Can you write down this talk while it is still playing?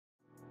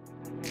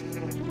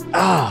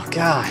Oh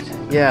God,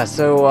 yeah.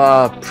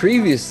 So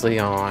previously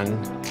on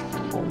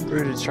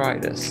HomeBrew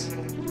Detritus.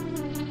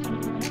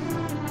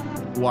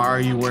 Why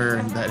are you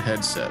wearing that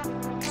headset?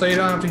 So you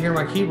don't have to hear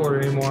my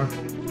keyboard anymore.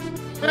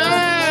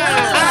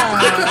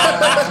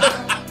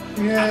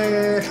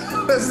 Yeah,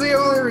 that's the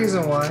only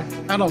reason why.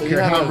 I don't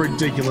care how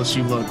ridiculous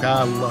you look.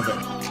 I love it.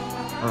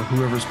 Or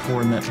whoever's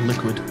pouring that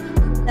liquid.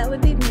 That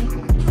would be me.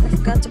 I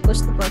forgot to push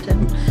the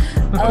button.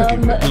 A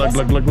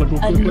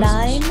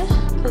 9,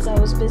 because I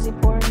was busy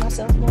pouring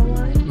myself more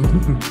wine.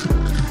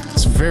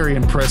 It's very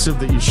impressive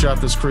that you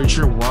shot this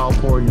creature while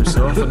pouring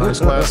yourself a nice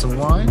glass of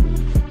wine.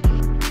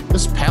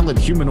 This pallid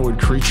humanoid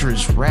creature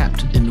is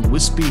wrapped in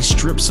wispy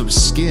strips of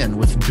skin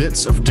with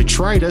bits of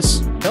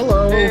detritus.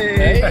 Hello.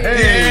 Hey.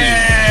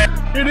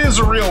 Yeah. It is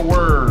a real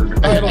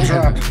word. Idle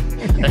drop.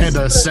 And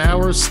a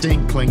sour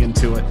stink clinging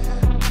to it.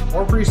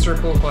 Or priest or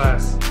cool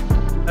class.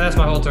 That's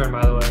my whole turn,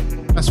 by the way.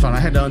 That's fine. I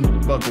had to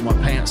unbuckle my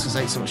pants because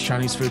I ate so much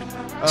Chinese food.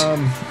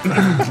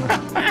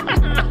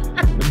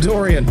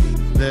 Dorian,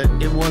 that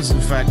it was in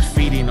fact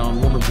feeding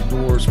on one of the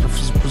dwarves,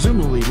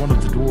 presumably one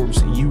of the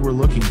dwarves you were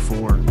looking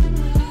for.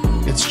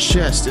 Its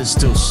chest is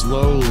still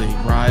slowly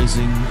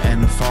rising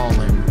and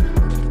falling.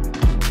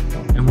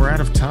 And we're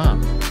out of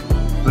time.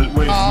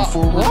 Wait,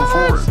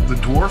 before the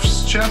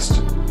dwarf's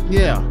chest?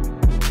 Yeah.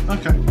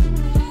 Okay.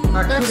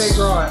 How could they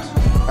draw it?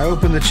 I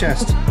opened the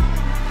chest.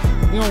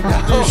 You don't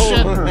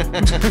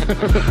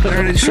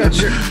do shit.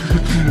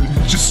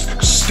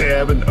 Just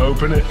stab and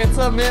open it. It's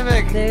a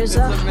mimic. There's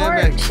a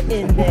heart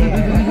in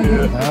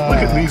there. Look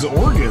at these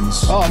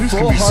organs. Oh, These full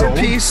could be heart sold.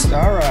 piece.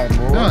 All right.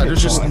 Well, No,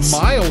 there's just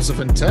miles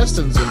of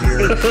intestines in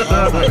here.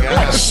 Oh my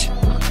gosh.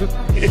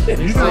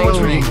 You know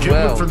what we can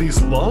get for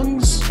these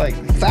lungs? like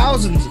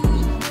thousands.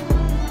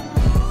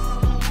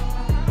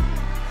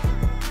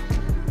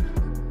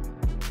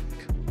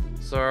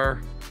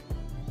 Sir.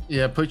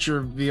 Yeah, put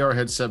your VR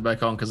headset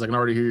back on because I can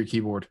already hear your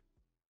keyboard.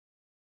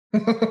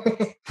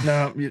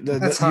 No,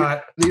 That's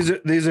hot.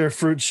 These are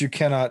fruits you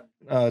cannot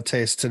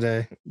taste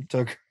today.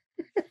 Took.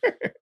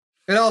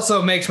 It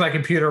also makes my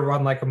computer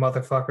run like a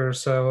motherfucker,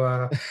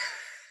 so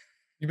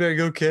You better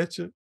go catch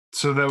it.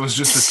 So that was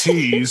just a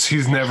tease.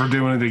 He's never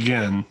doing it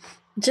again.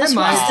 Just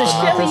might, wants to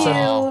but not this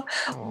show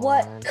you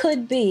what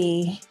could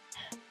be,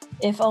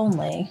 if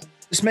only.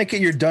 Just make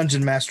it your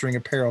dungeon mastering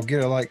apparel.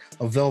 Get a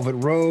velvet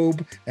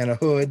robe and a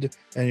hood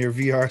and your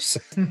VR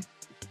set.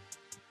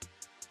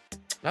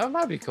 That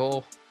might be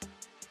cool.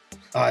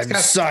 I'm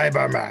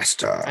Cyber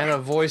Master. And a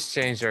voice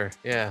changer.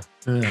 Yeah.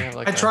 Yeah.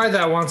 I tried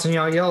that once and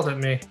y'all yelled at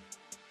me.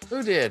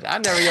 Who did? I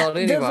never yelled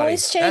at anybody. The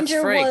voice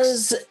changer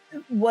was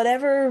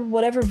whatever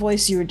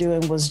voice you were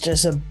doing was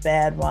just a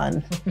bad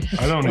one.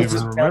 I don't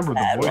even remember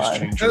the voice one.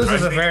 changer. This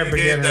was the very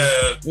beginning.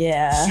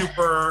 Yeah.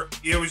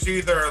 It was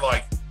either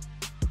like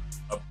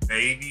a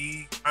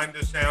baby kind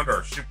of sound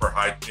or super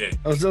high pitch.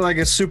 Was it like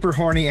a super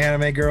horny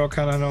anime girl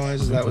kind of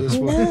noise? Is that what this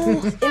was? No,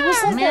 it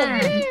was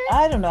like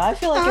I don't know. I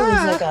feel like it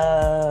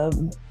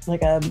was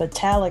like a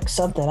metallic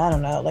something. I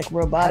don't know, like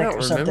robotic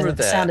or something. It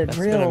sounded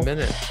real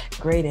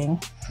grating.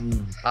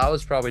 I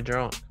was probably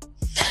drunk.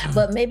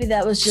 But maybe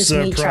that was just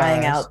me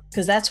trying out,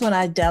 because that's when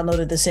I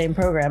downloaded the same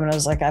program and I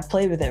was like, I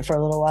played with it for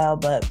a little while,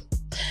 but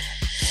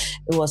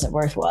it wasn't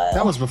worthwhile.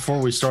 That was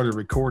before we started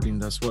recording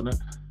this, wasn't it?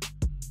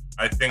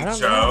 I think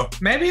so. Know.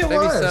 Maybe it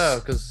was. Maybe so,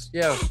 because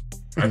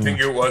I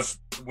think it was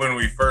when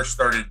we first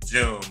started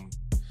Zoom.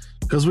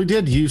 Because we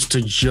did used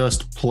to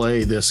just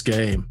play this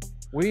game.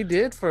 we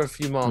did for a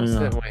few months,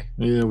 didn't we?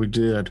 Yeah, we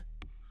did.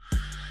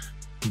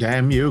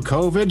 Damn you,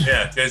 COVID.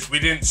 Yeah, because we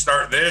didn't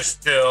start this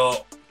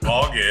till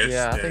August.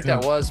 Yeah, I think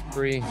that was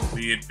We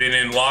had been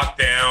in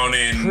lockdown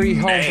in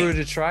pre-HomeBrew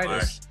Detritus.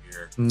 last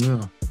year.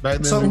 Yeah. Back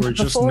then we were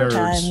just nerds.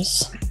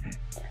 Times.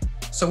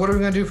 So what are we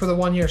gonna do for the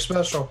 1 year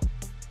special?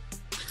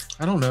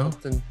 I don't know.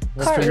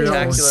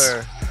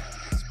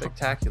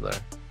 Spectacular.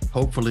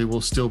 Hopefully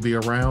we'll still be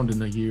around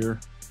in a year.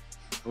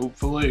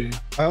 Hopefully.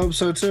 I hope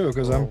so too,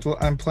 because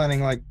I'm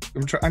planning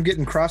I'm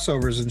getting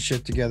crossovers and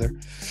shit together.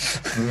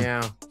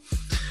 Yeah.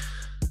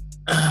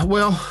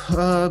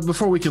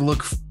 Before we can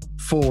look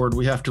forward,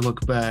 we have to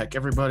look back.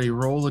 Everybody,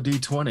 roll a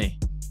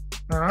d20.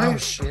 All right. Oh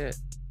shit.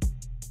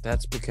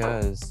 That's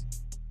because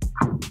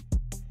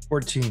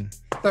 14.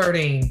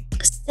 13.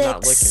 I'm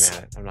not looking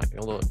at it. I'm not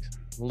gonna look.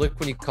 Look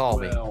when you call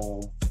me.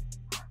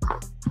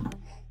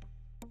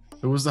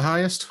 Who was the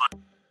highest?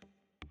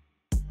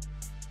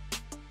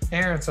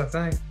 Aaron's, I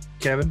think.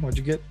 Kevin, what'd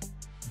you get?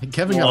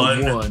 Kevin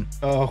got a 1.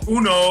 Oh,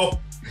 Uno.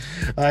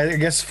 I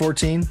guess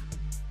 14.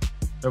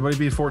 Everybody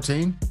be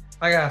 14?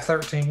 I got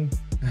 13.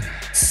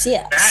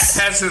 Yes. Matt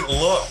hasn't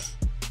looked.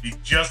 He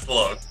just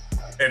looked,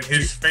 and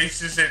his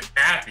face isn't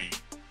happy.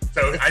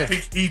 So I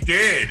think he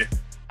did.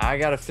 I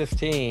got a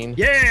 15.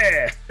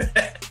 Yeah. I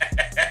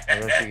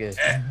don't know if you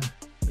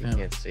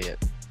can't see it.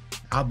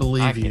 I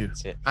believe you. Can't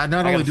see it. Not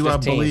I only got do I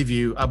 15. believe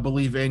you, I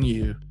believe in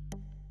you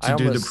to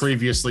do the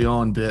previously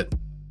on bit.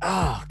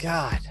 Oh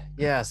God.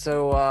 Yeah.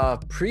 So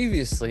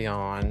previously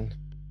on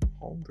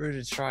HomeBrew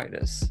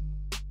Detritus.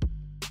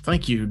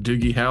 Thank you,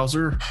 Doogie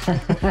Howser.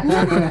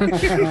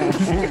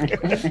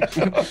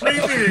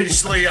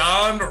 Previously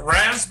on,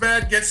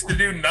 Razbad gets to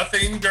do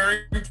nothing during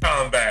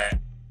combat.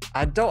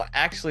 I don't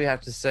actually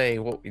have to say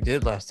what we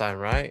did last time,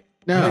 right?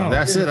 No,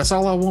 that's it. That's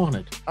all I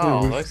wanted.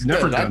 Oh, that's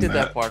never good. I done did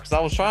that that. part because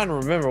I was trying to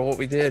remember what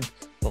we did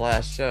the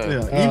last show.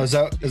 Yeah. Is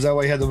that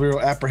why you had the real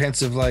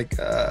apprehensive, like,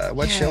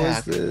 what show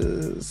is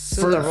this?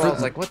 So I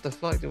was like, what the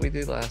fuck did we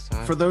do last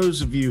time? For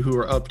those of you who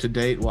are up to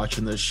date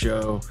watching this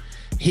show,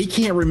 he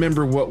can't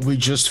remember what we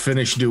just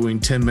finished doing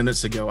 10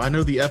 minutes ago. I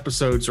know the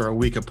episodes are a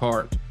week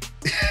apart.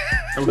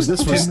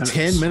 This was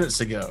 10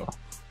 minutes ago.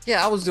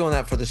 Yeah, I was doing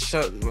that for the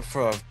show,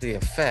 for the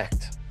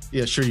effect.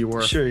 Yeah, sure you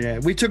were. Sure, yeah.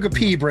 We took a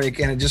pee break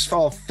and it just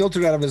all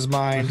filtered out of his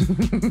mind.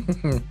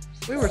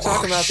 We were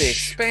talking about The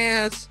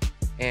Expanse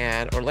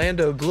and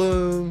Orlando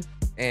Bloom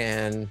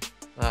and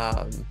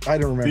I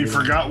don't remember. You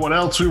forgot what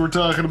else we were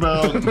talking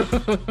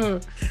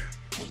about.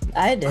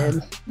 I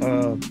did.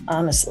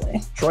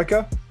 Honestly.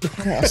 Troika?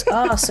 Yes.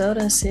 Oh,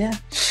 sodas, yeah.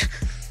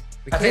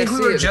 we I can't think we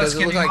see were it just because it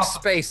looked getting like off-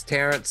 space,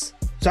 Terrence.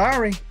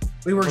 Sorry.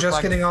 We were just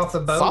like- getting off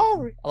the boat.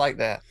 Sorry. I like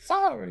that.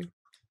 Sorry.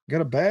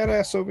 Got a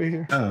badass over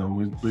here.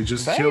 Oh, we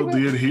just Baby. killed the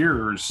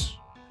adherers.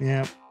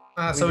 Yeah.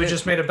 So we did.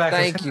 just made it back.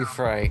 Thank you,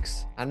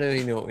 Frakes. I knew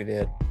he knew what we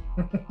did.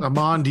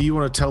 Amon, do you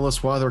want to tell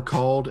us why they're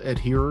called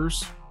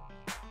adherers?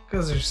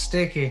 Because they're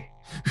sticky.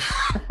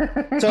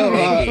 So,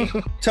 Hey.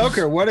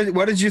 Toker,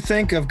 what did you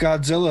think of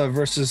Godzilla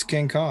versus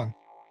King Kong?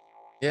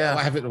 Yeah.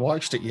 I haven't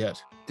watched it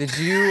yet. Did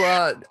you?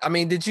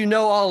 Did you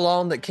know all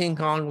along that King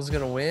Kong was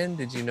gonna win?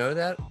 Did you know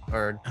that?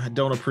 Or I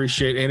don't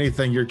appreciate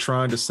anything you're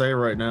trying to say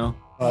right now.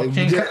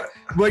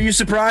 Were you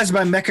surprised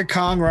by Mecha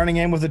Kong running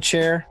in with a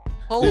chair?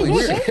 holy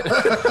shit?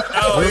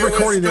 Oh, We're it was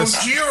recording this.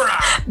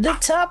 Gojira. The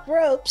top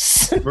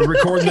ropes. We're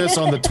recording this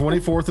on the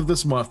 24th of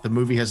this month. The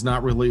movie has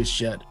not released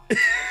yet.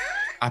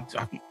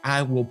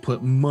 I will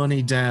put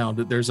money down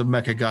that there's a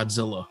Mecha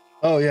Godzilla.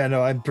 Oh yeah,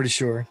 no, I'm pretty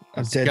sure.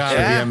 I'm dead. Gotta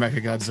Yeah? be a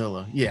Mecha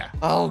Godzilla. Yeah.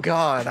 Oh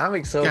god,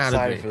 I'm so Gotta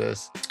excited be. for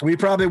this. We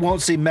probably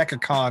won't see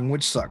Mecha Kong,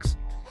 which sucks.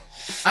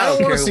 I don't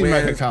care wanna who see wins.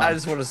 Mecha Kong. I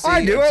just want to see.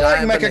 I do. a I like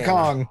giant Mecha banana.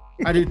 Kong.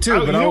 I do too, Oh,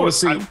 but you I know want what?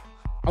 to see.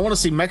 I want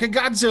to see Mecha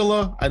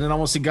Godzilla, and then I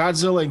want to see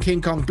Godzilla and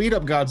King Kong beat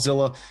up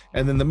Godzilla,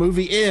 and then the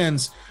movie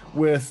ends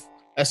with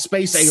a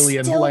space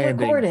alien Still landing.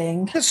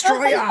 recording.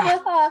 Destroyer.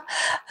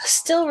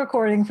 Still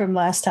recording from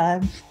last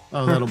time.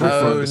 Oh, that'll be fun.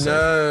 Oh to see.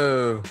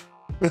 no!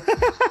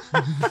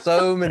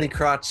 So many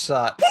crotch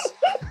shots.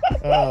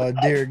 Oh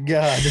dear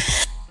God.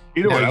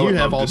 You know what? I Now, you would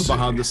have love all to the see?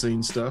 behind the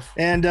scenes stuff.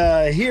 And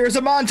here's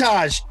a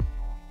montage.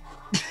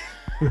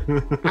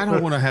 I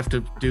don't want to have to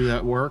do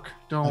that work.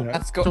 Don't.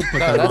 That's go. Don't put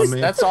No, that on me.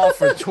 that's all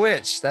for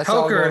Twitch. That's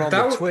all Coker, going on that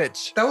the was-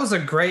 Twitch. That was a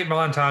great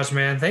montage,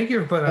 man. Thank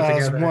you for putting that That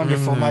was together.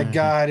 wonderful. My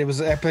God, it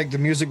was epic. The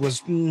music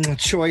was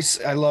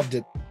choice. I loved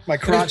it. My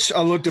crotch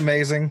looked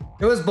amazing.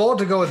 It was bold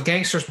to go with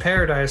Gangster's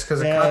Paradise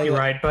because of Yeah,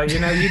 copyright, but you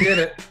know, you did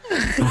it.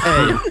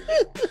 Hey,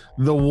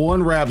 the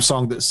one rap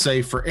song that's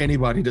safe for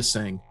anybody to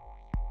sing.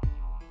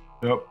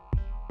 Yep.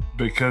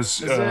 Because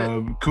Is it?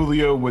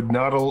 Coolio would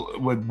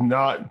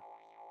not.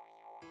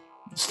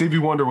 Stevie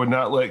Wonder would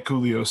not let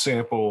Coolio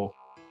sample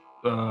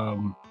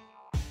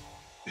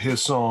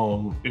his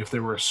song if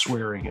there were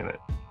swearing in it.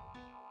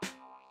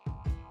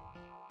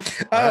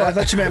 Oh, I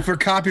thought you meant for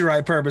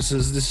copyright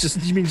purposes. It's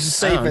just you mean just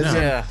safe Oh, as no. in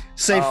Yeah.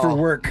 safe for Oh.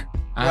 work.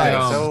 Right.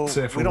 Um, So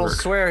safe for we don't work.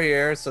 swear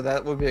here, so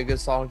that would be a good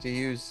song to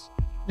use.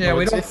 Yeah, No,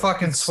 we it's- don't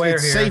fucking it's swear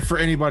here. safe for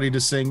anybody to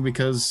sing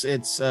because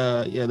it's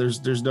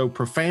there's no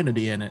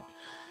profanity in it.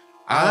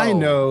 I Oh.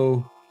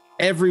 know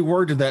every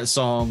word to that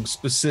song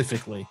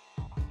specifically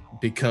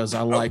because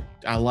I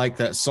like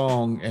that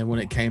song, and when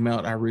it came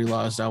out I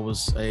realized I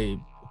was a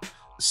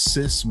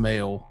cis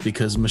male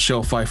because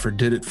Michelle Pfeiffer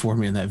did it for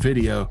me in that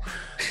video.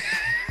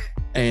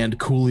 And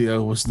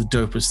Coolio was the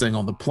dopest thing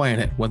on the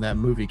planet when that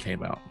movie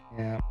came out.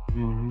 Yeah.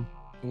 Mm-hmm.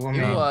 Well, I It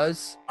mean,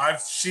 was. I've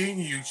seen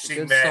you sing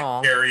Good that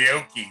song.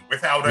 karaoke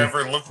without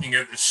ever looking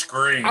at the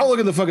screen. I'll look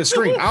at the fucking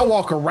screen. I'll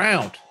walk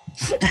around.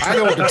 I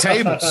go at the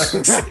tables.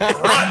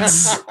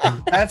 Ruts.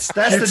 that's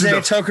the It's day the-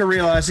 Toker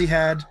realized he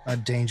had a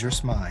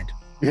dangerous mind.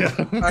 Yeah.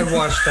 I'd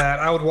watch that.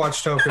 I would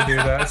watch Toker do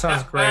that. It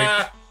sounds great.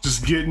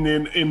 Just getting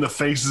in the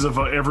faces of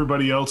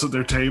everybody else at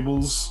their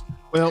tables.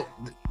 Well,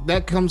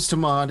 that comes to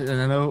mind,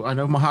 and I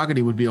know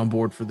Mahogany would be on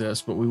board for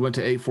this, but we went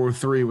to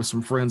 843 with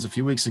some friends a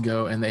few weeks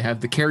ago, and they have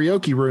the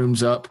karaoke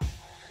rooms up.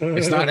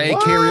 It's not a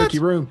What?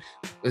 karaoke room.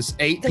 It's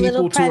 8 The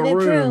little people to a private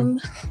room.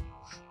 room.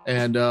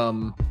 And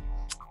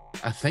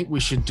I think we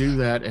should do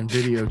that and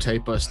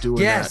videotape us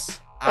doing Yes.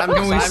 Can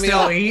we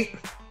still eat?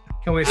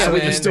 Can we that. Yeah, still we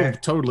eat? can still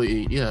totally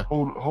eat. Yeah.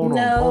 Hold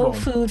No on.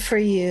 food for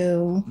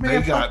you. They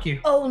Man, got fuck you.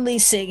 Only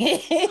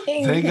singing.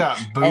 they got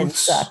and booths,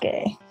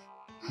 sake.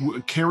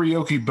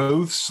 karaoke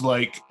booths.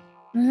 Like,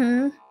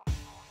 Mm-hmm.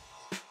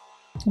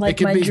 Like it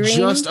could my be dream.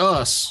 just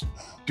us.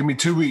 give me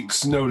 2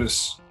 weeks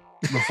notice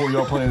before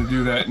y'all plan to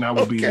do that, and I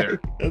will be there.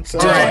 That's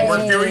All right,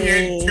 we're doing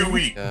it in 2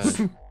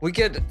 weeks. We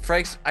get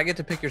Franks. I get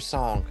to pick your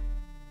song.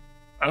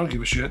 I don't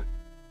give a shit.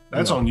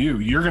 That's on you.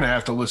 You're going to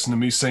have to listen to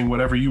me sing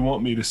whatever you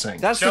want me to sing.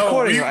 That's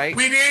recording, right?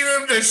 We need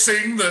him to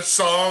sing the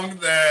song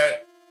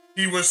that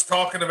he was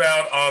talking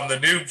about on the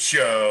Noob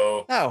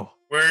Show. Oh.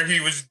 Where he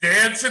was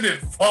dancing and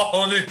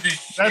falling into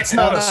shit. That's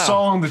not a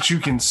song that you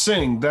can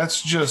sing.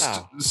 That's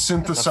just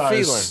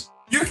synthesized.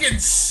 You can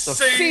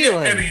sing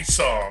any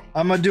song.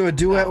 I'm going to do a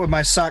duet with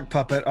my sock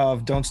puppet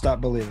of Don't Stop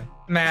Believing.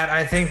 Matt,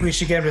 I think we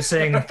should get him to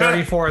sing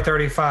 34 or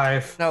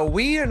 35. No,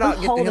 we are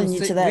not getting him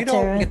to sing. We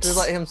don't get to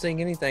let him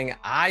sing anything.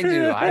 I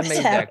do. I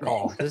made that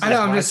call. I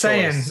know, I'm just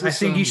saying. I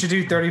think you should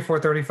do 34,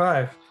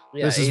 35.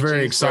 Yeah, this is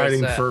very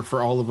exciting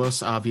for all of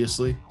us,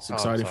 obviously. It's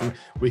exciting.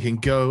 We can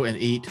go and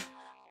eat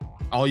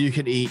all you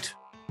can eat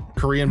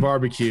Korean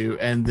barbecue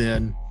and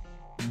then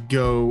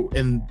go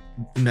in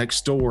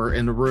next door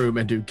in the room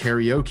and do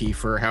karaoke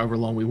for however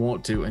long we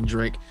want to and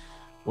drink.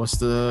 What's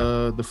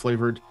the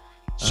flavored?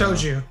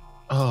 Shoju.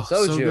 Oh,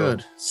 so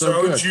good.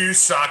 Soju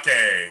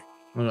sake.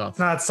 Well, it's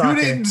not sake. You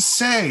didn't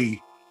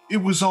say it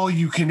was all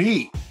you can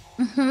eat.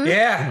 Mm-hmm.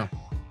 Yeah.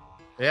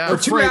 For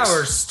 2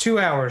 hours. 2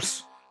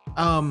 hours.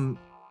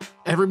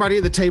 Everybody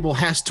at the table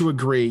has to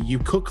agree. You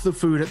cook the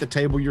food at the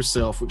table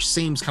yourself, which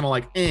seems kind of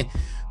like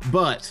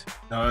but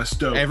no, that's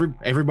dope.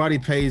 Everybody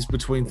pays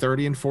between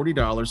 $30 and $40.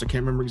 I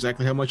can't remember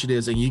exactly how much it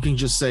is, and you can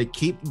just say,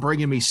 "Keep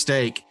bringing me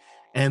steak,"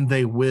 and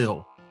they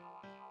will.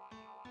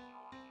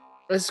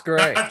 That's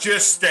great. Not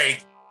just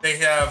steak. They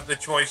have the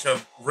choice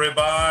of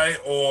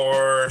ribeye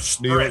or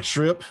New York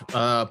strip,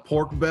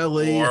 pork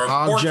belly, or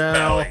hog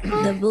jowl,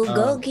 the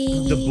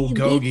bulgogi. The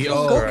bulgogi.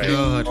 Oh,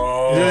 God.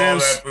 Oh,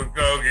 that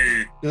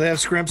bulgogi. Do they have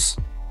scrimps?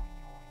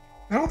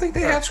 I don't think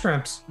they have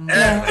scrimps.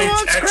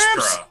 It's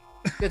extra.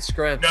 It's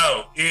scrimps.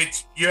 No,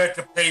 you have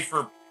to pay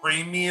for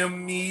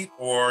premium meat,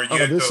 or you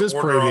have this to is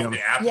order premium. off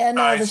the appetizer. Yeah,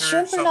 no, the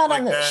shrimp are not like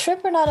on the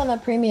shrimp are not on the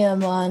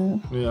premium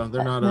one. Yeah,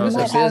 they're not. It's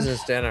a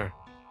business dinner.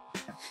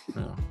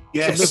 Yeah.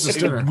 Yes,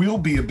 it will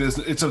be a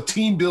business. It's a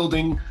team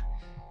building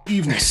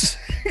evening.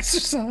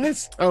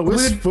 Exercise. Oh,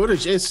 it's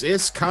footage.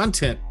 It's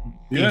content.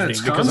 Yeah, it's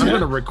because I'm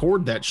going to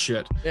record that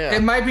shit. Yeah.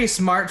 It might be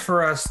smart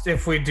for us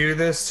if we do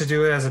this to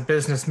do it as a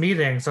business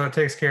meeting, so it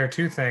takes care of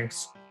two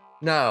things.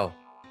 No.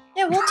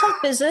 Yeah, we'll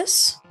talk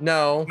business.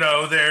 No.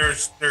 No,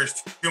 there's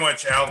too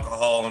much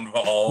alcohol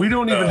involved. We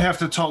don't even have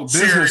to talk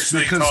business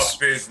seriously because talk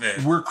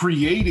business. We're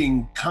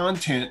creating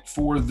content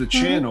for the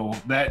channel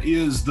that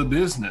is the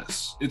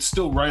business. It's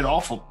still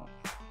write-offable.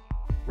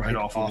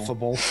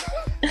 Write-offable.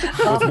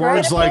 With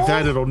words like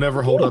that, it'll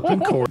never hold up in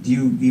court. Do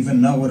you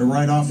even know what a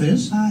write-off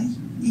is?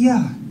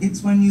 Yeah,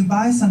 it's when you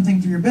buy something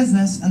for your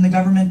business and the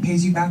government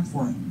pays you back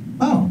for it.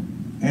 Oh,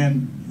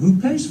 and who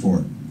pays for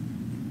it?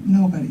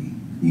 Nobody.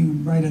 You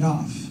write it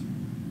off.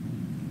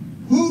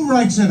 Who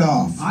writes it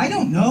off? I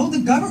don't know.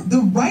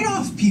 The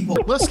write-off people.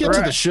 Let's get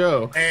to the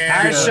show.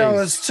 Our show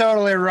is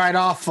totally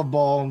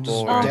write-offable.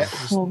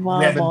 Just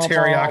rubbing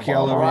teriyaki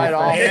all over right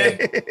off.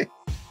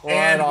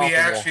 And we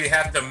actually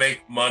have to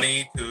make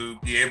money to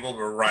be able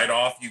to write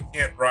off. You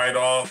can't write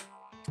off.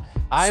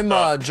 I'm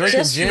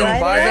drinking gin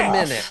by the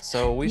minute,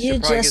 so we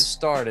should probably get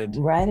started.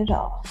 Write it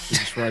off.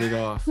 Just write it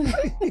off.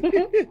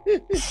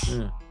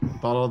 Yeah.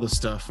 Bought all this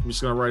stuff. I'm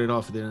just going to write it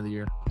off at the end of the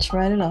year. Just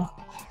write it off.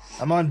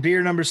 I'm on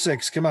beer number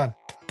 6. Come on.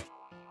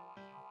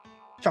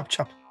 Chop,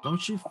 chop.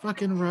 Don't you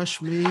fucking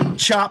rush me.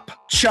 Chop,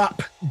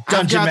 chop.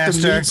 Dungeon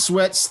Master. The meat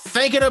sweats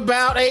thinking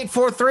about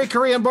 843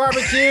 Korean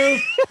barbecue.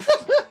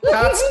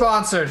 Not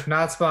sponsored.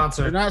 Not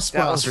sponsored. They're not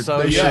sponsored. So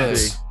They should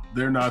be.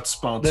 They're not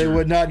sponsored. They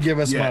would not give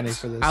us money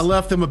for this. I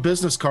left them a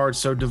business card.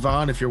 So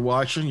Devon, if you're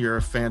watching, you're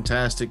a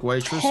fantastic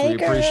waitress. Hey,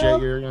 we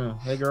appreciate your,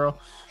 hey girl.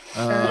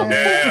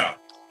 Yeah.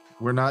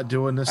 We're not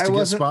doing this to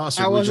get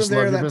sponsored. I We wasn't just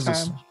there love your that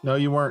business. time. No,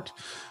 you weren't.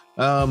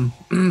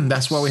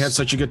 That's why we had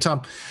such a good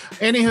time.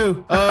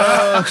 Anywho,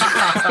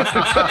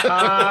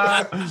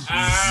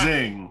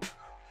 Zing.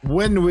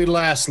 when we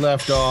last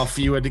left off,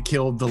 you had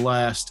killed the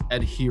last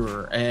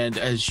adherer, and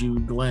as you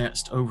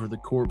glanced over the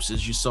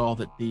corpses, you saw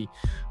that the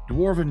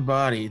dwarven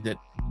body that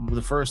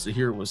the first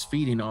adherer was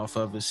feeding off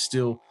of is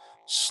still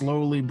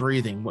slowly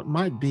breathing what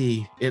might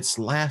be its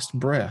last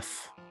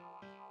breath.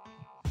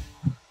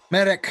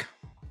 Medic.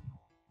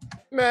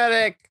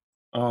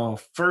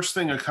 First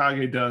thing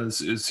Akage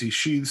does is he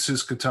sheathes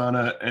his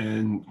katana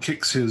and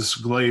kicks his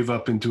glaive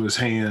up into his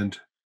hand.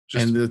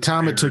 And the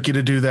time it took you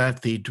to do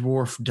that, the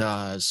dwarf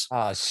dies.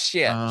 Oh,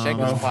 shit.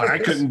 I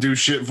couldn't do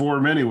shit for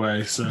him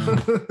anyway, so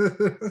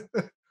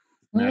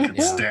I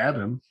could stab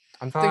him.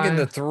 I'm thinking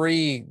the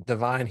 3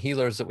 divine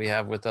healers that we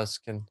have with us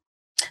can.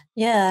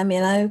 Yeah, I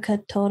mean, I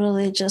could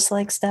totally just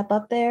like step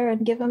up there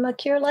and give him a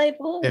cure light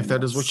wound. If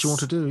that is what you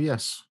want to do,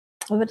 yes.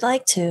 I would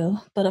like to,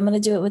 but I'm going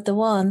to do it with the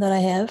one that I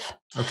have.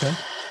 Okay.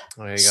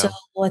 There you So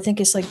go. I think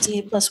it's like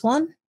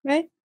D+1,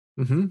 right?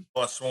 Mm-hmm.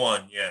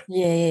 +1, yeah.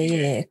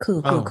 Yeah.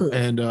 Cool.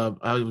 And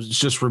I was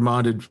just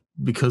reminded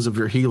because of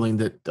your healing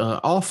that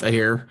off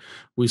air,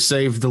 we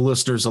saved the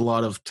listeners a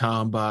lot of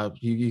time by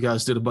you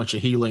guys did a bunch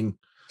of healing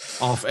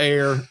off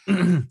air.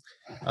 So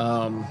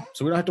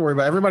we don't have to worry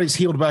about it. Everybody's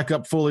healed back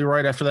up fully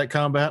right after that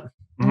combat.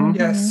 Mhm.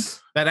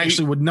 Yes. That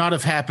actually would not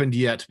have happened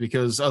yet,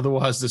 because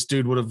otherwise this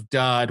dude would have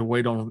died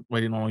waiting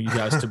on you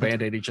guys to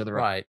band-aid each other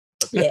up. Right.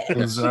 Yeah. It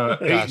was 8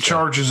 Gotcha.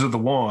 charges of the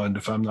wand,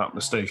 if I'm not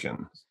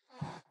mistaken.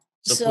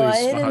 So I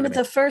hit him with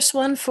the first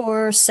one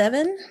for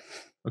 7.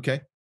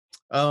 Okay.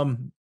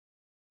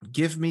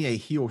 Give me a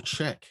heal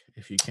check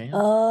if you can.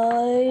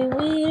 I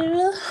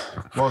will.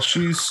 While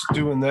she's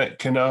doing that,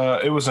 can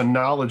it was a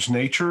knowledge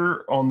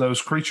nature on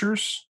those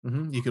creatures?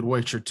 Mm-hmm. You could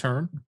wait your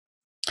turn.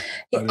 I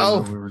didn't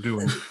know we were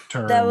doing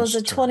turns. That was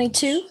a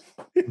 22.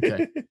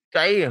 Okay.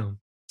 Damn.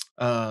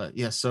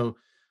 Yeah, so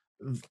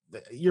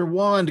your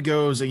wand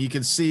goes and you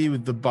can see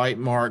the bite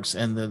marks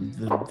and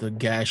the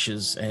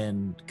gashes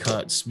and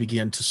cuts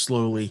begin to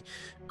slowly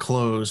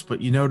close, but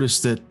you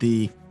notice that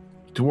the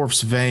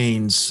dwarf's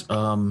veins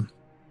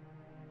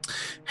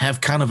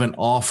have kind of an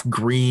off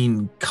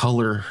green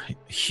color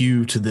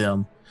hue to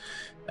them.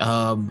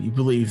 You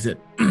believe that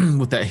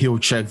with that heal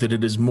check that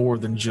it is more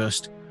than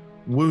just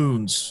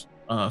wounds,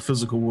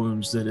 physical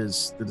wounds that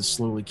is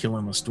slowly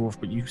killing this dwarf,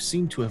 but you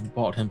seem to have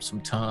bought him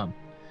some time.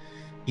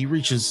 He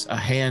reaches a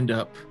hand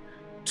up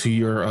to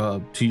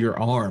your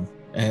arm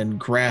and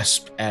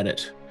grasps at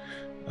it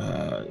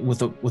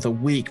with a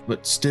weak,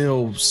 but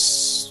still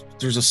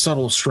there's a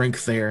subtle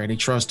strength there, and he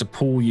tries to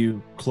pull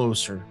you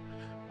closer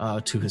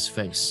to his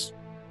face.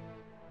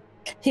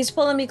 He's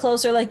pulling me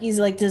closer, like he's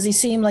like, does he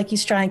seem like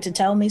he's trying to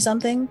tell me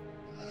something?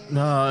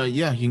 Yeah,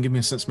 you can give me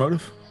a sense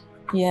motive.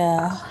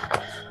 Yeah.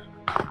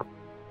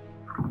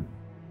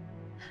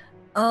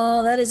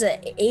 Oh, that is a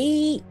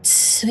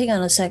 8. Hang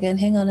on a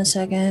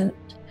second.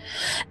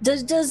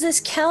 Does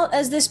this count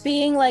as this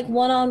being like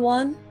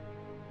one-on-one?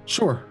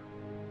 Sure.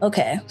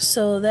 Okay,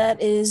 so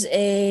that is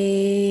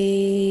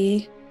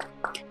a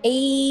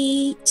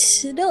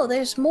 8. No,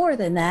 there's more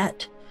than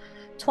that.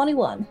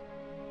 21.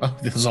 Oh,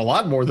 there's a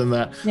lot more than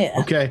that. Yeah.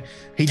 Okay.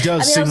 He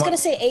does. I was going to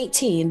say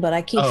 18, but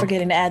I keep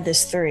forgetting to add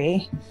this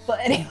 3. But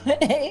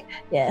anyway,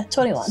 yeah,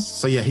 21.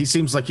 So yeah, he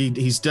seems like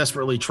he's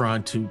desperately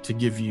trying to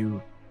give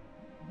you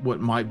what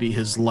might be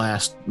his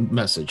last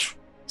message.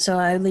 So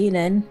I lean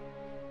in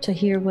to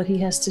hear what he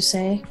has to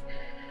say.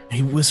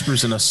 He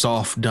whispers in a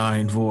soft,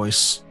 dying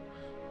voice,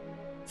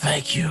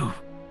 "Thank you,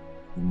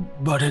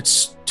 but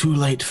it's too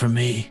late for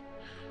me.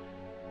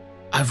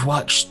 I've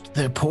watched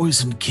their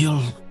poison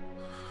kill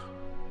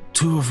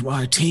 2 of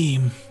my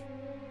team.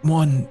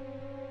 One,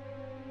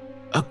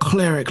 a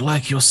cleric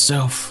like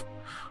yourself,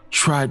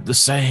 tried the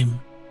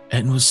same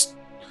and was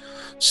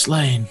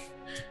slain."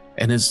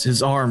 And his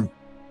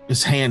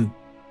hand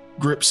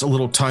grips a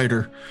little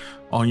tighter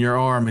on your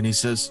arm, and he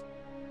says,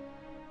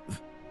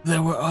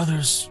 "There were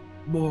others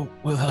more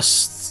with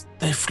us.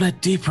 They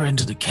fled deeper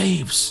into the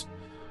caves.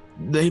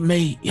 They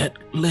may yet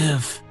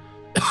live."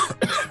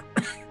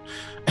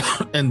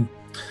 And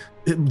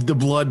the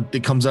blood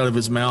that comes out of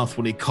his mouth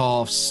when he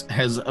coughs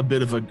has a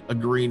bit of a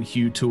green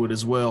hue to it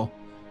as well.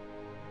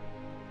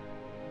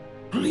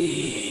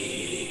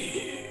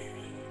 "Please."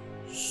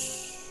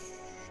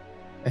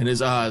 And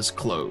his eyes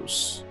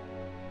close.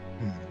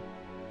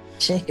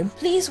 Shaking.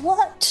 Please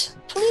what?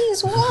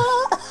 Please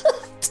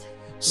what?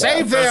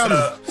 Save them!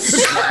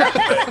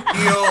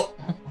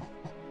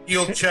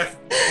 Heal check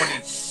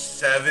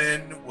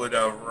 27. Would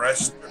a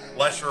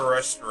lesser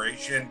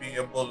restoration be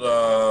able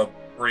to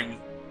bring?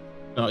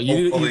 No,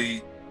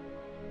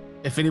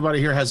 if anybody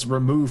here has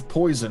remove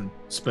poison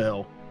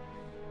spell,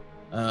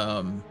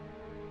 that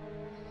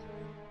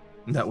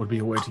would be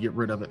a way to get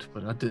rid of it,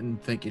 but I didn't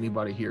think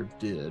anybody here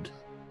did.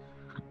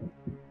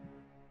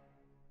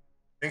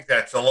 I think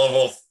that's a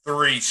level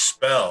 3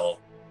 spell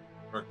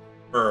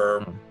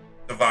for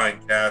divine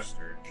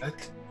casters,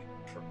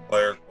 for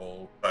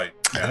clerical type.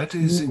 That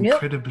is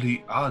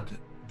incredibly odd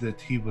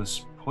that he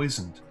was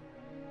poisoned.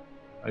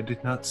 I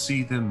did not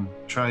see them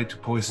try to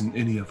poison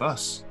any of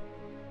us.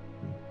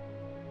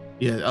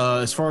 Yeah,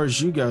 as far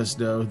as you guys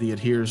know, the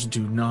adherers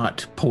do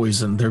not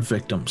poison their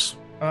victims.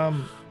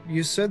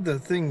 You said the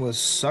thing was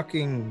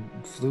sucking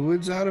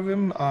fluids out of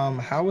him.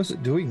 How was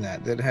it doing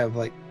that? Did it have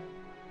like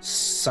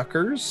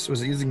suckers?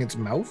 Was it using its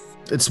mouth?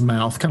 Its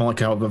mouth, kind of like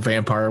how a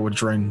vampire would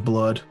drain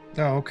blood.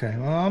 Oh, okay.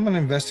 Well, I'm gonna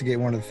investigate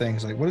one of the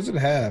things. Like, what does it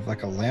have?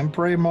 Like a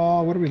lamprey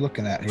maw? What are we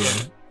looking at here,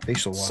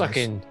 facial wise?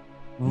 Sucking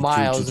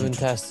miles of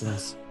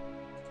intestines.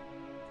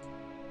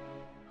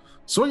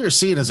 So what you're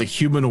seeing is a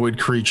humanoid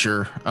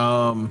creature.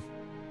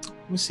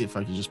 Let me see if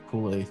I can just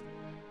pull a.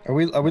 Are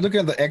we looking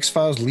at the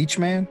X-Files Leech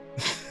Man?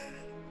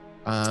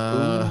 Been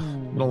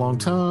a long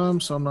time,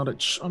 so I'm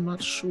not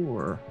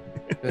sure.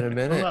 Been a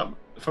minute.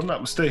 If I'm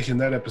not mistaken,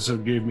 that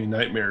episode gave me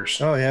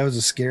nightmares. Oh yeah, it was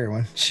a scary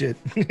one. Shit.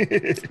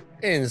 It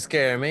didn't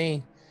scare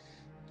me.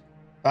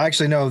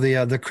 Actually, no.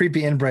 The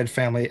creepy inbred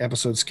family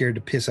episode scared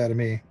the piss out of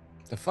me.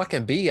 The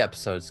fucking bee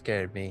episode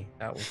scared me.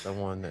 That was the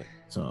one that.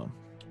 So,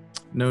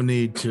 no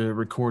need to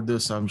record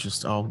this.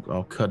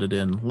 I'll cut it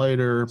in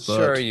later. But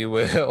sure, you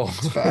will.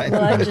 It's fine.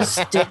 Well, I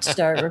just did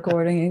start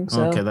recording.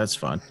 So. Okay, that's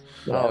fine.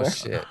 Oh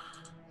shit.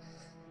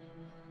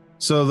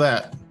 So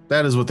that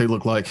is what they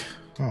look like.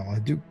 Oh, I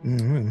do.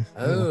 Mm-hmm.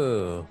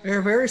 Oh,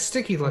 They're very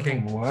sticky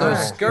looking. Wow.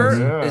 So skirt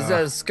Yeah. is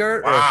that a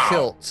skirt or a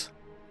kilt?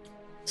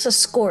 It's a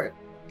skort.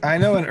 I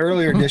know in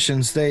earlier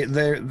editions they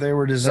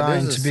were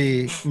designed to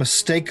be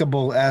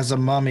mistakable as a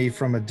mummy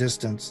from a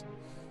distance.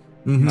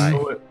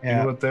 Mm-hmm. You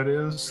know what that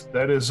is?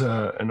 That is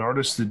an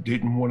artist that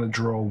didn't want to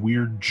draw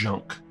weird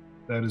junk.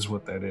 That is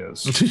what that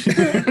is.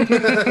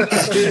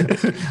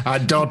 I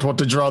don't want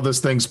to draw this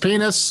thing's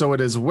penis, so it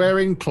is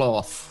wearing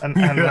cloth.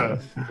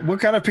 What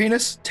kind of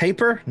penis?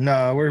 Taper?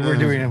 No, we're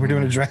doing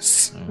a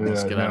dress.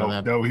 Let's get out of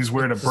that. No, he's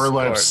wearing a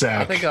burlap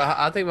sack.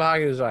 I think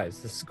Mahogany was right. It's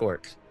the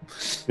skort.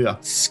 Yeah,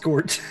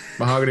 skort.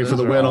 Mahogany for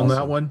the win on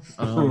that one.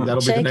 That'll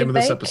be the name of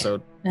this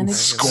episode.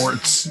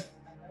 Skorts.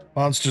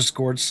 Monster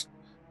skorts.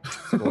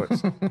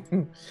 Skorts.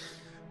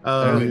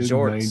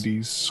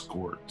 90s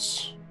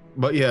skorts.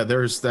 But yeah,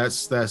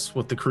 that's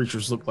what the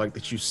creatures look like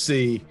that you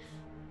see.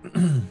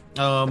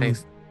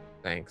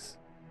 Thanks.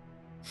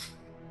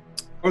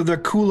 Or the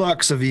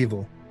kulaks of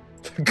evil.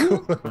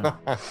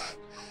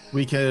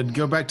 We could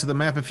go back to the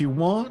map if you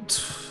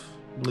want.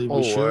 I believe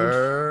we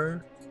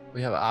should.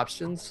 We have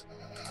options.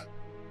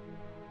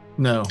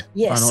 No,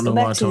 yes, I don't know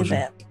why I told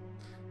you.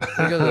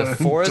 We go to the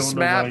forest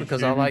map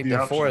because I like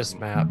the forest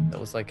map that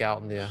was like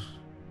out in the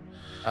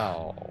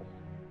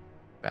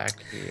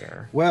back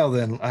here. Well,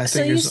 then I think.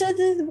 So you said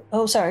that.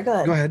 Oh, sorry. Go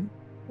ahead. Go ahead.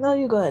 No,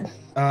 you go ahead.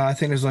 I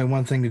think there's only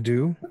one thing to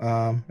do,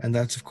 and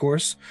that's of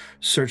course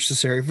search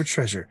this area for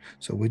treasure.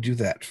 So we do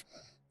that.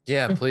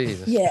 Yeah,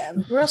 please. Yeah,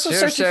 we're also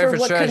searching for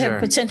what could have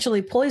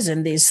potentially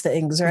poisoned these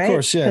things, right? Of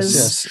course,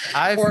 yes.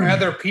 Or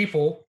other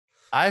people.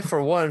 I,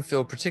 for one,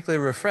 feel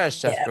particularly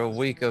refreshed after a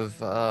week of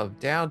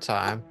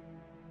downtime.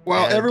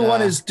 While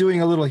everyone is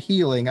doing a little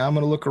healing, I'm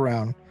going to look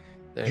around.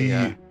 There you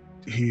go.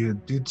 He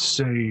did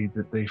say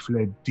that they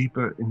fled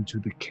deeper into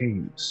the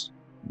caves.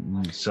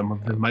 Some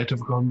of them might have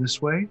gone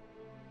this way.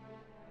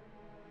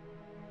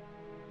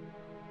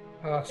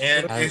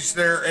 And is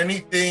there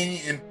anything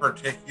in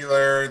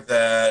particular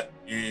that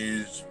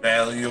is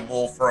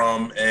valuable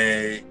from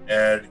a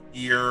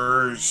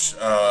adhere's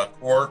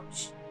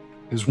corpse?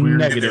 Is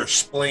weird. Are their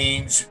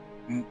spleens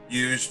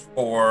used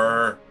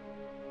for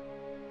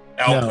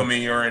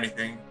alchemy or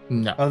anything?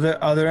 No.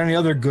 Are there any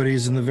other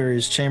goodies in the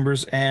various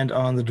chambers and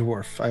on the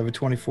dwarf? I have a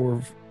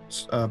 24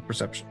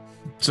 perception.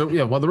 So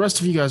yeah, while the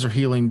rest of you guys are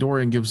healing,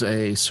 Dorian gives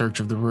a search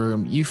of the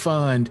room. You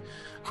find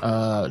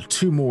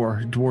 2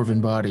 more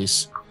dwarven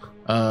bodies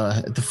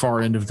at the far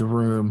end of the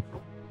room.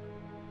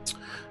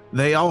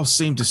 They all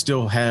seem to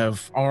still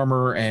have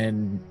armor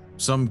and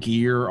some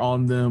gear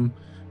on them.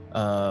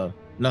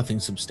 Nothing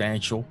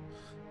substantial.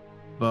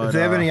 But if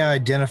they have any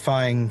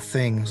identifying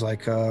things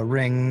like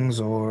rings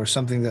or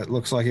something that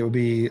looks like it would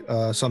be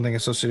something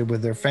associated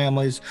with their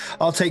families,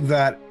 I'll take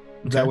that.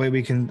 Okay. That way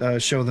we can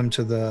show them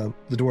to the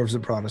dwarves that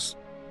brought us.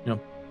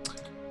 Yep.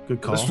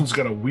 Good call. This one's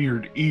got a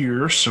weird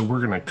ear, so we're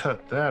going to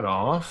cut that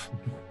off.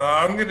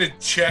 I'm going to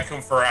check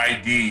them for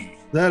ID.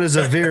 That is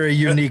a very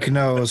unique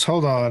nose.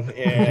 Hold on.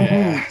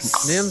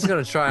 Yes. Nim's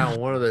going to try on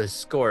one of those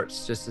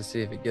skorts just to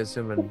see if it gives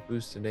him a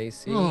boost in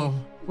AC. Oh,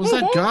 was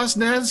that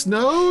Gosnad's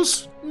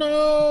nose?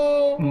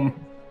 No.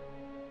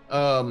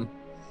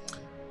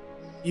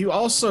 You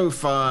also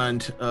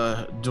find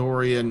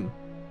Dorian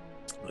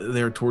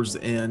there towards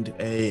the end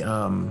a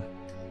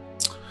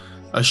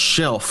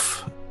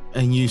shelf,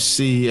 and you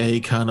see a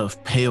kind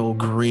of pale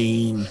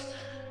green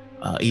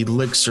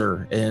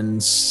elixir in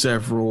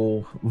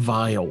several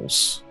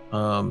vials.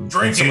 And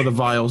some of the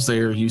vials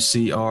there you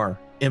see are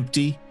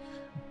empty.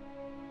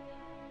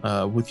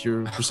 With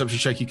your perception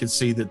check, you can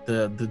see that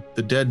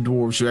the dead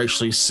dwarves, you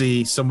actually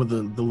see some of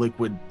the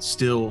liquid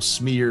still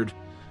smeared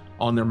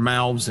on their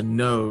mouths and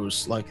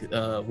nose, like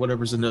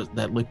whatever's in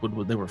that liquid,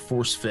 they were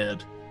force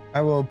fed.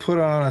 I will put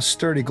on a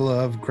sturdy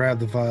glove, grab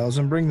the vials,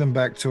 and bring them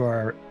back to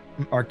our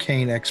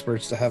arcane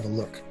experts to have a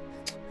look.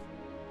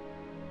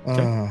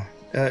 Okay.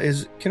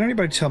 Can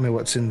anybody tell me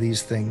what's in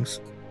these things?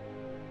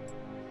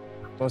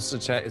 What's the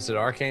check? Is it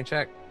arcane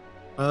check?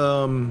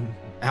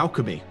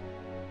 Alchemy.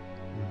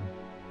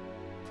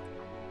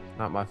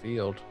 Not my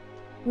field.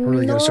 We're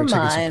really gonna start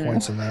taking some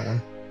points on that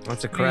one.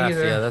 That's a craft.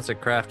 Yeah, that's a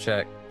craft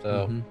check.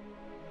 So,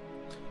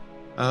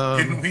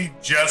 can we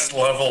just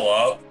level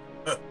up?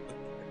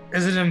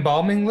 Is it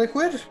embalming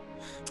liquid?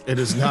 It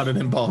is not an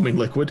embalming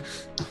liquid.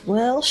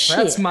 Well, shit.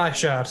 That's my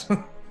shot.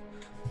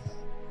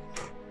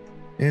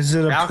 Is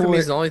it a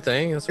alchemy's the only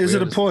thing? That's is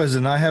it a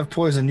poison? I have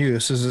poison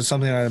use. Is it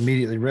something I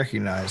immediately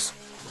recognize?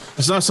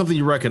 It's not something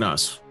you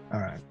recognize. All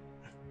right.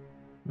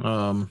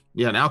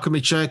 Yeah, an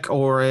alchemy check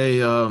or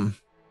a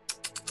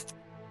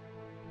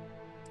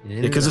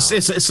because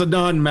it's a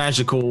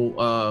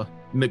non-magical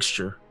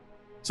mixture,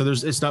 so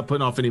it's not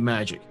putting off any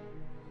magic.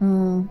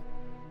 Hmm.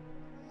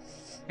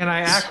 Can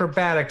I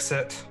acrobatics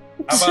it?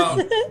 How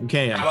about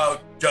can? How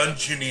about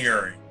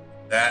dungeoneering?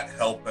 That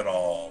help at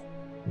all?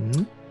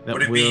 Mm-hmm.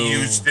 Would it be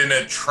used in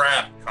a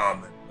trap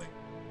commonly?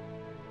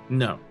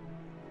 No.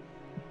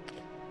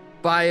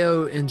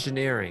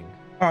 Bioengineering.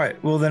 All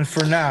right. Well, then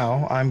for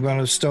now, I'm going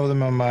to stow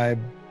them on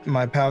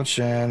my pouch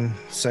and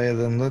say,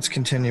 then let's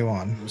continue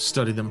on. We'll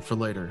study them for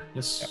later.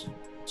 Yes.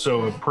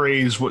 So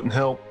appraise wouldn't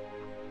help?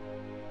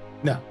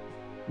 No.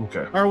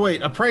 Okay. Or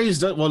wait,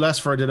 appraised. Well, that's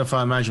for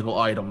identifying magical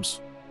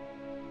items.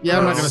 Yeah,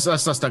 I'm not gonna.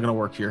 That's not gonna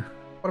work here.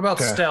 What about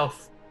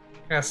stealth?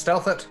 Can I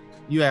stealth it?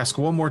 You ask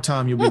one more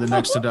time, you'll be the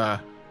next to die.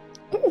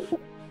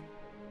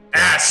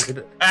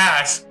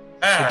 Ask.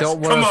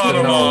 Don't Come on,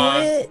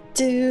 Amon.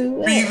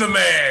 Do it. Be the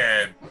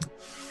man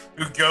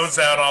who goes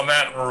out on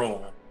that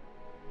rule.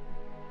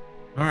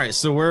 All right,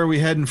 so where are we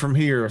heading from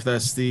here? If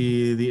that's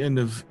the end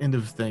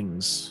of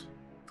things.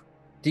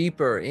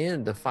 Deeper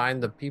in to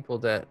find the people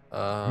that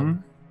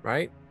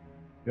right?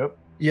 Yep.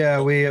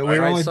 Yeah, we're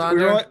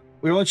Right,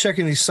 only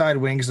checking these side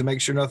wings to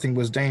make sure nothing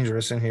was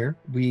dangerous in here.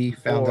 We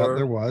found out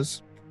there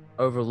was.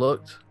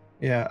 Overlooked.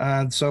 Yeah,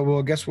 and so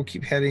I guess we'll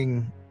keep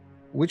heading.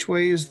 Which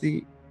way is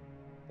the?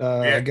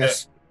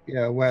 West.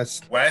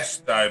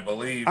 West, I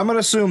believe. I'm gonna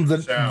assume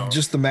that South.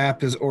 just the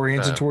map is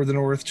oriented toward the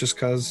north, just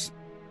cause.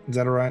 Is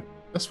that all right?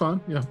 That's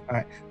fine. Yeah. All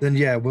right, then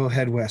we'll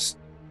head west.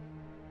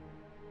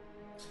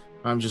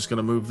 I'm just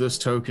gonna move this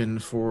token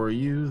for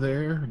you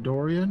there,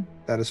 Dorian.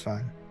 That is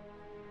fine.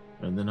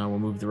 And then I will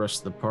move the rest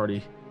of the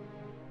party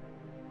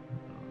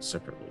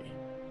separately.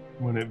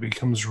 When it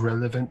becomes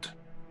relevant.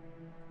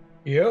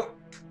 Yep.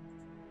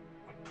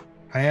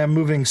 I am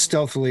moving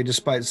stealthily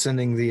despite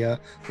sending the,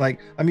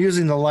 I'm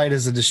using the light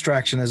as a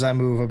distraction as I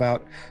move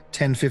about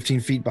 10, 15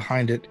 feet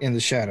behind it in the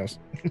shadows.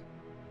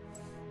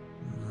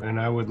 And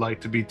I would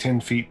like to be 10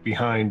 feet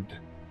behind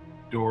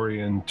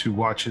Dorian to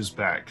watch his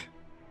back.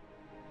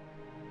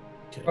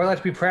 Okay. I'd like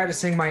to be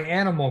practicing my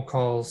animal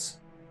calls.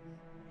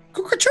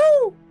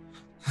 Cuckoo!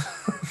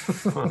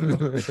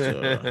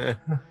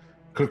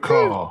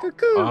 Caw.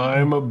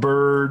 I'm a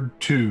bird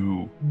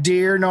too.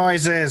 Deer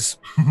noises.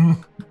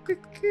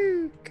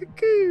 Cuckoo.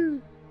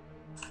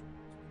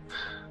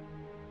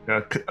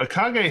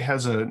 Akage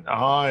has an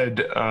odd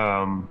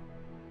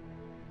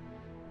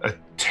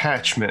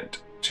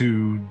attachment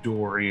to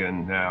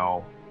Dorian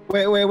now.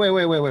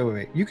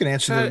 Wait. You can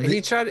answer that.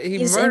 He's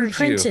murdered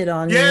imprinted you.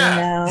 on you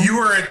now. You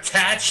were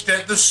attached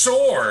at the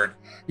sword.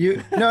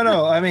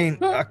 No. I mean,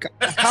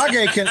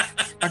 Akage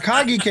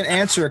can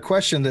answer a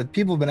question that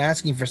people have been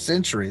asking for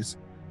centuries.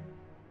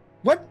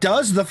 What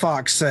does the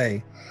fox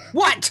say?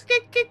 What?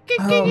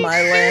 Oh my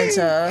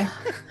Lanta.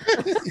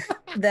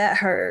 That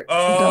hurt.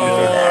 Oh, Don't do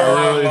I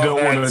that. really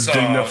don't want to That's,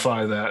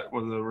 dignify that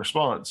with a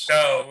response.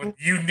 No,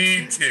 you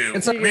need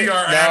to. We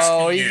are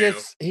No, asking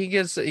he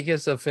you.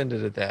 gets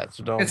offended at that.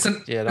 So don't. It's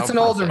an don't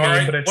older process man, All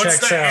right, but it what's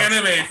checks the out.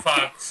 anime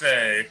fox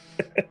say?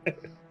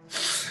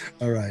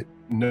 All right.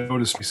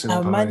 Notice me,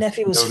 senpai. My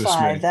nephew was Notice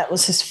 5. me. That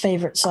was his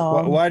favorite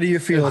song. Why do you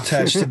feel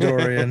attached to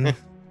Dorian?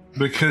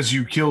 Because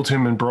you killed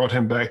him and brought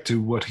him back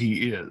to what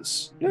he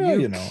is.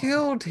 You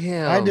killed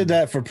him. I did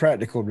that for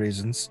practical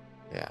reasons.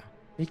 Yeah.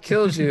 He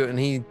killed you, and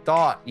he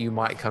thought you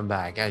might come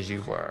back as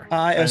you were.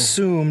 I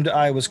assumed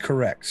I was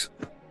correct.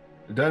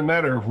 It doesn't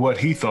matter what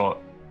he thought.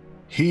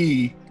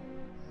 He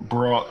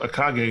brought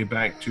Akage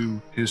back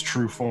to his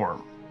true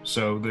form.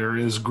 So there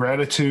is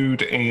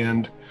gratitude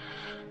and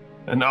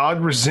an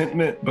odd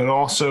resentment, but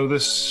also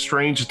this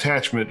strange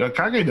attachment.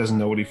 Akage doesn't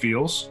know what he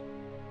feels.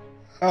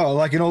 Oh,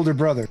 like an older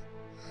brother.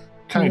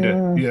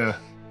 Kinda, yeah.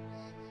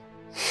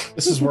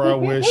 This is where I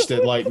wish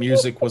that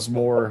music was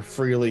more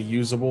freely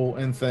usable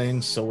and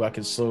things, so I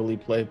could slowly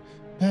play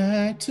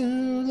back to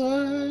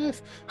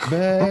life,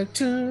 back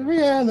to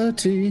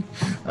reality.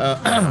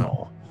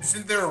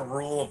 Isn't there a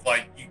rule of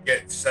you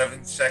get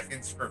 7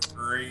 seconds for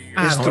free?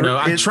 I don't know.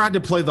 I tried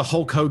to play the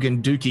Hulk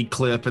Hogan Dookie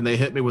clip, and they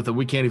hit me with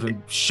we can't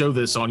even show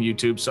this on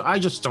YouTube, so I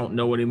just don't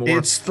know anymore.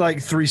 It's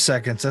 3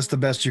 seconds. That's the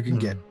best you can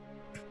get.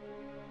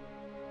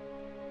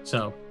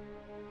 So.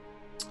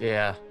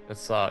 Yeah, it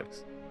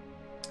sucks.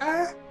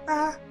 That's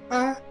what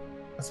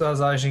I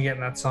was always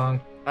getting that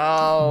song.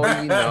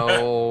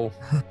 Oh,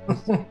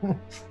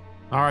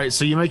 All right,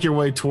 so you make your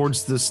way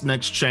towards this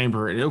next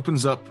chamber. It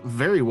opens up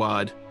very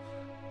wide.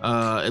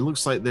 It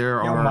looks like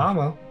there Yo, are.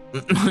 mama.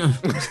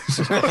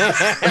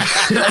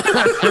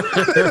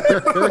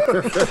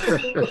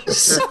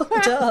 So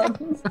dumb.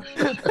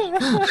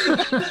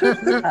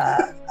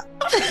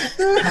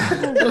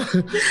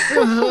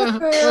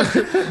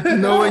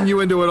 No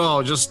innuendo at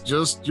all. Just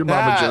your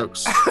mama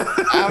jokes.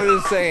 I was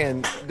just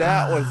saying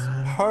that was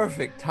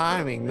perfect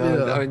timing.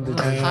 Though. Yeah. I mean, the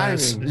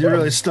timing. You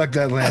really stuck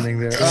that landing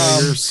there.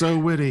 You're so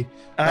witty.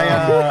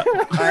 I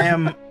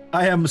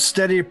am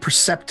steady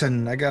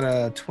perceptin. I got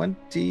a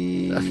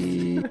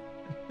 23.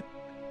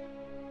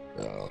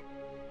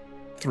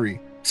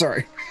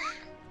 Sorry.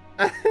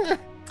 I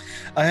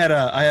had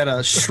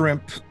a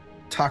shrimp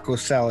taco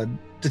salad.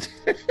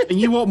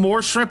 And you want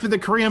more shrimp in the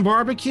Korean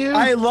barbecue?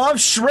 I love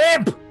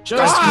shrimp.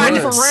 Just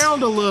move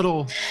around a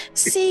little.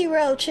 Sea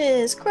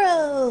roaches,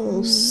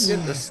 gross.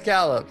 Get the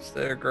scallops.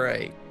 They're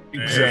great.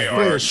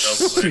 Exactly. Fish.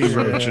 Sea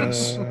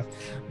roaches.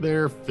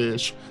 They're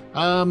fish.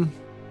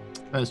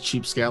 That's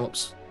cheap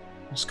scallops.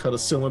 Just cut a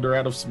cylinder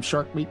out of some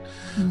shark meat.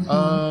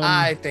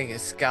 I think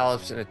it's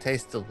scallops and it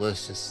tastes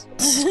delicious.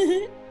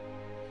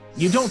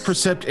 You don't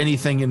percept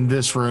anything in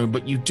this room,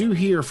 but you do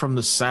hear from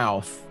the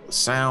south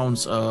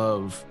sounds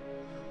of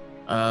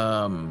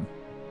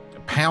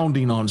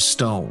pounding on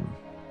stone.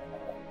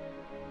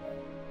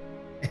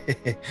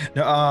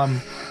 No,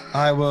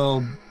 I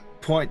will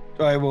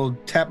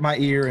tap my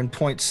ear and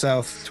point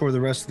south toward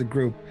the rest of the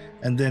group,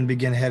 and then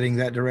begin heading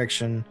that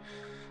direction.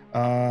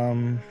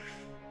 You're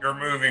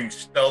moving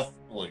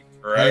stealthily,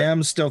 correct? I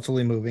am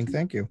stealthily moving.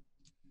 Thank you.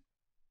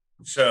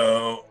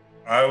 So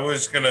I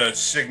was gonna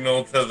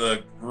signal to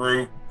the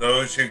group,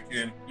 those who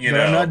can,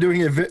 I'm not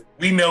doing it.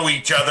 We know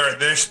each other at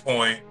this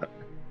point.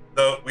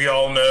 Though we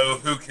all know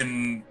who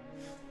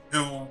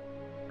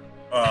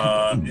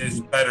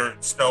is better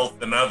at stealth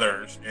than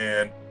others,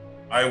 and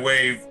I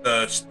wave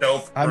the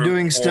stealth. I'm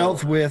doing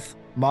stealth with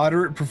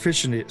moderate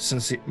proficiency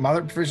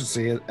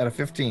at a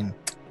 15.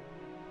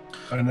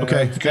 And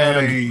okay, I've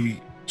got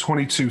a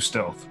 22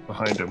 stealth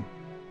behind him.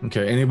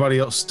 Okay, anybody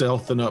else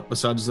stealthing up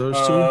besides those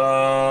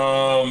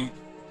two?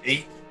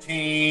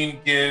 18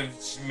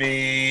 gives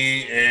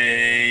me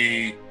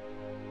a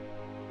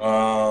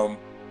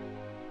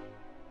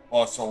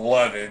plus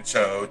 11,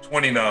 so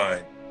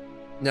 29.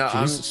 No,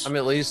 I'm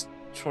at least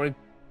 20,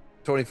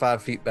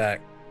 25 feet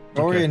back.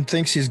 Dorian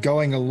thinks he's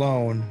going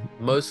alone,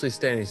 mostly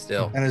standing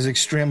still, and is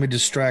extremely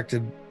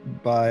distracted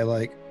by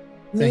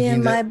me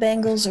and my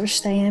Bengals are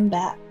staying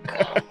back.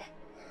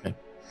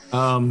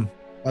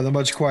 By the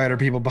much quieter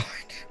people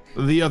behind.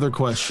 The other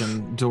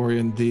question,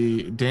 Dorian,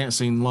 the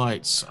dancing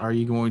lights, are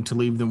you going to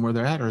leave them where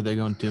they're at, or are they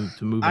going to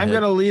move I'm ahead?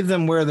 going to leave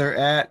them where they're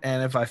at,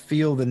 and if I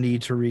feel the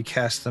need to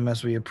recast them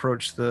as we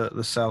approach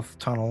the south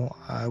tunnel,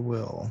 I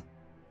will.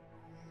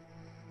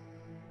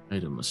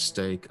 Made a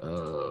mistake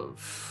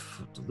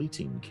of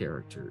deleting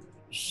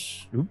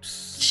characters.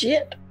 Oops.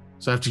 Shit.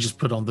 So I have to just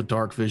put on the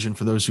dark vision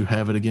for those who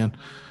have it again.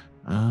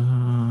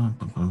 I've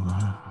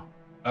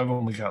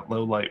only got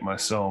low light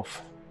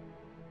myself.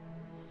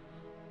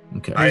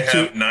 Okay. I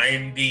have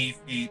 90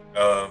 feet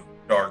of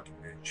dark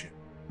vision.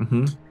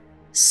 Mm-hmm.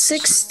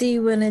 60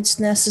 when it's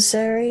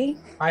necessary.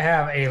 I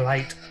have a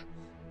light.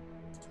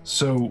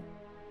 So,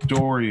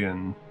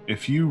 Dorian,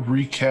 if you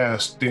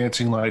recast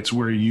dancing lights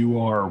where you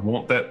are,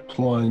 won't that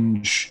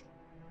plunge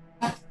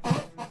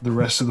the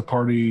rest of the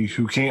party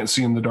who can't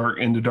see in the dark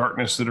into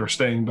darkness that are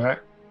staying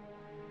back?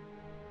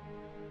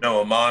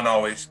 No, Amon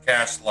always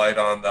casts light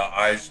on the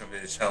eyes of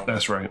his helmet.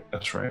 That's right.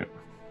 That's right.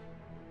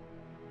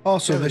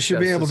 Also, they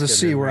should be able to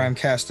see where I'm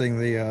casting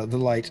the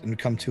light and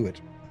come to it.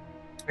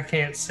 I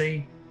can't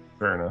see.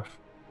 Fair enough.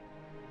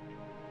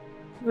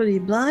 What, are you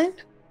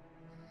blind?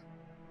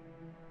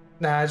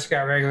 Nah, I just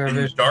got regular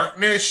vision.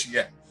 Darkness,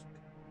 yes.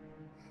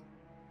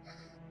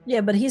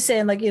 Yeah, but he's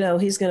saying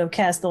he's going to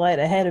cast the light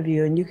ahead of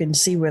you and you can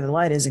see where the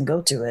light is and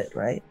go to it,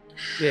 right?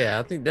 Yeah,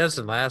 I think that's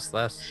the last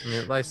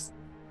minute. Last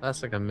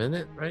like a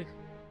minute, right?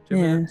 2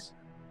 minutes?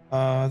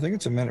 I think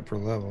it's a minute per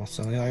level,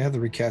 so I have to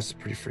recast it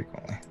pretty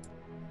frequently.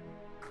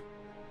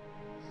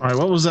 All right,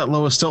 what was that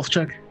lowest stealth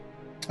check?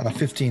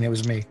 15, it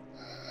was me.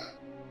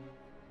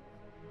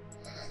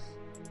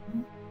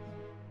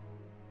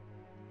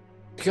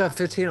 You got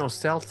 15 on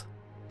stealth?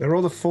 I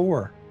rolled a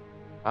 4.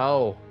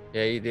 Oh,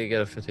 yeah, you did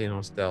get a 15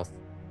 on stealth.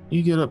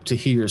 You get up to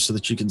here so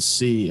that you can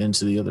see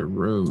into the other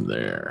room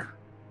there.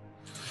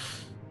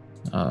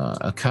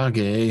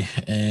 Akage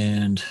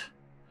and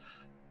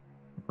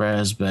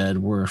Razbad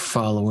were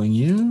following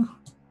you.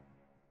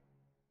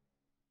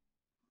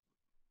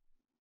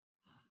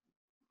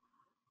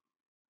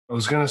 I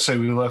was going to say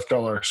we left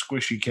all our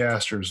squishy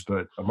casters,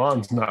 but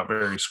Amon's not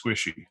very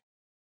squishy.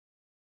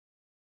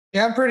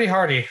 Yeah, I'm pretty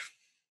hardy.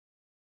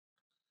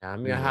 Yeah,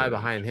 I'm going to hide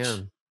behind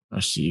him. I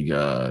see you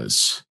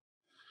guys.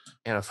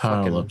 And a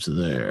pile fucking up to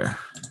there.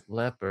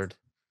 Leopard.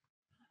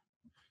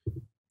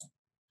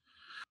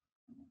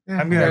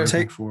 I'm gonna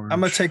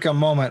take a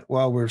moment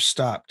while we're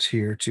stopped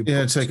here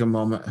to take a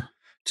moment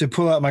to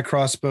pull out my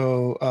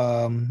crossbow,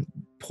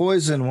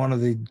 poison one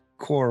of the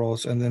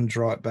corals, and then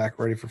draw it back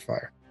ready for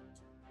fire.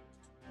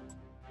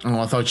 Oh,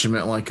 I thought you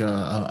meant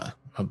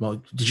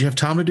did you have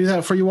time to do that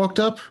before you walked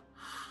up?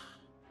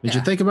 Did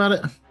you think about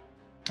it?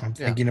 I'm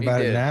thinking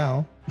about it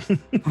now.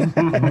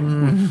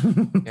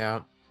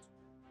 Yeah.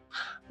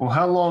 Well,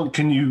 how long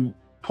can you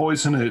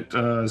poison it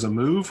as a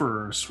move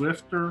or a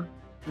swift or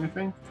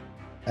anything?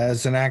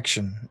 As an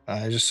action.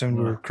 I just assumed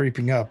we were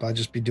creeping up. I'd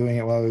just be doing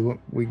it while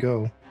we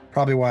go.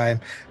 Probably why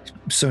I'm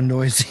so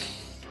noisy.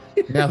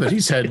 Now that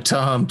he's had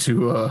time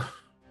to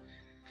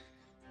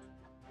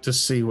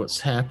see what's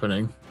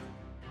happening,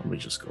 let me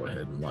just go ahead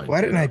and light. Why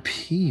didn't I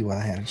pee while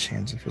I had a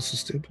chance? If this is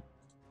stupid.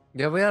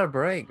 Yeah, we had a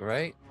break,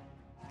 right?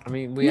 I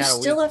mean, we you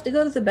still have to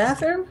go to the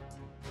bathroom?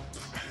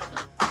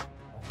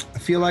 I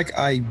feel like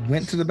I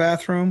went to the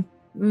bathroom,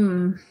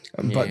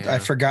 but I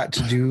forgot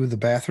to do the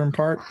bathroom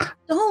part.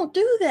 Don't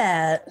do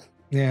that.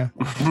 Yeah.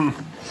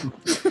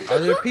 Are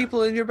there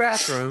people in your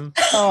bathroom?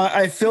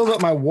 I filled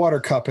up my water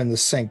cup in the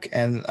sink,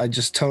 and I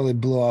just totally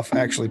blew off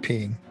actually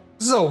peeing.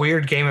 This is a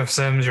weird game of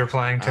Sims you're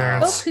playing,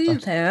 Terrence. Go poo,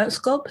 Terrence.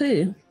 Go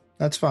poo.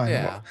 That's fine.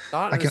 Yeah,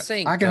 I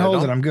can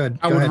hold it. I'm good.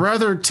 I would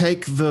rather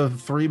take the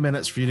 3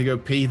 minutes for you to go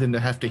pee than to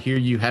have to hear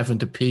you having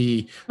to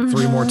pee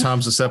 3 more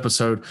times this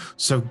episode.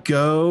 So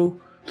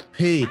go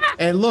P.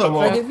 And look,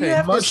 Like if you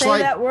have to say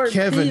that word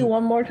Kevin, P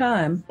one more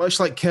time. much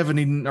like Kevin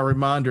needing a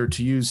reminder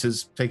to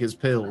take his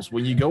pills,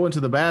 when you go into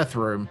the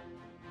bathroom,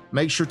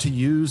 make sure to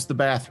use the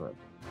bathroom.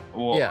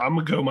 Well, I'm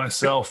gonna go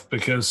myself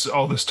because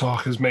all this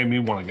talk has made me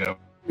want to go.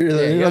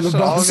 You're the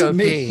boss of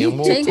me.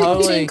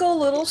 Tinkle, tinkle,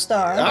 little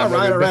star. All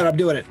right, I'm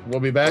doing it. We'll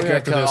be back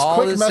after this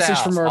quick message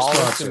from our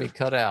sponsor. It's gonna be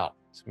cut out.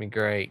 It's gonna be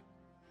great.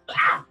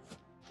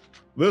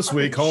 This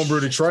week, Homebrew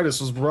Detritus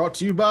was brought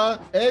to you by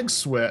Egg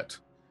Sweat.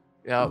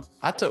 Yeah,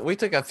 we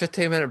took a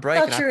 15-minute break.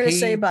 I thought you were to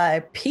say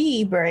by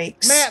pee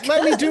breaks. Matt,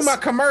 let me do my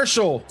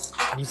commercial.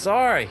 I'm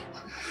sorry.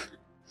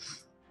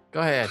 Go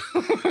ahead.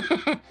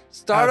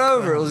 Start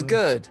over. It was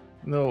good.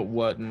 No, it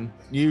wasn't.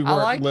 You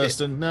weren't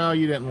listening. No,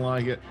 you didn't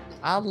like it.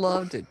 I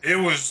loved it. It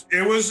was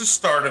the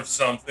start of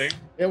something.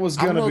 It was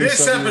gonna be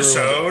this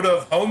episode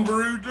of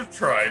Homebrew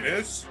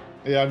Detritus.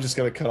 Yeah, I'm just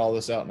gonna cut all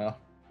this out now.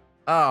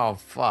 Oh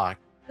fuck.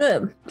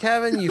 Good.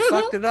 Kevin, you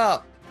fucked it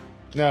up.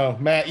 No,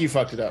 Matt, you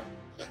fucked it up.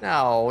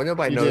 No,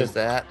 nobody knows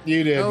that.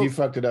 You did. Nope. You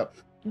fucked it up.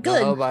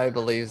 Good. Nobody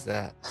believes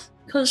that.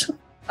 Because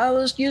I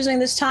was using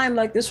this time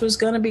like this was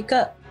gonna be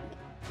cut.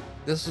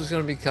 This was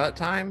gonna be cut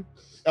time?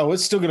 Oh,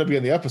 it's still gonna be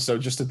in the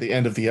episode, just at the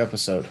end of the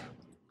episode.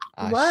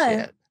 Why?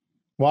 Shit.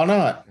 Why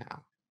not?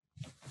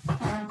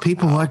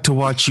 People like to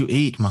watch you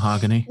eat,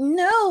 Mahogany.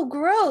 No,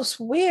 gross,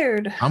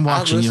 weird. I'm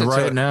watching you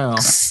right now.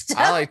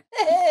 Stop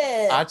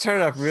it. I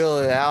turn up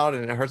really loud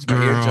and it hurts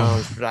my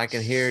eardrums, but I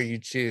can hear you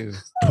chew.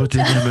 Put the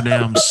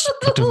M&Ms.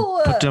 Put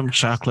them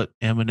chocolate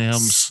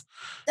M&Ms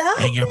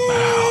in your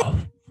mouth.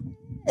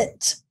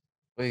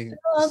 I'm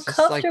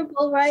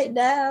uncomfortable right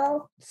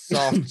now.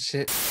 Soft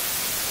shit.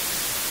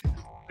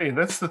 Hey,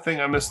 that's the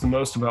thing I miss the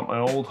most about my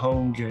old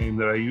home game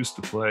that I used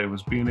to play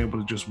was being able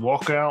to just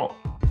walk out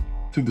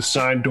through the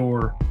side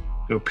door,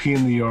 go pee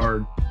in the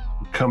yard,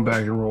 and come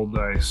back and roll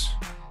dice.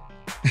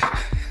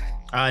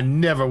 I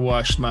never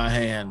washed my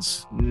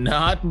hands.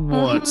 Not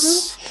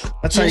once.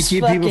 That's how you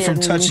keep people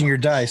from touching your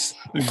dice.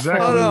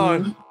 Exactly. Hold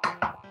on.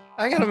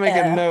 I gotta make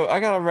a note. I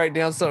gotta write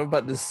down something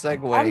about this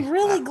segue. I'm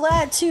really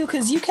glad too,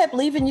 because you kept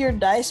leaving your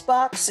dice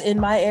box in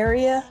my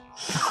area.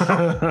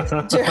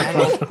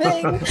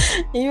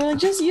 You were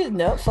just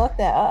no, fuck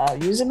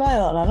that. Using my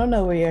own. I don't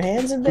know where your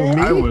hands have been.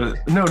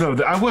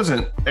 I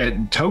wasn't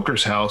at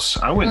Toker's house.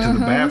 I went to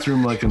the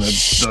bathroom like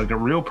a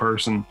real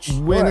person.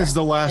 When is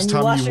the last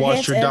time you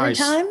washed your dice?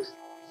 Time?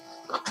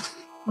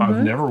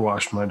 I've never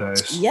washed my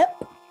dice.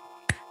 Yep.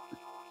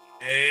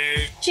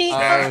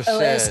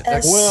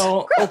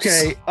 Well,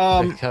 okay.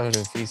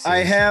 I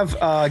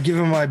have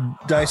given my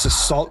dice a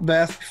salt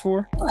bath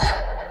before.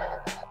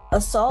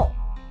 Assault?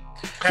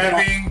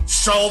 Having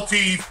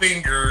salty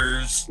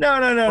fingers. No.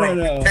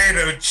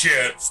 Potato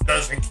chips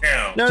doesn't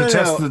count.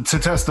 To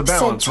test the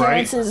balance,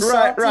 right?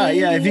 Right.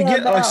 Yeah. If you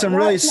get like some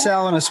really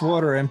salinous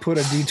water and put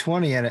a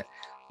D20 in it,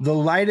 the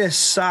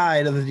lightest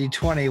side of the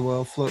D20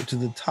 will float to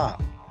the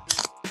top.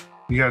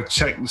 You got to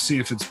check to see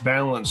if it's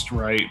balanced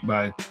right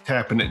by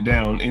tapping it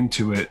down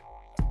into it.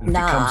 If it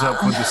comes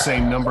up with the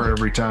same number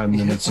every time,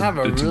 then it's a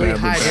really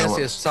high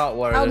density of salt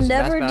water. I'll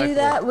never do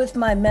that with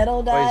my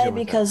metal die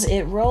because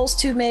it rolls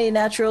too many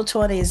natural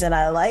 20s and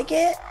I like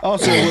it.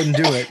 Also, it wouldn't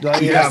do it.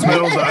 Like,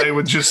 metal die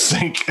would just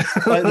sink.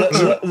 Like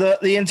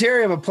the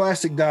interior of a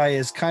plastic die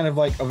is kind of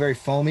like a very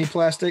foamy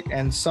plastic,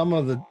 and some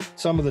of the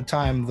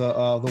time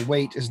the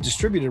weight is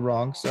distributed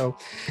wrong. So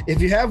if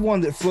you have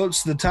one that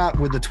floats to the top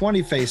with the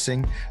 20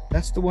 facing,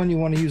 that's the one you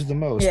want to use the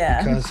most.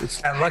 Yeah, because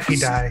it's that lucky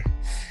die.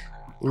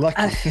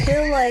 Lucky. I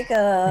feel like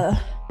I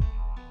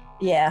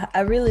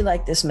really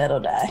like this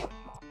metal die.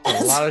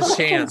 There's a lot of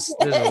chance.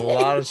 There's a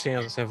lot of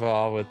chance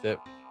involved with it.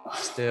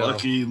 Still.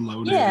 Lucky,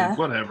 loaded,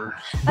 whatever.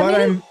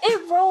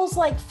 It rolls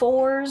like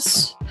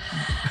 4s,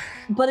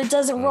 but it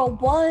doesn't roll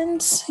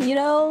 1s, you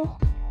know?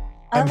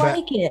 I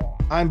like it.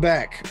 I'm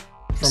back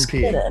from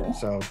peeing,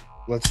 so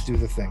let's do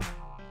the thing.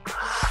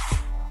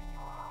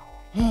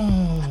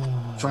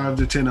 5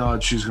 to 10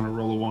 odds she's going to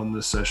roll a 1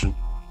 this session.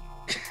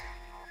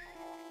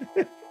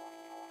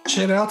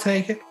 Shit, I'll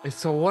take it.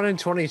 It's a 1 in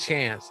 20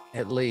 chance,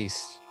 at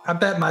least. I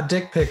bet my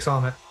dick pics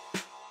on it.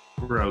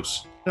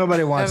 Gross.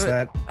 Nobody wants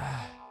that.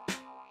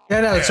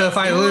 Yeah, no. So if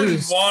I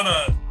lose,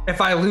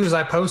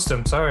 I post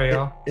them. Sorry,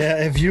 y'all.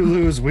 Yeah, if you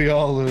lose, we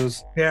all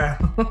lose. Yeah.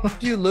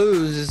 If you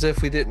lose, as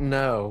if we didn't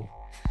know.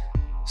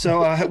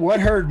 So,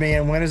 what hurt me,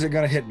 and when is it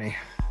going to hit me?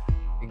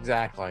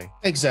 Exactly.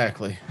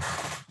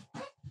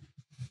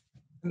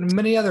 And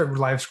many other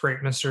life's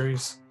great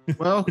mysteries.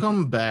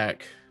 Welcome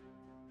back.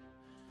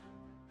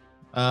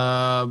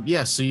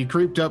 So you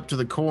creeped up to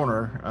the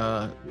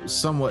corner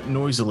somewhat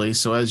noisily.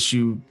 So as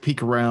you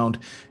peek around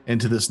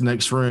into this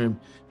next room,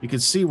 you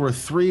can see where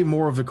 3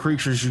 more of the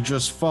creatures you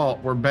just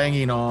fought were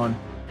banging on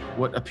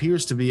what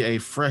appears to be a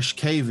fresh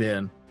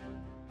cave-in.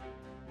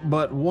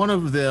 But one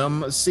of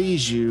them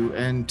sees you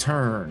and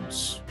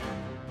turns.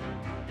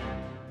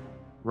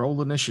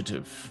 Roll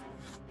initiative.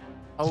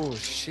 Oh,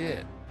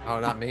 shit.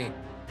 Oh, not me.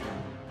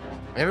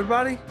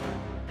 Everybody?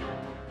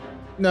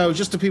 No,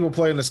 just the people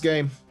playing this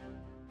game.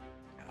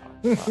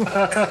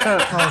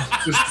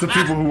 Just the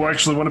people who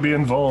actually want to be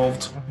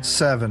involved.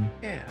 7.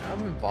 Yeah,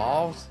 I'm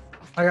involved.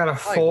 I got a I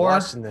like 4.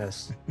 watching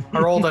this. I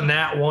rolled a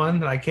nat 1,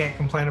 and I can't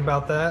complain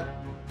about that.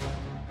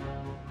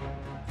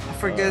 I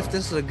forget if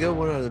this is a good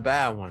one or the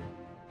bad one.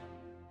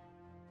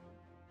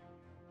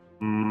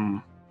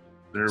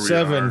 There we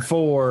 7 are.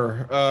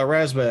 for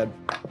Razbad.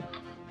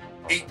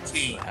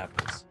 18. What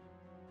happens?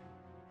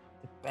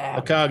 The bad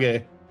one.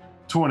 Akage.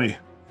 20.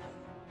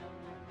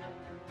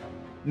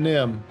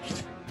 Nim.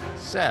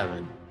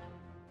 7.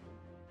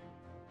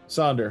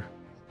 Sonder.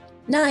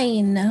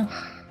 9.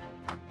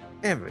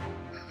 Every.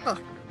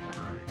 Fuck.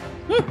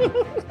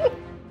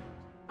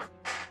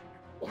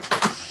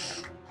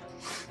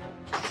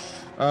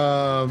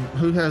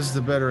 Who has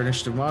the better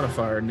initiative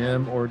modifier,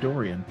 Nim or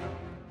Dorian?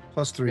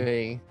 +3.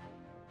 Me.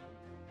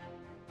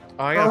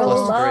 Oh, I got a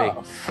Roll +3.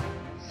 off.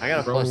 I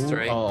got a Roll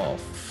 +3.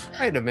 off.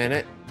 Wait a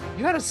minute.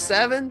 You had a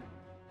 7?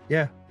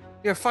 Yeah,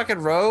 You're a fucking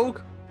rogue?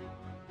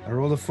 I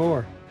rolled a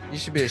 4. You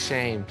should be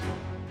ashamed.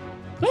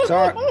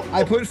 Sorry,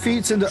 I put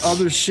feats into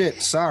other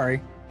shit.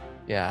 Sorry.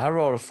 Yeah, I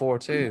rolled a 4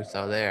 too,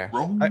 so there.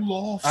 Roll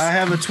off. I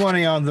have a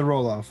 20 on the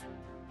roll off.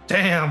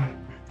 Damn.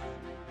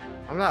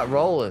 I'm not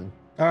rolling.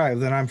 All right,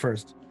 then I'm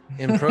first.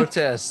 In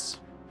protest.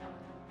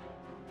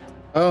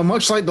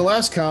 Much like the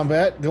last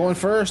combat, going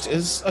first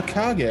is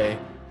Akage.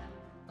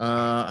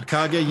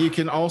 Akage, you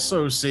can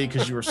also see,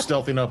 because you were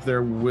stealthing up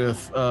there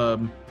with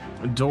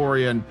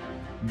Dorian,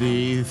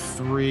 the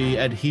 3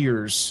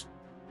 adheres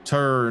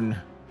turn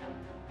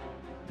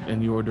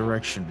in your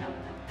direction.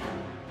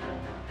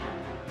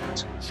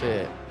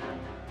 Shit.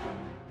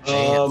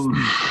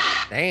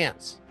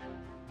 Dance.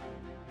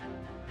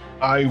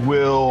 I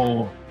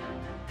will.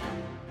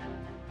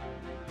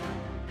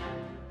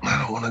 I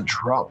don't want to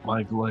drop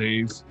my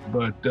glaive,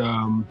 but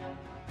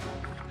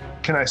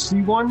can I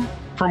see one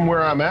from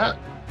where I'm at?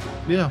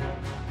 Yeah.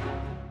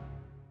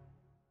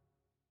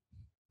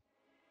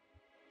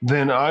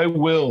 Then I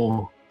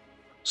will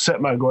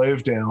set my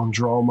glaive down,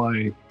 draw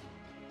my.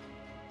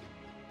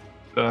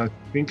 I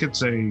think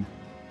it's a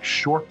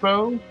short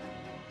bow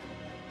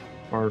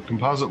or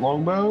composite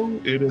longbow.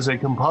 It is a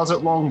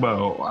composite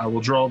longbow. I will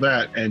draw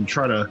that and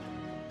try to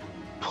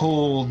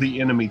pull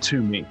the enemy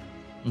to me.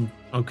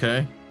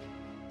 Okay.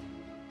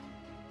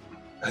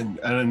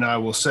 And I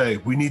will say,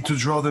 we need to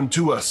draw them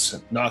to us.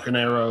 Knock an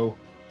arrow.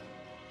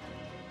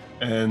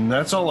 And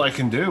that's all I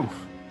can do.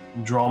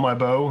 Draw my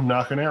bow,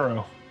 knock an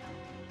arrow.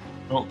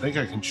 I don't think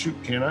I can shoot,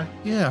 can I?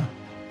 Yeah.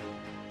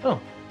 Oh.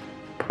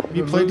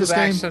 You played this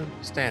game?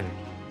 Standard.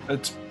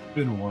 It's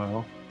been a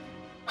while.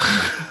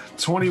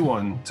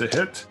 21 to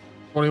hit.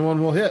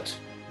 21 will hit.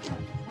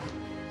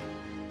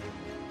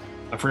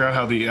 I forgot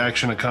how the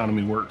action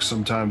economy works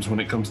sometimes when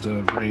it comes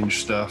to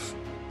range stuff.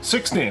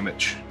 6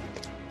 damage.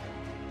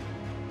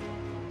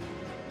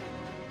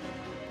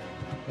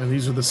 And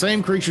these are the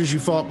same creatures you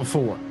fought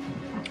before.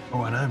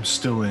 Oh, and I'm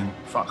still in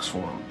fox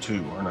form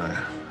too, aren't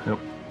I? Yep.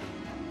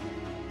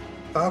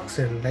 Fox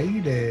and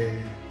lady.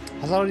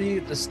 How long do you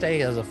get to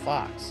stay as a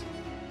fox?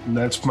 And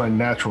that's my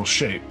natural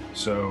shape.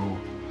 So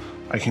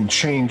I can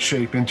change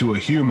shape into a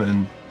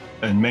human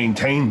and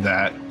maintain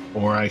that,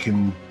 or I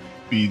can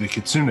be the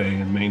kitsune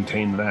and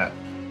maintain that.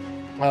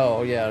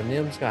 Oh, yeah.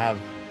 Nim's going to have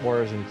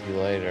words with you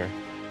later.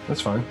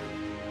 That's fine.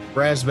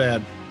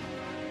 Razbad.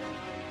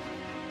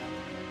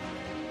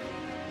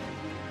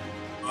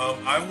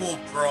 I will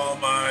draw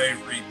my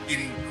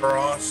repeating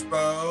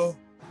crossbow.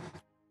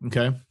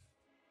 Okay.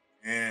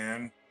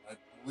 And I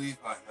believe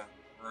I have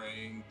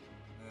range.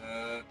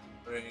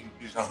 Range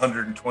is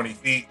 120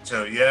 feet,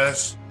 so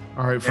yes.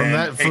 All right, from and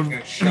that, take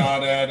a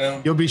shot at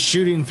him. You'll be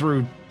shooting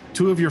through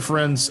 2 of your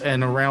friends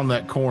and around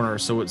that corner,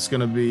 so it's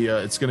gonna be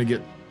it's gonna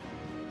get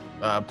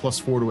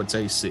 +4 to its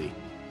AC.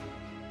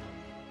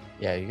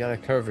 Yeah, you got to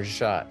curve your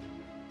shot.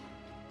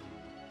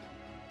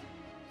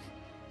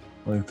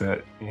 Like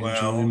that.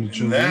 Well,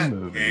 in that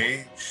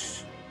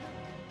case,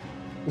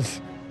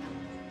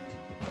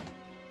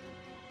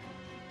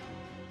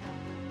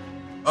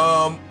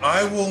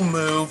 I will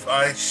move.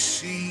 I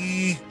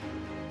see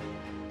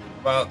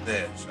about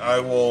this. I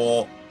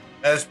will,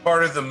 as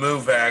part of the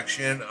move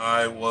action,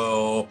 I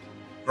will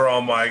draw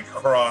my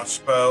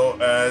crossbow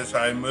as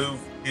I move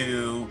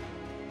to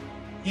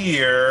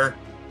here,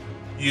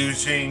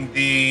 using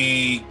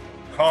the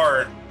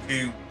cart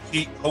to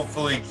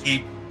hopefully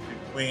keep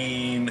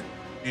between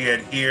the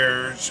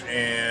adheres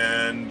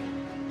and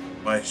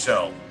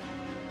myself.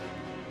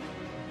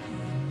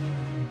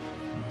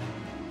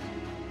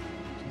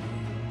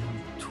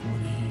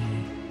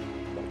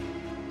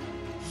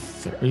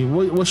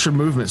 What's your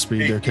movement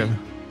speed there, Kevin?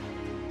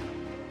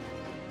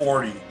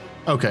 40.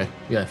 Okay,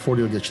 yeah,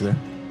 40 will get you there.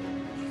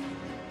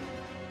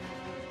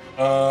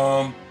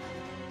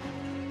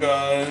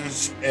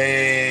 Does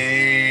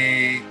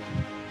a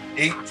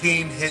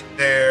 18 hit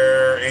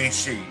their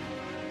AC?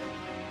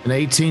 An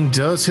 18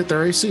 does hit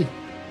their AC.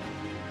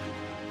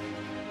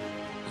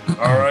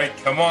 All right,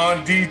 come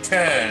on,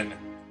 D10.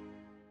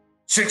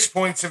 6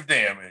 points of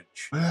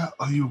damage. Where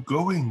are you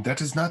going? That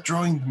is not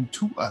drawing them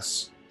to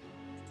us.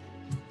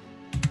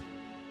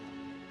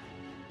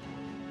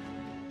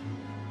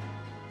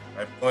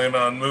 I plan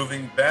on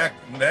moving back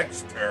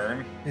next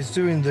turn. He's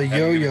doing the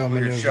yo-yo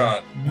maneuver.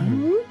 Shot.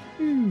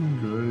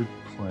 Good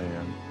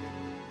plan.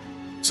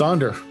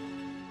 Sonder.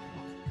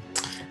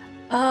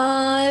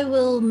 I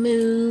will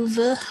move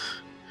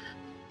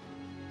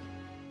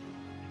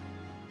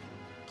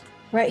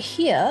right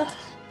here.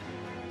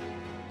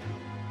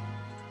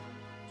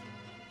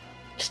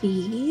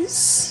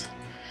 Please.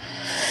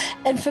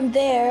 And from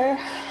there,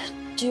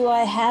 do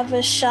I have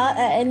a shot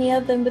at any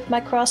of them with my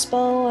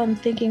crossbow? I'm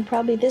thinking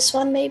probably this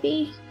one,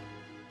 maybe.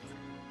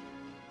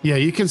 Yeah,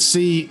 you can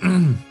see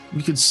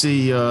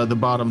the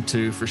bottom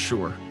two for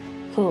sure.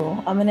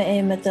 Cool. I'm gonna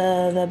aim at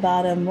the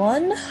bottom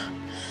one.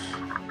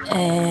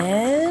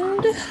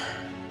 And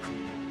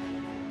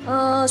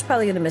it's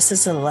probably gonna miss.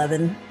 It's an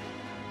 11.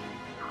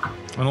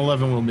 An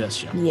 11 will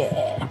miss you.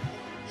 Yeah.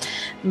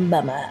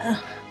 Bummer. I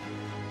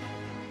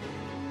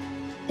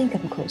think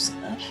I'm close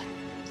enough.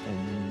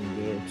 And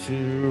go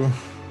to.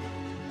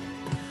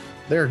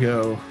 There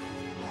go.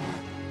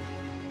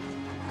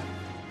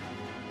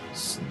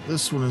 So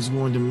this one is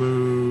going to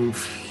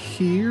move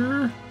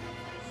here.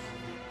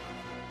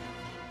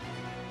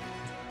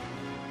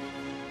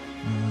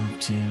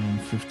 10,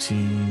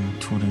 15,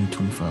 20,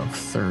 25,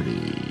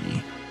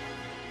 30.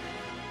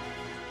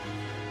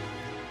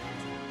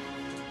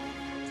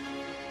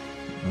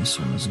 This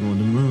one is going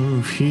to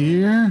move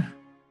here.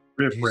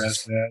 Rip,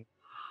 Razdad.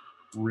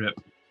 Rip.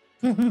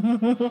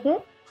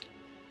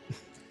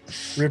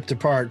 Ripped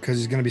apart because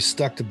he's going to be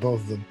stuck to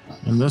both of them.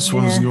 And this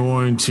one's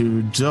going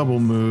to double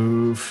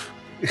move.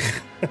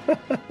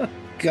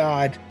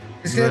 God.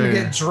 He's going to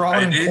get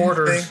drawn in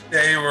quarters. I didn't think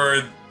they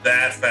were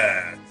that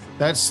fast.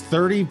 That's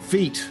 30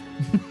 feet.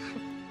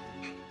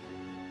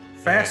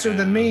 Faster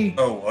than me.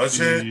 Oh,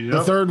 was it? Yep.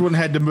 The third one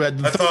had to. I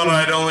thought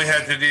I'd only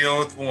had to deal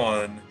with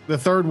one. The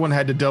third one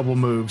had to double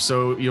move,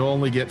 so you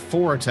only get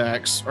 4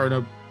 attacks, or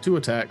no, 2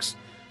 attacks.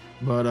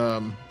 But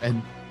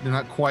and they're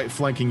not quite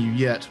flanking you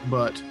yet.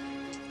 But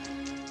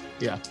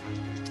yeah,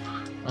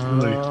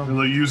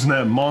 Really using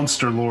that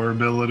monster lore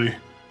ability.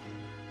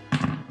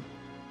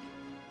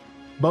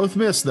 Both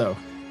miss though.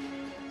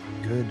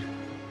 Good.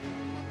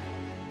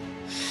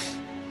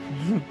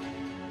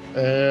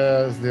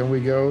 Then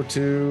we go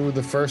to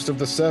the first of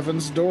the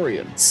 7s,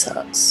 Dorian.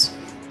 Sucks.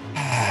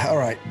 All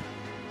right.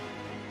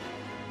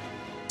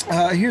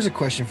 Here's a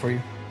question for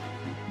you.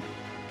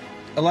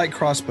 A light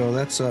crossbow.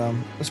 That's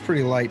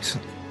pretty light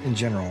in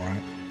general,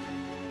 right?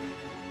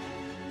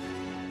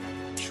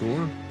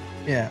 Sure.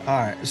 Yeah. All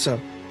right. So,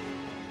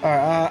 all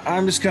right.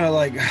 I'm just gonna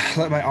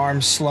let my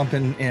arms slump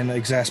in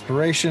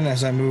exasperation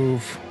as I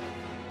move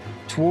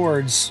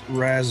towards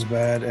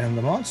Razbad and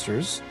the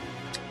monsters.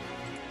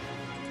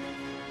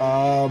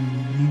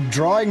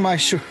 Drawing my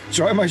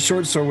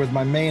short sword with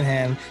my main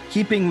hand,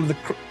 keeping the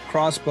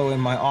crossbow in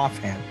my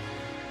offhand.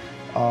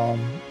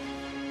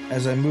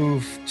 As I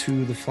move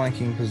to the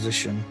flanking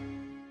position.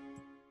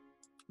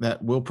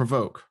 That will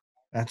provoke.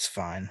 That's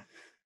fine.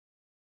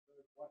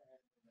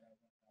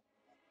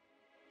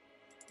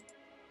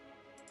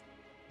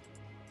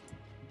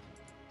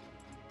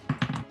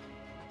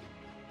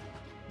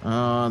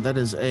 That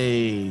is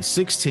a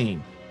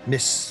 16.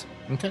 Miss.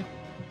 Okay.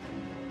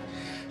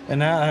 And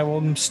now I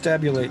will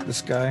stabulate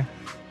this guy.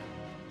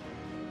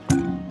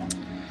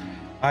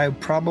 I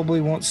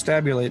probably won't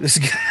stabulate this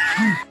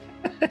guy.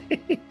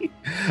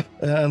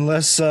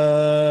 Unless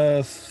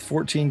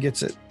 14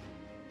 gets it.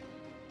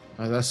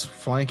 That's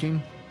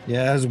flanking.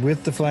 Yeah,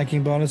 with the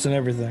flanking bonus and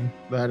everything.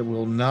 That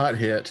will not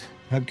hit.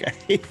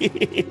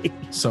 Okay.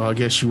 So I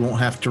guess you won't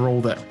have to roll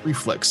that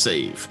reflex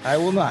save. I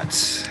will not.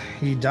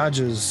 He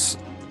dodges.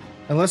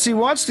 Unless he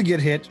wants to get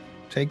hit,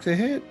 take the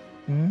hit.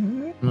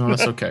 Mm-hmm. No,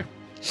 that's okay.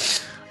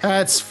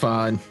 That's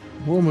fine.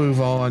 We'll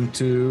move on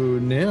to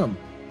Nim.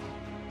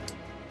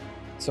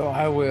 So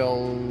I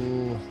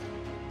will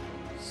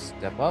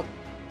step up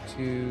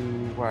to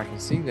where I can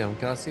see them.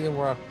 Can I see them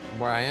where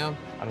I am?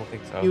 I don't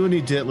think so. You will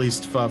need to at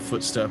least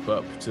 5-foot step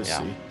up to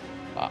see.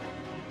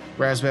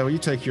 Razbad, will you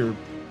take your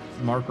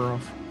marker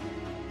off?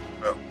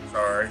 Oh,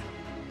 sorry.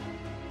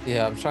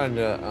 Yeah, I'm trying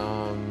to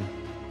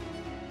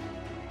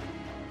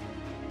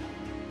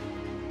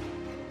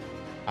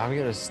I'm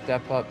gonna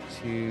step up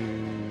to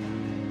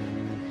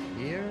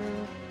here.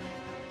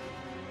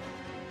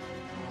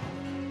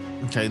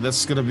 Okay,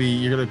 that's gonna be,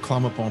 you're gonna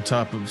climb up on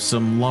top of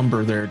some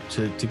lumber there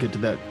to get to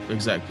that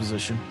exact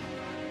position.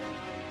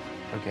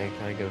 Okay,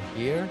 can I go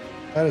here?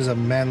 That is a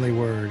manly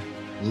word.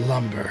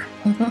 Lumber.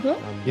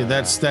 Yeah,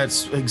 that's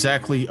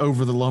exactly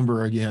over the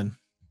lumber again.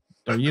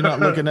 Are you not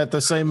looking at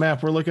the same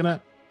map we're looking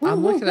at?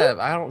 I'm looking at it.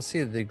 I don't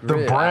see the grid.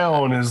 The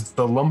brown is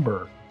the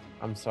lumber.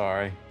 I'm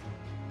sorry.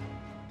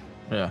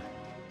 Yeah.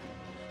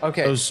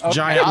 Okay. Those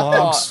giant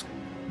logs.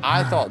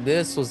 I thought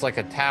this was like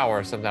a tower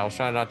or something. I was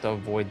trying not to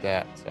avoid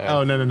that. So.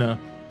 Oh, no.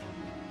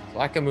 So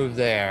I can move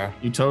there.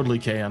 You totally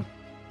can.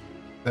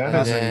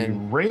 That is a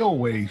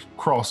railway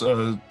cross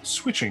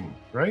switching,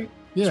 right?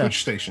 Yeah.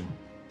 Switch station.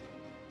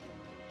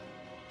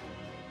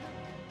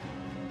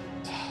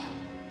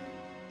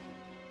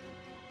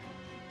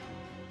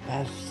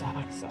 That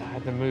sucks. I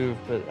had to move,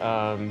 but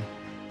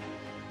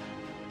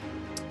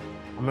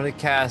I'm gonna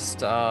cast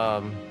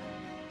 35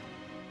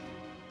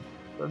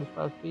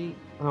 feet.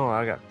 Oh,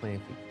 I got plenty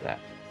of feet for that.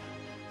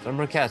 So I'm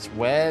gonna cast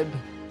web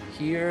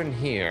here and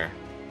here.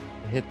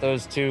 And hit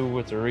those two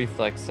with a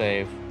reflex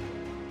save.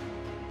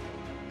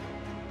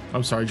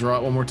 I'm sorry, draw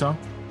it one more time.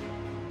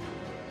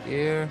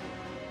 Here.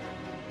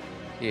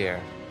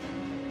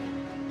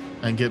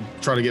 And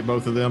try to get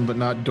both of them, but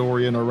not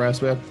Dorian or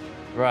Raspad.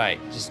 Right.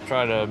 Just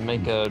try to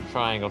make a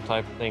triangle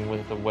type thing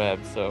with the web.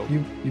 So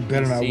you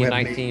better not web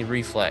 19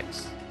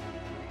 reflex.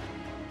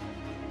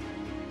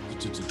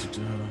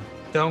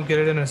 Don't get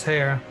it in his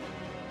hair.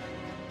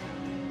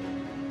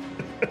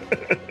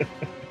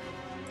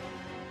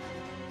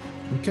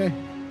 Okay.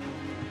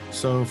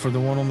 So for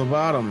the one on the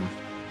bottom,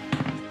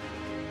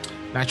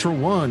 natural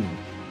 1.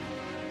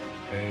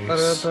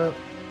 Ace. The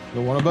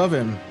one above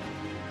him,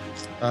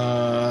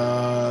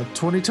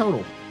 20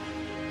 total.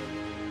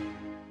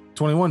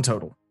 21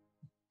 total.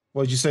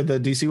 What did you say the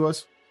DC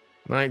was?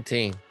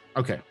 19.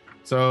 Okay.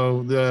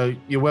 So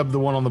you web the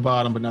one on the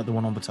bottom, but not the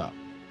one on the top.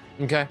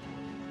 Okay.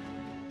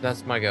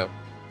 That's my go.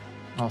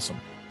 Awesome.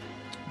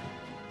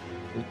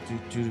 I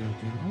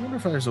wonder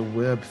if there's a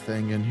web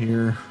thing in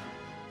here.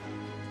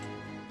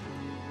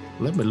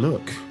 Let me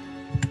look.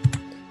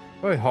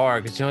 Very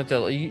hard because you don't have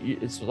to.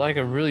 It's like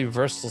a really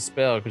versatile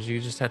spell because you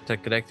just have to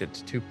connect it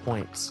to 2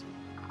 points.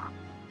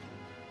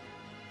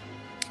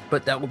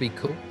 But that would be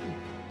cool.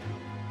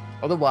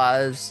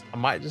 Otherwise, I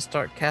might just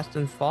start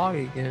casting fog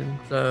again.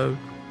 So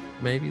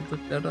maybe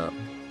look that up.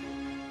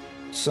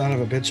 Son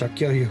of a bitch, I'll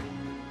kill you.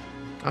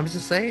 I'm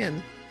just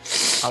saying.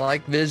 I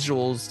like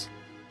visuals.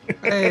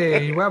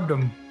 Hey, you webbed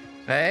him.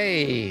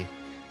 Hey.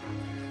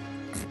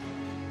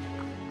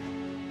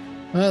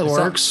 That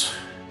works.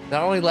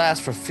 That only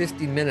lasts for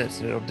 50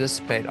 minutes and it'll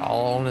dissipate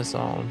all on its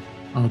own.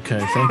 Okay,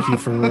 thank you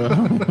for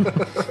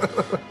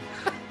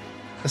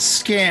a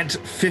scant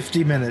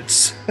 50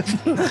 minutes.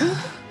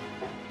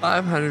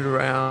 500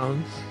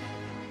 rounds.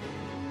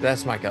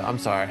 That's my go. I'm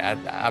sorry.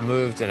 I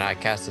moved and I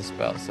cast a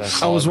spell. So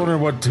I was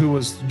wondering who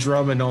was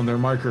drumming on their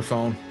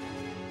microphone.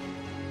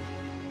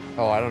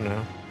 Oh, I don't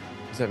know.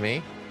 Is that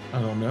me?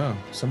 I don't know.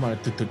 Somebody.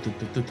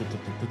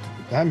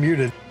 I'm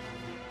muted.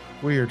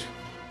 Weird.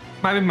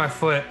 Might be my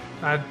foot.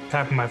 I'm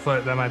tapping my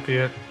foot. That might be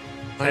it.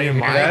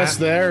 Yes,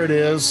 there it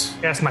is.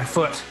 That's my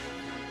foot.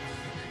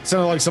 It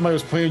sounded like somebody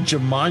was playing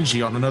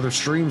Jumanji on another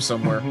stream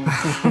somewhere.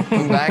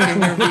 Back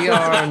in your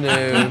VR,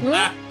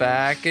 noob.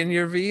 Back in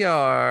your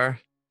VR.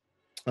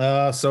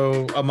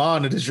 So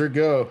Amon, it is your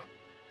go.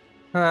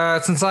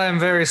 Since I am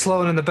very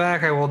slow and in the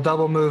back, I will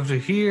double move to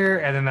here,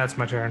 and then that's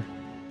my turn.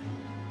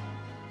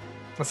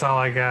 That's all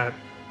I got.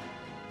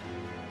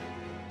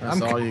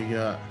 That's all you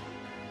got.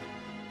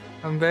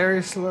 I'm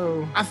very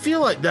slow. I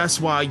feel like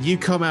that's why you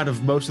come out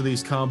of most of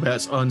these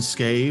combats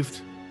unscathed.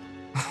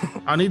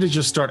 I need to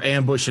just start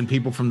ambushing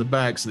people from the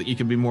back so that you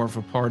can be more of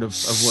a part of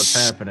what's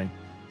happening.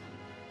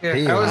 Yeah,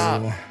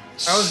 I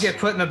always get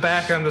put in the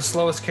back. I'm the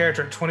slowest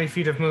character at 20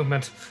 feet of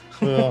movement.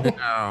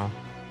 No.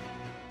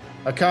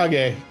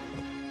 Akage.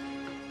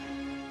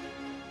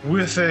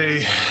 With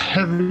a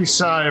heavy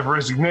sigh of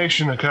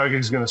resignation,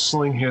 Akage's going to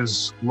sling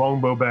his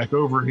longbow back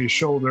over his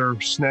shoulder,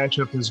 snatch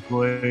up his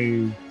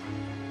blade,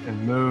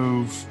 and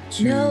move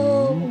to...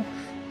 No.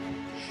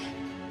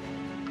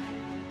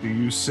 Do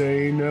you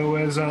say no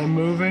as I'm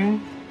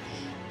moving?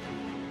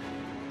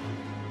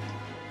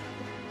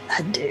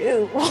 I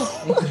do.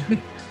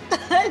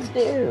 I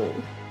do.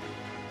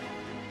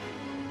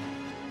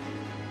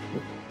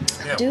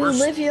 Yeah, Dude,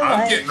 live your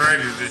life. I'm getting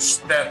ready to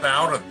step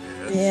out of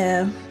this.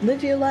 Yeah,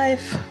 live your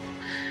life.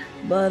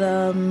 But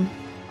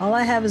all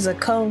I have is a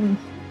cone.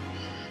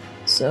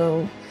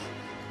 So.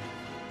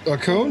 A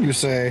cone, you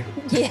say?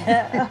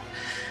 Yeah.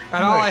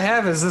 And all I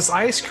have is this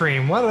ice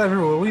cream.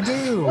 Whatever will we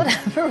do?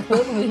 Whatever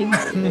will we do? You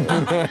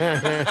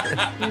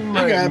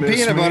got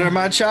peanut butter in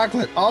my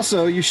chocolate.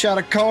 Also, you shot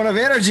a cone of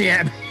energy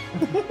at me.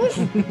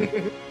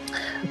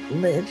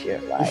 Live your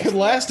life.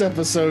 Last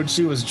episode,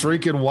 she was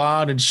drinking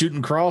wine and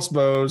shooting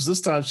crossbows.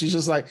 This time, she's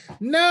just like,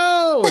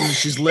 no! And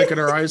she's licking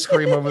her ice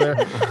cream over there.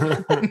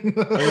 I mean,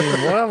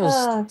 one of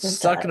them's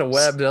stuck in a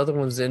web, the other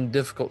one's in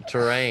difficult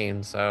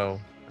terrain.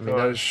 So, I mean,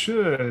 I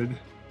should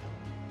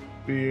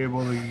be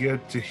able to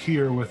get to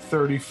here with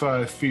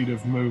 35 feet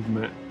of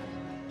movement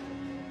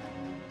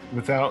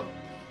without...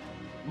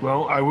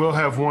 Well, I will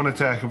have one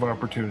attack of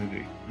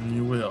opportunity.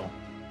 You will.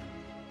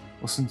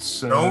 Well,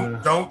 since...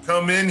 Don't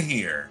come in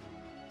here.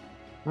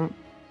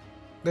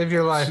 Live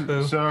your life,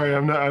 boo. Sorry, I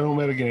don't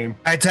metagame.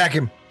 I attack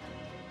him.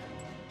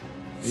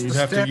 You'd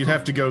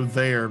have to go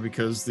there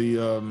because that's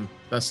a...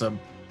 It's a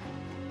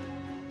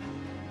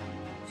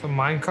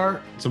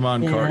minecart? It's a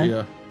minecart,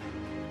 yeah.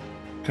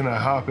 Can I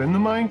hop in the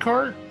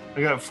minecart?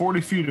 I got 40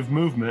 feet of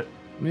movement.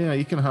 Yeah,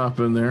 you can hop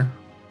in there.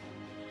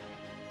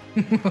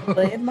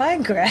 Play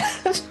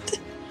Minecraft.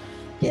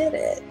 Get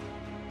it.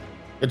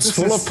 It's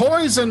full of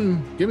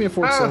poison. Give me a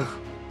fort save.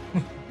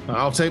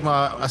 I'll take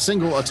a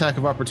single attack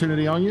of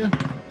opportunity on you.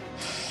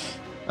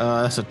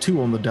 That's a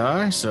 2 on the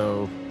die,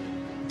 so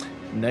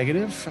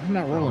negative. I'm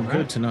not rolling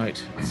good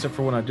tonight, except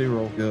for when I do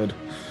roll good.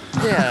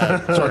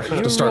 Yeah, you were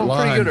pretty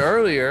good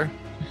earlier.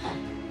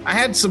 I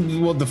had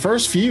some. Well, the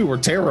first few were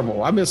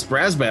terrible. I missed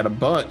Razbat a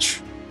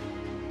bunch.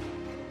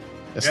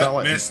 It's not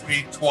like missed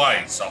me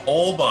twice, a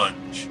whole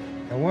bunch.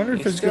 I wonder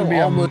if it's going to be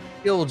almost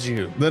killed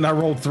you. Then I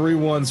rolled 3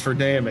 1s for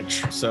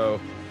damage. So,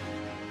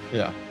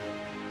 yeah.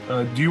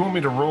 Do you want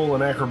me to roll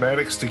an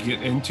acrobatics to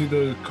get into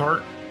the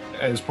cart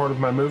as part of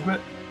my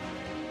movement?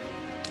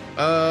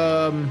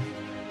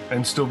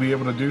 And still be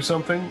able to do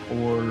something,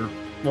 or?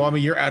 Well, I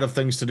mean, you're out of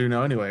things to do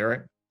now anyway,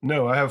 right?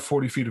 No, I have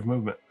 40 feet of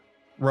movement.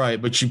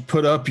 Right, but you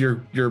put up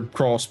your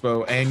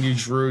crossbow and you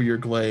drew your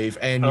glaive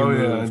and you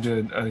moved. Yeah, I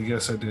did. I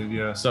guess I did,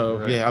 yeah. So,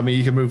 right. Yeah, I mean,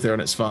 you can move there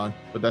and it's fine,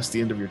 but that's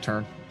the end of your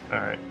turn. All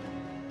right.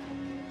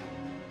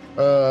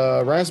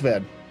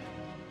 Razbad.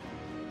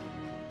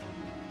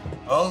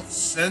 Well,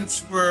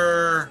 since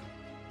we're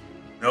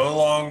no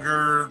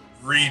longer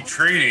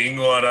retreating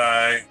what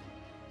I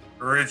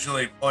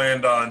originally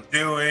planned on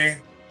doing,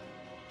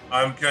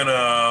 I'm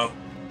gonna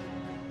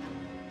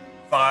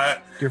fight.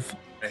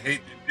 I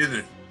hate to do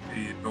this,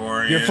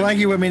 Theodorian. You're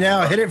flanking with me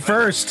now. Hit it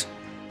first.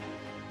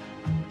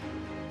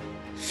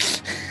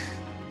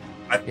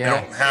 I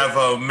don't have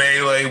a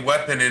melee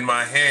weapon in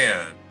my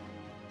hand.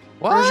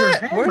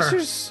 What?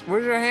 Where's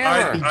your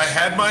hammer? I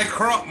had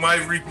my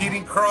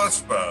repeating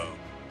crossbow.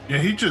 Yeah,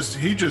 he just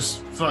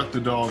fucked the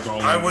dog all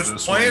over. I was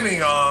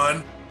planning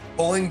on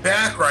pulling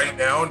back right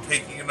now and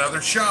taking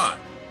another shot.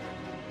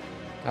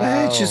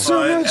 Thank you so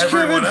much,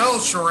 everyone Kevin.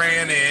 else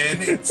ran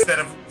in instead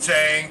of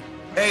saying,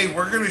 "Hey,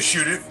 we're going to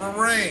shoot it from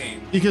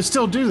range." You can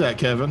still do that,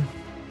 Kevin.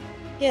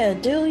 Yeah,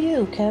 do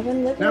you,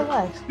 Kevin? Live your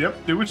life.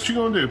 Yep, do what you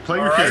gonna do. Play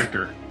your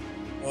character.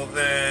 Well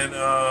then,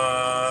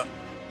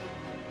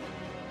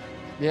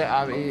 yeah,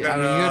 I mean, you're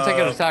gonna take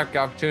an attack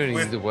opportunity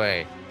either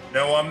way.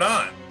 No, I'm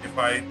not. If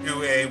I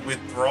do a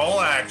withdrawal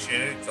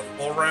action, it's a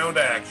full round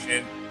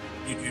action.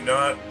 You do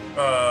not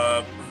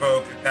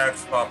provoke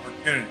attacks of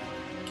opportunity.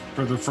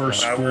 For the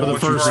first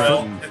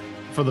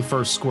for the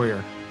first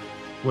square,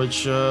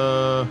 which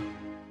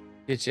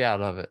gets you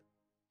out of it.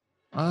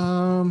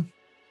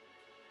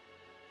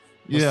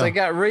 Yeah, they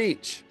got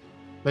reach.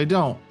 They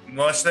don't.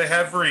 Unless they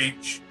have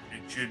reach,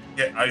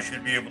 I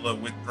should be able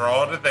to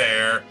withdraw to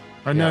there.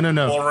 No.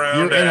 Full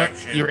round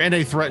action. You're in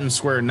a threatened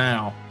square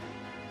now.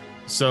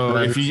 So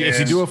if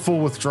you do a full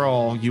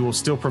withdrawal, you will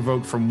still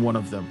provoke from one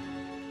of them.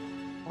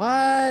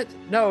 What?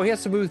 No, he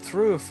has to move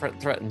through a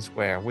threatened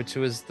square, which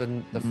was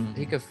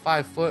he could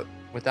 5 foot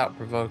without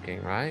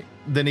provoking, right?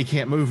 Then he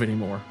can't move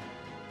anymore.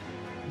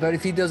 But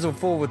if he does a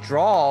full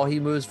withdrawal,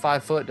 he moves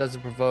 5 foot, doesn't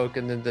provoke,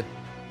 and then the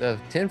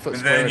 10-foot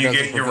square then you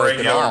doesn't get your provoke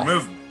regular at all.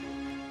 movement.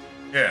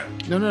 Yeah.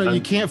 No,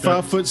 you can't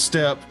 5 foot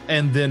step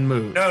and then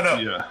move. No.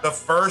 Yeah. The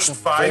first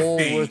 5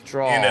 feet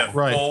in a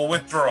full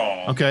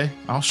withdrawal. Okay,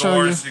 I'll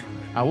show you.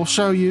 I will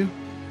show you.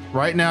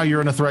 Right now,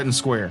 you're in a threatened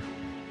square,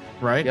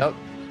 right? Yep.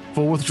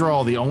 Full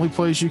withdrawal. The only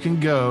place you can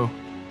go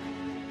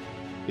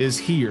is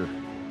here.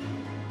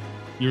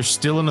 You're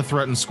still in a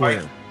threatened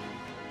square.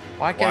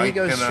 Why can't he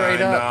go straight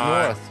up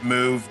north?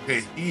 Move to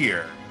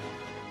here.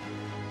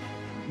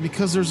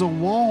 Because there's a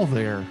wall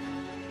there.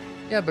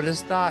 Yeah, but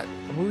it's not.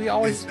 We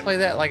always play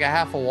that like a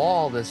half a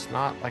wall. That's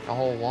not like a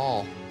whole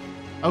wall.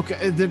 Okay,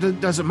 it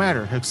doesn't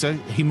matter.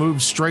 He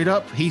moves straight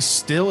up. He's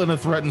still in a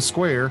threatened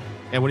square,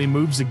 and when he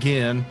moves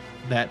again,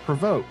 that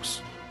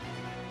provokes.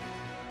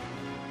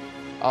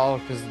 Oh,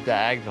 because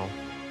diagonal.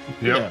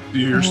 Yep, yeah.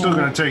 You're still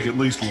going to take at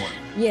least one.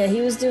 Yeah,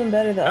 he was doing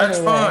better the other way.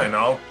 That's fine.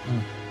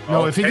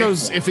 No, if he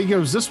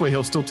goes this way,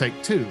 he'll still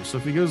take 2. So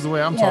if he goes the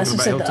way I'm talking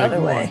about, he'll take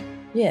 1.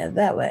 Yeah,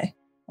 that way.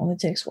 Only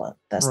takes 1.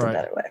 That's the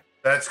better way.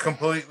 That's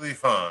completely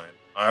fine.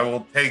 I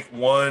will take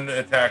 1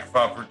 attack of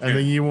opportunity. And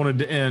then you wanted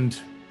to end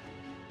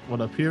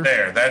what up here?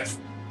 There.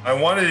 I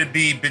wanted to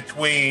be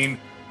between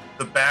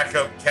the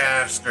backup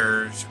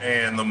casters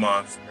and the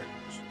monsters.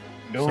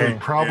 The only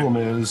problem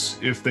is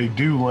if they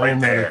do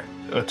land that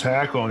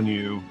attack on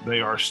you,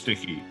 they are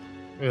sticky.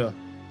 Yeah.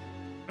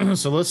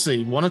 So let's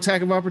see. 1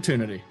 attack of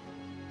opportunity.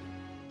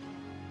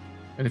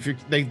 And if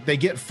they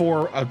get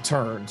 4 a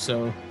turn,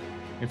 so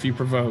if you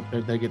provoke,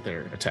 they get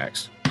their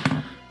attacks.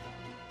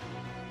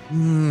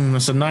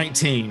 That's a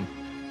 19,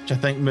 which I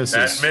think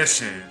misses. That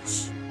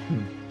misses.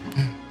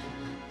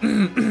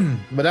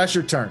 But that's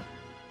your turn.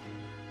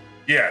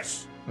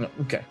 Yes.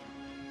 Okay.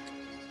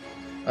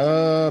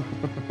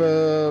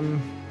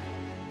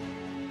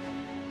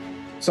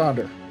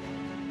 Sonder.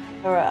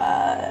 All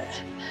right.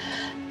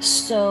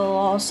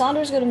 So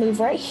Sonder's going to move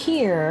right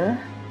here,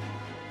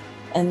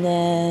 and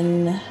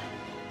then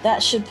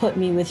that should put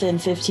me within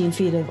 15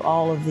 feet of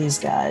all of these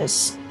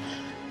guys,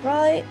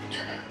 right?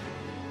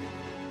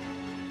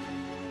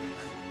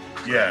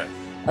 Yeah.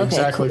 Okay,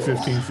 exactly cool.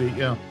 15 feet,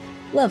 yeah.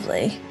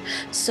 Lovely.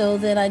 So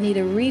then I need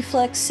a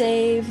reflex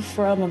save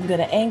from, I'm going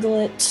to angle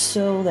it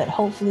so that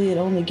hopefully it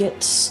only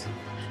gets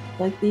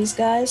like these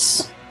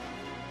guys.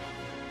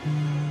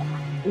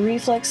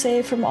 Reflex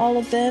save from all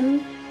of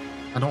them.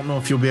 I don't know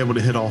if you'll be able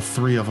to hit all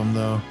 3 of them,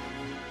 though.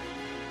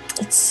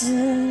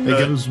 It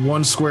goes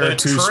 1 square,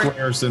 2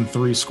 squares, then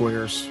 3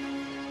 squares.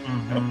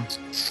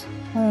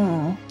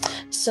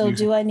 So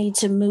do I need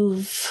to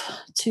move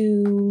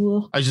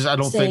to? I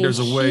don't say think there's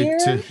a way here?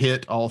 to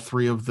hit all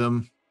three of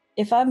them.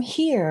 If I'm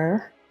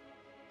here,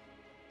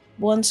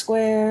 1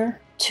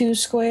 square, 2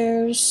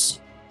 squares,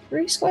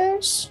 3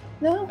 squares?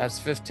 No? That's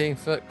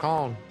 15-foot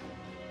cone.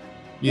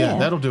 Yeah, Yeah.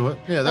 that'll do it.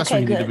 Yeah, that's Okay,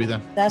 where you need to good. be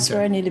then. That's Okay.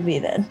 where I need to be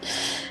then.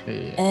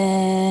 Yeah.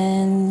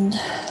 And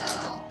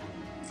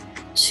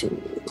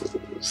 2,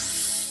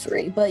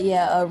 3. But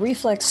yeah, a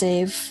reflex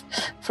save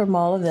from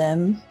all of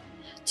them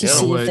to Yeah,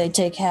 see wait. if they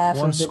take half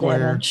 1 of the square.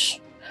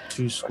 damage.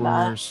 2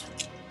 squares.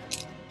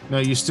 No,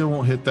 you still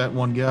won't hit that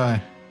one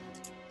guy.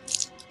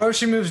 Oh,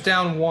 she moves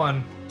down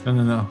 1.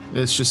 No.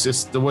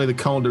 It's the way the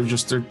cone.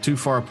 They're too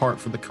far apart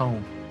for the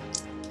cone.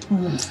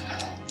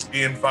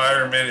 The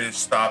environment is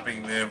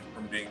stopping them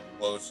from being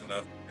close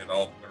enough to hit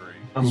all 3.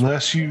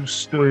 Unless you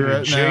stood Where you're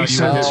at now, you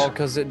adjacent. have- No,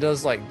 because it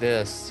does like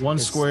this. 1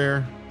 It's-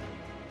 square,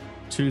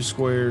 2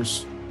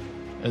 squares,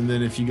 and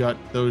then if you got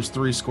those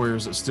 3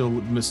 squares, it still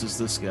misses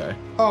this guy.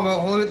 Oh,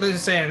 well, let's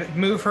just say,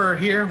 move her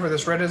here where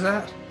this red is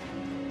at.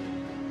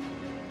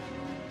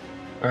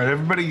 All right,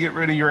 everybody get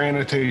rid of your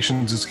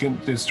annotations.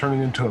 It's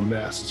turning into a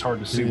mess. It's hard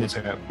to see Yeah. what's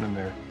happening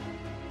there.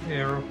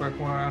 Yeah, real quick.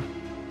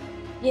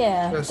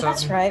 Yeah, There's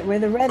that's something. right. Where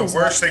the red is. The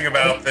worst at. thing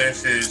about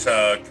this is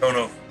cone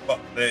of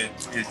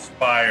it's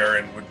fire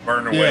and would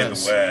burn away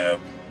Yes. the web.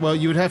 Well,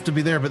 you would have to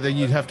be there, but then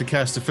you'd have to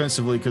cast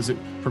defensively because it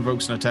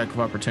provokes an attack of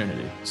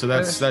opportunity. So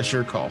that's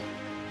your call.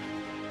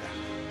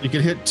 You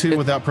can hit 2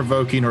 without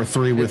provoking or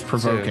 3 with Hit 2.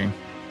 provoking.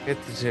 Hit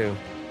the 2.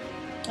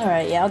 All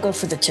right, yeah, I'll go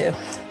for the 2.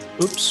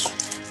 Oops.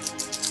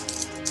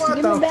 Give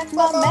me back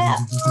my map.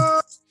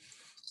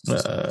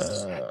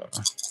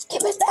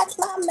 Give me back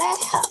my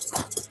map.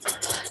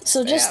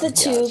 So just Damn, the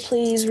 2, gosh.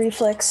 please.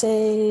 Reflex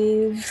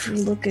save.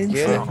 Looking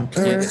Get for. it.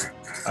 Get it.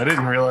 I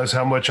didn't realize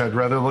how much I'd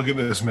rather look at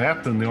this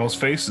map than y'all's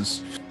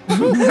faces.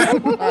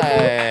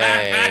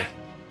 Hey.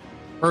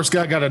 First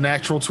guy got a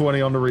natural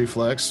 20 on the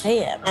reflex.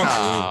 Damn.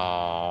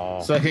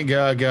 Oh. Second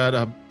guy got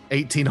a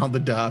 18 on the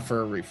die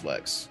for a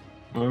reflex.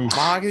 Oof.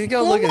 Mom, can you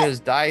go look at his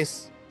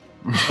dice?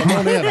 Come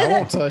on in. I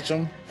won't touch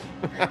them.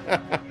 I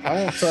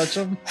won't touch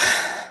them.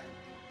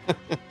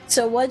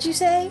 So what'd you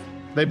say?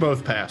 They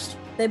both passed.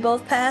 They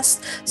both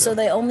passed, so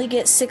they only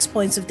get 6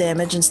 points of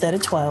damage instead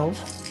of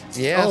 12.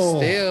 Yeah, Oh.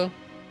 still.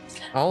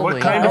 Only.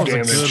 What kind That of was a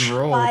damage? good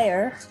roll.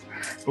 Fire.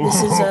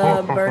 This is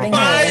burning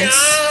hands.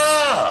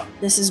 Fire!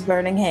 This is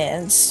burning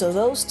hands. So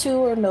those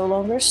 2 are no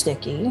longer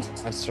sticky.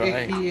 That's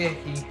right. Icky,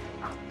 icky.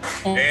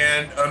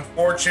 And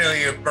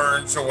unfortunately, it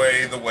burns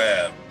away the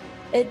web.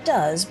 It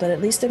does, but at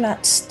least they're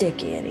not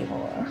sticky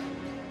anymore.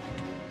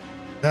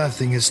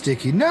 Nothing is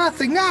sticky.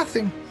 Nothing.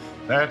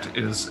 That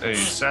is a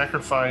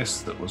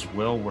sacrifice that was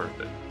well worth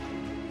it.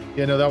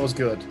 Yeah, no, that was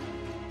good.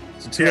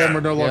 So 2 Yeah. of them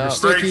are no longer Yeah.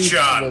 sticky. Great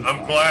shot. But-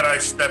 I'm glad I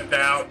stepped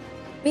out.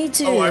 Me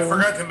too. Oh, I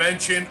forgot to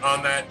mention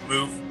on that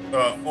move,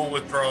 full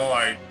withdrawal,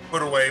 I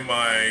put away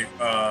my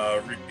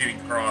repeating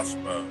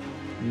crossbow.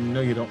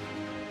 No, you don't.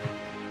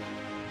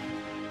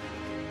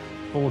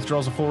 Full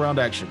withdrawal's a full round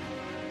action.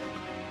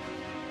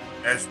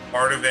 As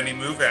part of any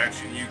move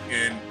action, you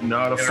can.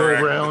 Not a full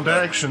Interact with round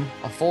that. action.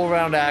 A full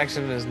round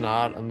action is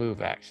not a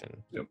move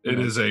action. Yep. It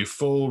is a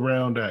full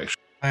round action.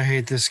 I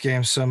hate this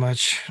game so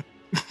much.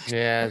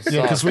 Yeah, it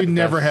Yeah, because sucks. we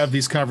never That's- have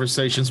these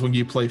conversations when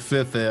you play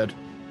 5th Ed.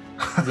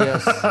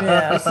 Yes.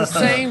 Yeah. It's the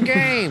same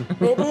game.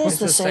 It is It's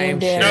the the same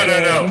same damn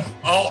shit. No. game.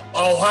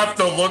 I'll have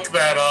to look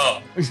that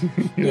up.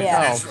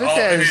 Yeah. No, It's Fifth all-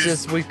 Ed it is is-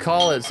 just, we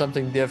call it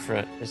something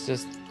different.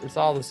 It's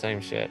all the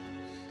same shit.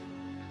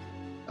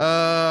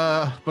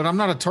 But I'm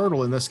not a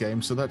turtle in this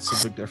game, so that's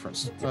a big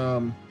difference.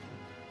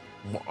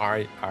 Are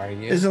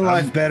you? Isn't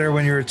life better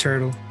when you're a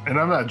turtle? And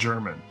I'm not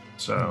German,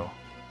 so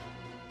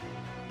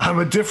I'm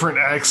a different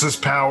Axis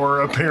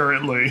power,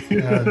 apparently.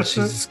 Oh,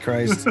 Jesus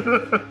Christ.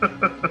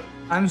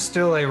 I'm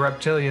still a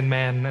reptilian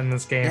man in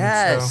this game.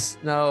 Yes.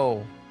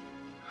 No.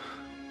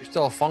 You're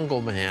still a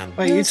fungal man.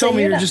 Wait, No, you so told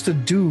me you're you're not- just a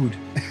dude.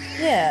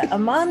 Yeah,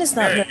 Amon is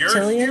not Yeah, you're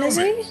reptilian, is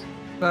he? human.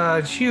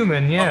 So,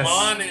 human, yes.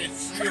 Amon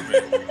is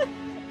human.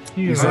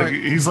 He's Human. like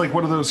he's like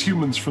one of those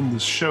humans from the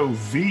show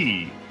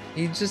V.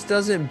 He just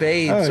doesn't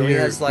bathe, Oh, so he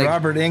you're has like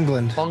Robert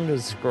England.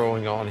 fungus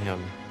growing on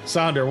him.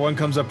 Sonder, one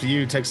comes up to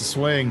you, takes a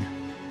swing.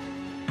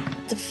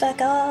 The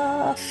fuck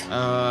off.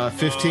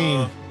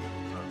 15.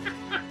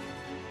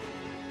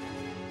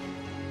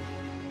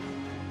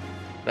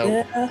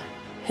 Nope. Yeah.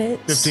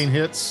 Hits. 15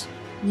 hits,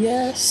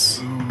 Yes.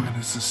 Ooh, and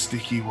it's a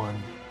sticky one.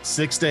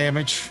 6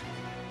 damage.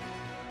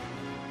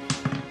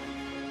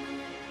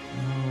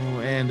 Oh,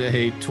 and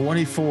a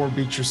 24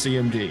 beats your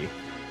CMD.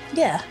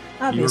 Yeah, You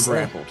were obviously.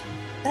 grappled.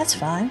 That's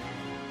fine.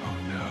 Oh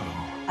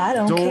no. I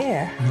don't Dor-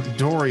 care.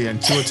 Dorian,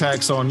 2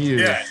 attacks on you.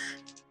 Yeah.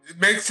 It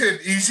makes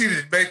it easy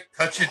to make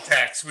touch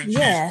attacks when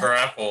Yeah. she's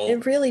grappled.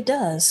 It really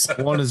does.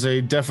 One is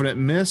a definite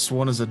miss,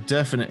 one is a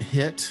definite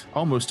hit,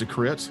 almost a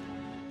crit.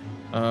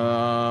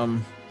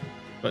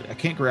 But I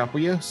can't grapple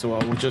you, so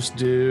I will just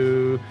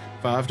do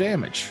 5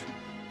 damage.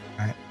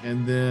 Alright.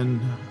 And then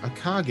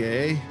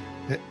Akage,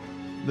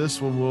 this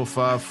one will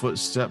 5-foot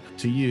step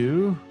to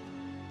you.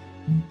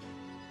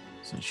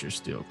 Since you're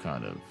still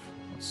kind of,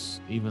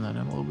 let's even that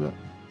in a little bit.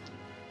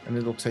 And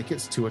it'll take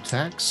its 2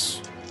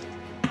 attacks.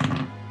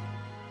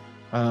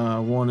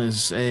 One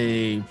is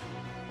a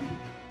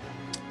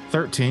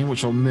 13,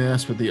 which will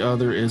miss, but the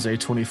other is a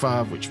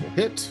 25, which will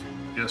hit.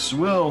 Yes, it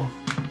will.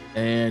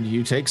 And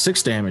you take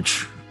 6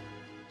 damage.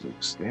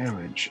 6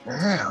 damage.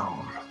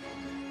 Ow.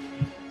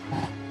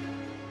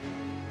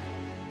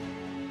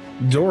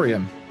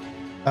 Dorian.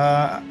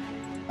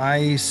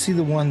 I see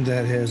the one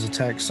that has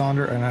attacked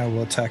Sonder, and I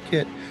will attack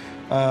it.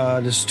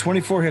 Does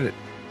 24 hit it?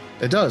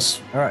 It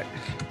does. All right.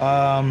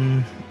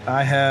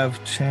 I have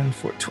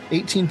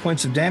 18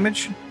 points of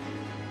damage.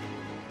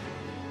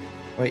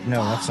 Wait,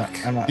 no, that's not.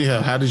 I'm not.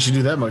 Yeah, how did you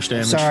do that much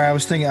damage? Sorry, I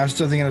was still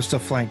thinking I was still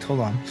flanked.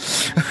 Hold on.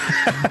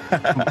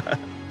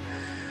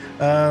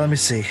 Let me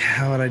see.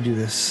 How would I do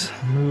this?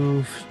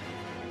 Move.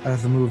 I'd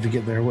have to move to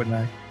get there, wouldn't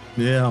I?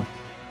 Yeah.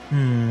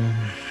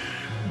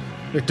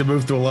 You have to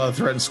move through a lot of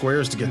threatened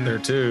squares to get there,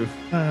 too.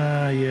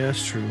 Yeah,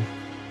 it's true.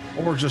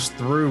 Or just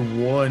through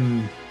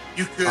one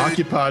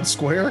occupied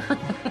square.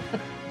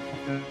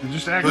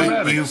 Just But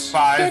acrobatics. you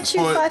 5 Can't you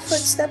foot. 5 foot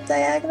step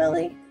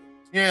diagonally?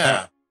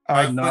 Yeah.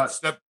 I'm 5 not- foot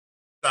step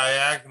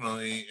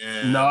diagonally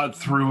and Not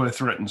through a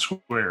threatened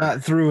square.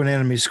 Not through an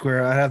enemy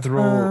square. I'd have to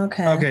roll. Oh,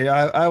 okay. Okay.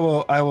 I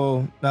will.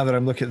 Now that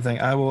I'm looking at the thing,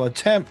 I will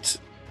attempt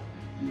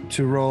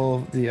to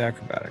roll the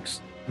acrobatics.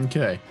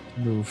 Okay.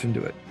 Move and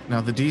do it. Now,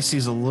 the DC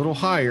is a little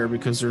higher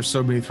because there's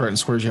so many threatened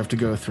squares you have to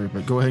go through,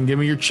 but go ahead and give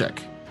me your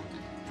check.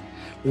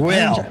 I'm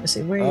Well, trying to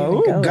see where you're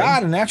oh going.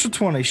 God, a natural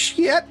 20.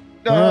 Shit.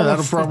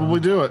 That'll probably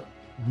do it.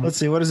 Let's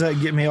see. What does that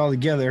get me all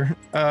together?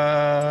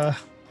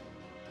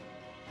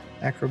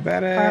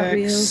 Acrobatics.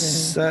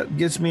 Cartwheels That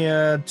gets me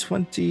a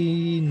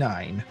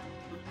 29.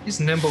 He's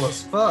nimble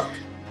as fuck.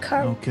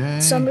 Okay.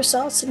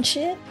 Somersaults and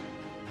shit.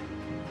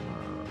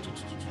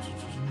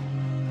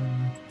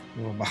 A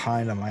little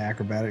behind on my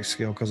acrobatic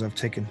skill because I've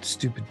taken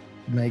stupid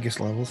Magus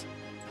levels.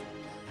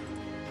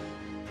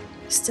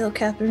 Still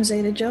Catherine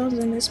Zeta-Jones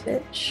in this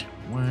bitch.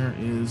 Where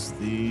is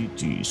the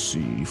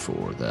DC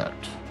for that?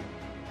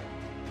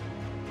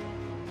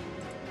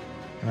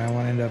 And I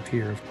want to end up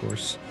here, of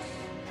course.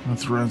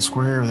 That's red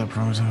square. That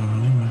probably.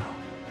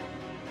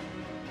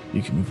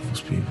 You can move full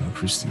speed,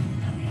 increase the.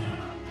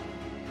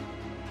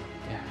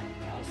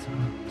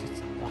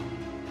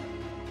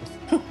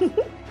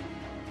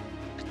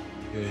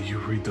 Yeah, you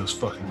read those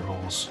fucking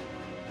rolls.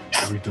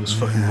 You read those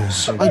fucking rolls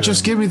so Oh, good.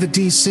 just give me the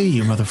DC,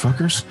 you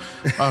motherfuckers.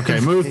 Okay,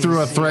 move through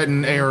a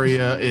threatened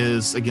area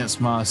is against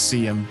my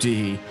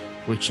CMD,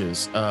 which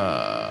is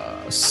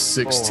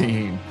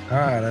 16. All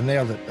right, I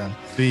nailed it then.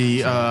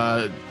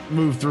 The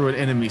move through an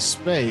enemy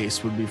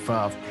space would be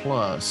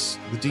 5+.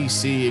 The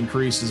DC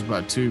increases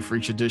by 2 for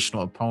each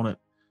additional opponent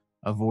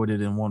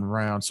avoided in one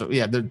round. So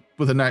yeah,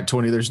 with a nat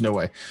 20, there's no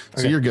way.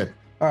 So Okay. you're good.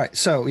 All right,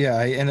 so yeah,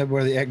 I end up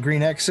where the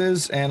green X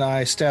is, and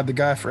I stabbed the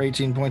guy for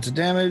 18 points of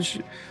damage,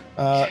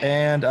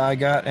 and I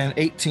got an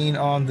 18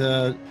 on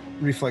the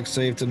reflex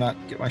save to not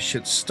get my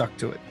shit stuck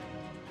to it.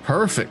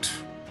 Perfect.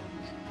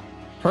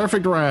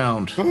 Perfect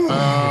round.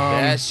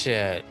 That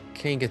shit.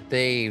 King of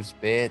Thieves,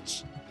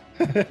 bitch.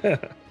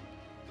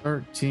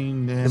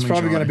 13 damage. It's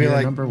probably on gonna be here,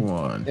 like number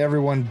 1.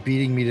 everyone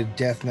beating me to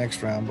death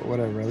next round, but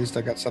whatever. At least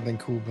I got something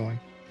cool going.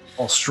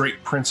 All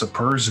straight Prince of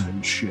Persia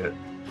and shit.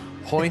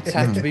 Points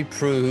have to be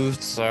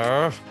proved,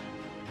 sir.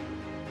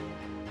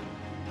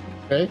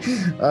 Okay.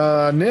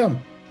 Nim.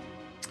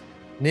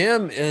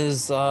 Nim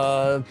is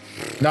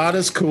Not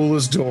as cool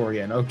as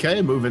Dorian.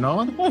 Okay, moving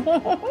on.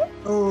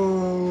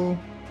 Oh.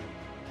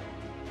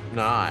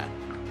 not.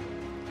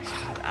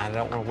 God, I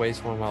don't want to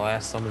waste one of my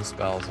last summon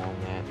spells on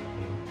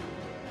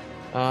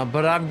that.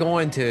 But I'm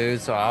going to,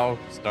 so I'll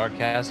start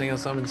casting a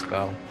summon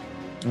spell.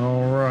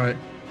 All right.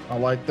 I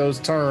like those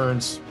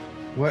turns.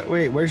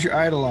 Wait, where's your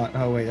Eidolon?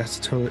 Oh wait, that's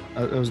totally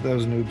that was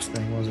Noob's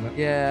thing, wasn't it?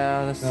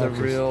 Yeah, that's Oh, a 'cause-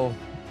 real.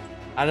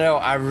 I know.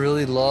 I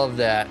really love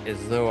that.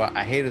 As though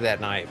I hated that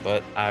night,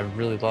 but I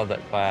really love that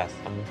class.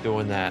 I'm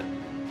doing that,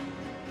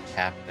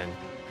 Captain.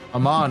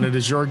 Amon, it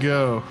is your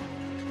go.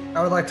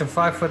 I would like to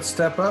 5 foot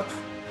step up.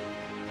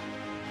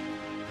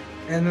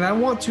 And then I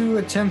want to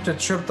attempt to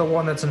trip the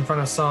one that's in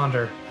front of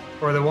Sonder.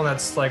 Or the one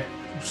that's like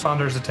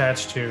Sonder's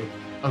attached to.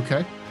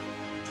 Okay.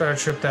 Try to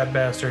trip that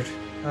bastard.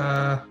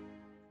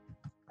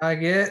 I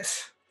get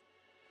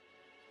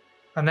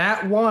a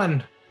nat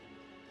 1.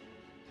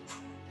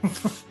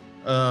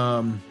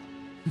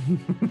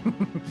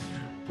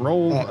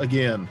 Roll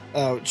again.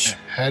 Ouch.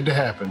 Had to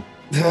happen.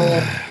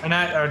 A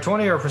nat or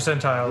 20 or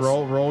percentiles.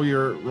 Roll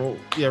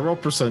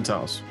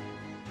percentiles.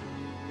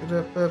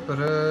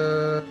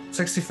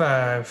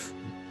 65.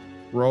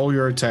 Roll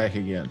your attack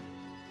again.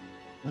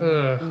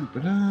 Ugh.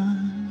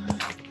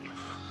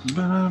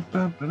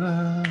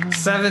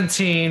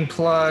 17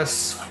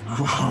 plus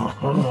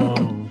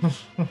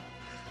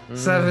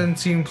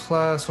 17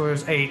 plus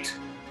where's 8.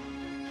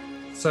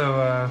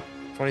 So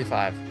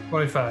 25.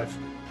 25.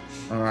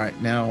 All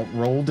right, now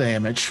roll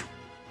damage.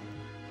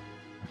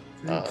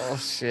 Oh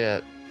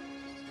shit.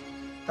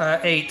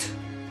 8.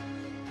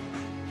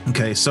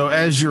 Okay, so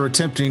as you're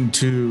attempting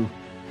to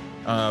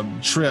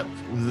trip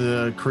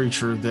the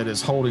creature that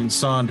is holding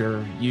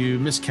Sonder, you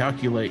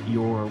miscalculate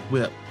your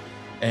whip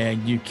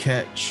and you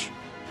catch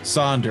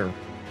Sonder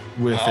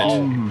with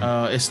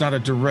it. It's not a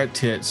direct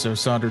hit, so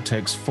Sonder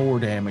takes 4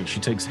 damage. She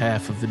takes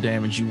half of the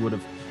damage you would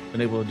have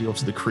been able to deal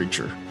to the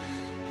creature.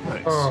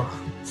 Nice. Oh,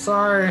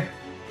 sorry.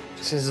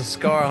 She has a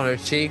scar on her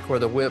cheek where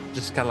the whip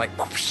just kind of like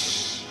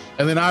whoosh.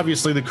 And then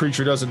obviously the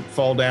creature doesn't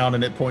fall down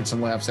and it points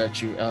and laughs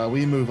at you.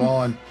 We move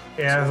on.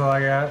 Yeah, that's all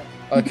I got.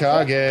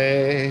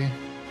 Akage.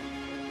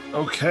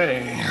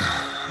 Okay.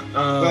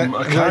 Glad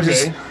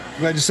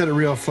Akage. you said it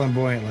real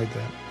flamboyant like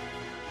that.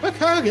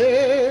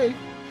 Akage.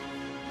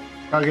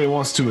 Akage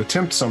wants to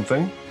attempt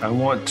something. I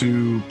want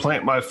to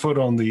plant my foot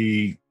on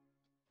the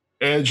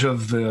edge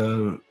of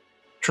the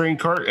train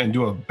cart and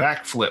do a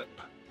backflip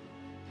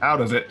out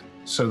of it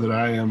so that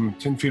I am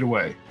 10 feet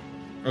away.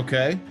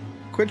 Okay.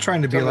 Quit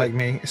trying to be like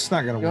me. It's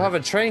not gonna You'll work.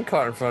 have a train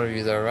cart in front of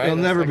you, though, right? You'll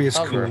That's never like be as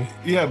cover. cool.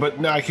 Yeah, but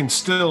now I can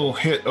still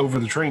hit over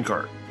the train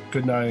cart.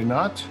 Couldn't I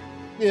not?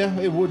 Yeah,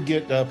 it would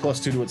get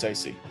 +2 to its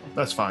AC.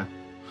 That's fine.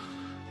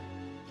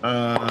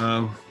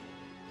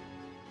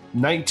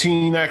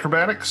 19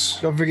 acrobatics.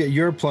 Don't forget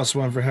your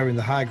 +1 for having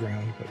the high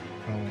ground. But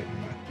oh wait, never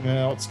mind.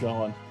 Now it's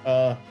gone.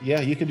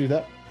 Yeah, you can do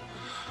that.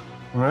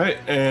 All right,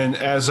 and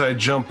as I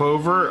jump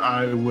over,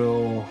 I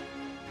will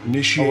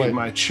initiate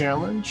my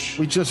challenge.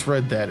 We just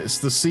read that. It's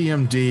the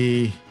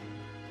CMD.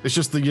 It's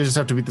just you just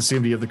have to beat the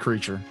CMD of the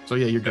creature. So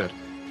yeah, you're good.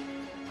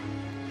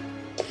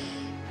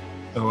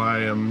 So I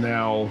am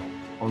now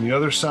on the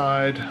other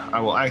side.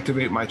 I will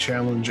activate my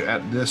challenge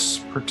at this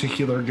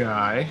particular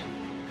guy.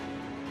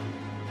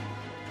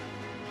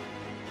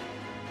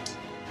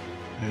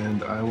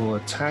 And I will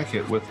attack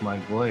it with my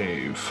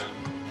glaive.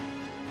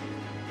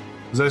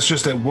 That's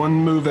just a 1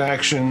 move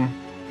action.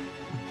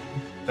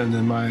 And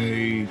then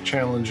my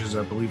challenge is,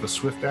 I believe, a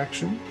swift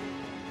action.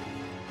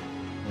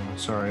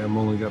 Sorry, I'm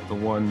only got the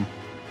one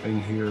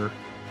thing here.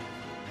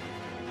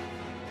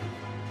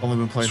 Only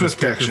been playing Swift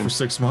this character action. for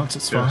 6 months.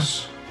 It's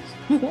Yes.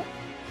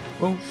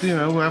 Well, you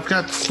know, I've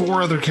got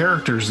 4 other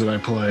characters that I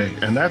play,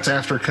 and that's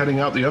after cutting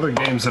out the other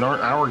games that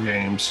aren't our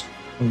games.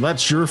 fine. Well,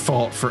 that's your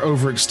fault for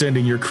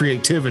overextending your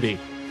creativity.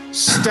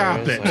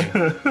 Stop it.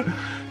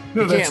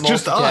 No, You that's can't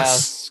just multitask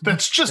us.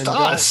 That's just and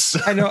us.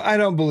 I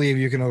don't believe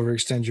you can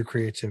overextend your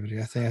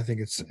creativity. I think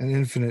it's an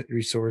infinite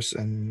resource,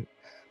 and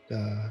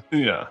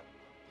Yeah.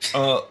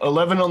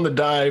 11 on the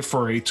die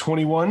for a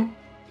 21.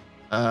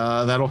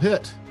 That'll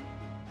hit.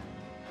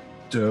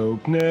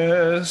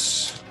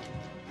 Dopeness.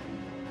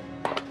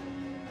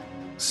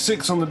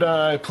 6 on the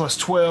die plus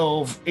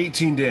 12,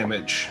 18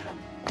 damage.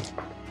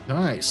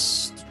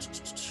 Nice.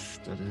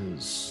 That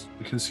is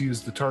Because he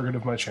is the target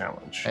of my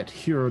challenge. at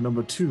hero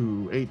number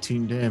 2.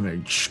 18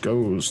 damage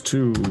goes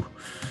to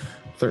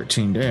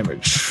 13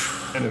 damage.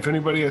 And if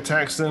anybody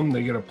attacks them,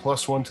 they get a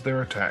 +1 to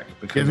their attack.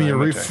 Because Give me a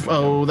I'm ref. attacking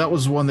Oh, that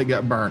was one that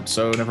got burnt.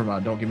 So never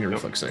mind. Don't give me a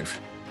reflex save.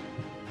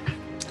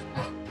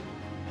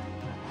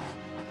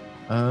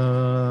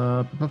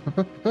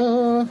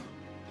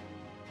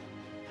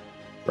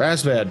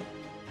 Razbad.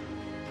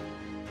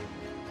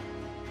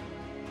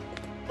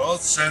 Well,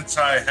 since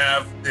I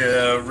have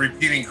the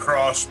repeating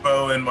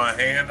crossbow in my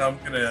hand, I'm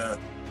going to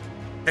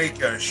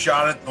take a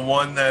shot at the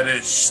one that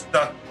is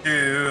stuck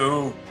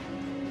to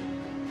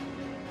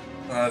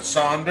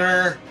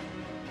Sonder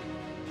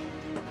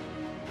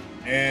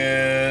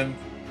and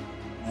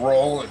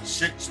roll at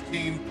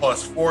 16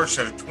 plus 4,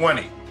 so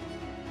 20.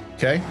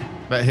 Okay,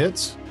 that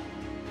hits.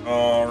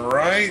 All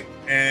right,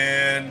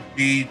 and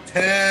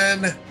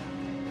D10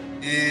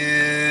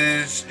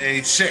 is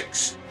a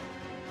 6.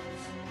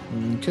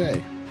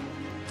 Okay.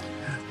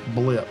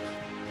 Blip.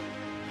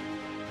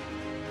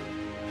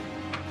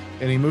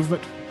 Any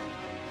movement?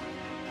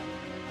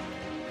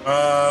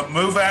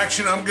 Move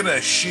action. I'm gonna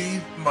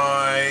sheath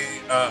my.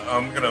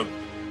 I'm gonna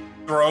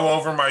throw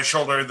over my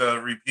shoulder the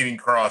repeating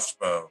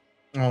crossbow.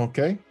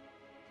 Okay.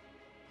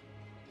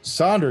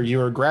 Sonder,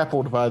 you are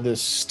grappled by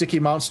this sticky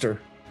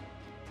monster.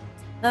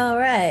 All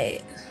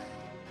right.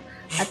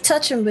 I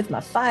touch him with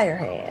my fire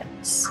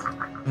hands.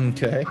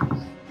 Okay.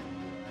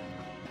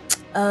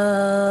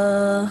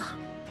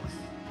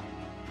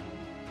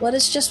 What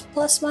is just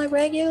plus my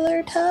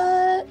regular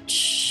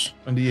touch?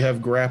 And do you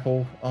have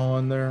grapple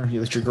on there?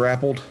 That you're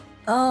grappled?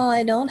 Oh,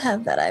 I don't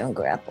have that. I'm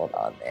grappled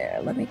on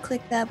there. Let me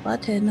click that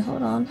button.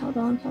 Hold on.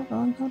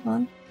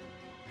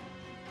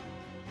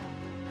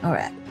 All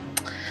right.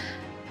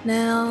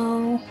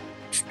 Now.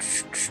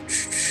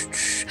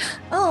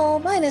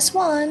 Oh,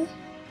 -1.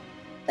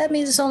 That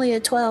means it's only a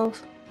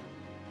 12.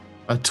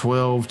 A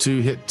 12 to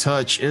hit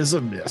touch is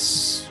a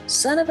miss.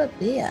 Son of a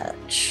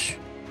bitch.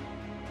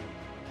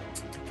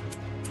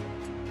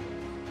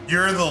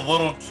 You're the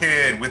little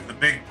kid with the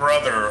big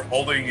brother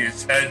holding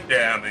his head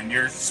down, and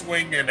you're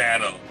swinging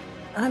at him.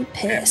 I'm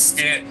pissed.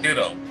 Can't hit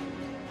him.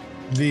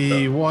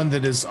 The one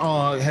that is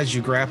on has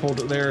you grappled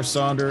there,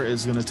 Sonder,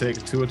 is going to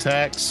take 2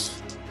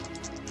 attacks.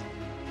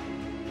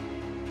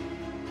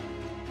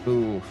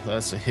 Ooh,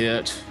 that's a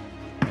hit.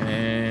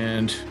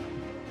 And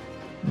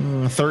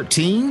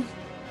 13.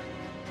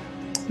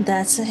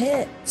 That's a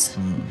hit.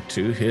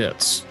 2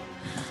 hits.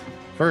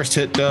 First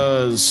hit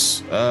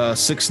does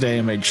 6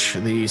 damage.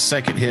 The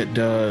second hit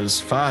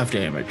does 5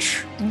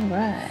 damage. All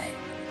right.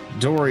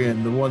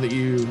 Dorian, the one that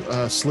you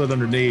slid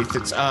underneath,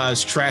 its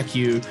eyes track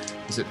you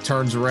as it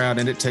turns around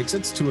and it takes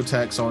its 2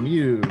 attacks on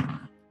you.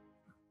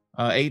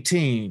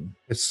 18.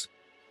 It's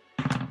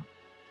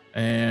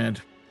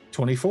And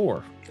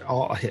 24.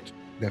 all a hit,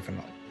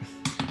 definitely.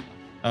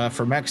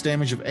 For max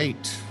damage of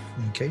 8.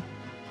 Okay.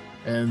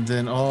 And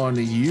then on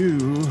you,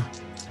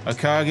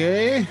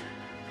 Akage.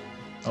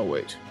 Oh,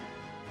 wait.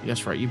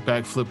 Yes, right. You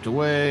backflipped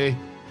away.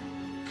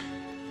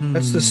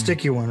 That's the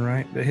sticky one,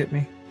 right? That hit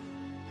me.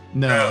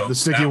 No, the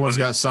sticky one's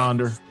got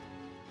Sonder.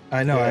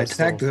 I know. Yeah,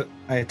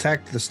 I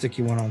attacked the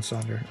sticky one on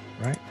Sonder,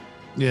 right?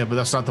 Yeah, but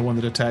that's not the one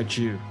that attacked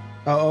you.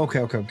 Oh,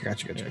 okay.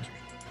 Gotcha.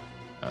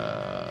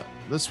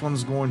 This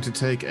one's going to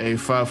take a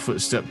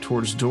 5-foot step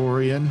towards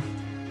Dorian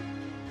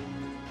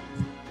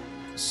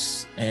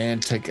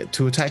and take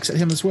 2 attacks at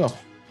him as well.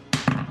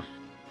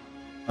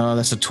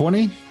 That's a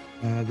 20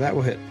 That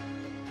will hit.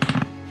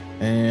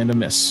 and a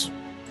miss.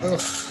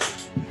 Ugh.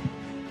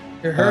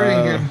 You're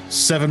hurting him.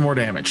 7 more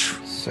damage.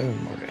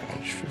 7 more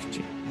damage.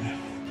 15.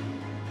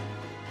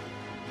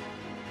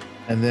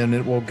 And then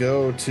it will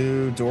go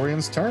to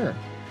Dorian's turn.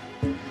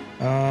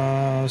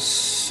 Are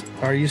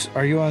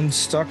you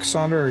unstuck,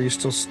 Sonder, or are you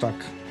still stuck?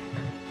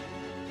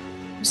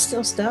 I'm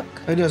still stuck.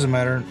 It doesn't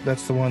matter.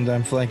 That's the one that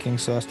I'm flanking,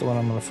 so that's the one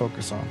I'm going to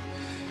focus on.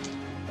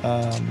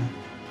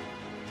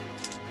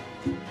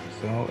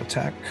 So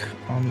attack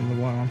on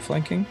the one I'm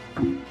flanking.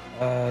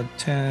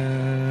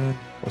 10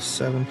 plus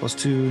 7 plus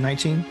 2,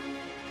 19.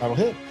 That'll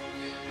hit.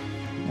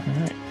 All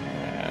right,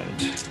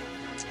 and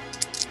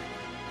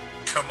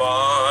Come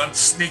on,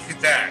 sneak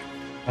attack.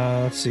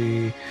 let's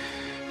see,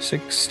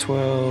 6,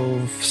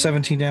 12,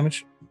 17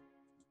 damage.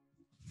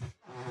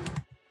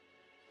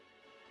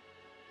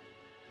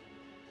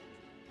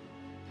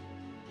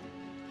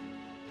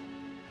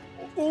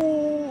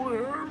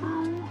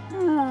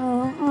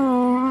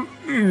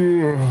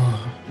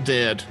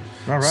 Dead.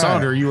 All right.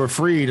 Sonder, you are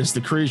freed as the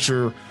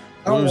creature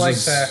I don't like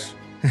loses that.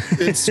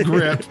 its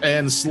grip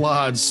and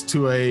slides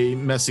to a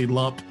messy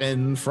lump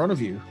in front of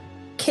you.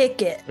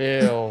 Kick it.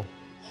 Ew.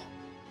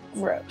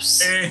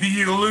 Gross. And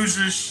he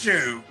loses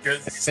shoe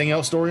because Anything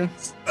else, Dorian?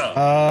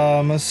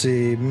 Let's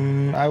see.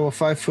 I will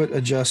 5-foot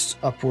adjust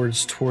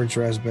upwards towards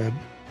Razbed.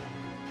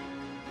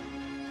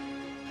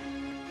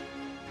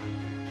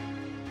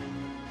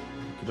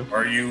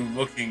 Are you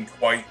looking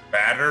quite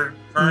battered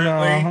No,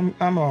 currently?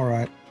 I'm all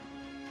right.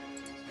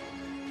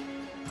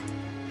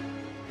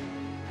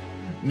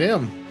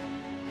 Nim,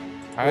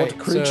 All what right,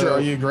 creature so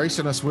are you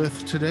gracing us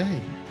with today?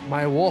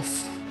 my wolf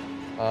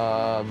is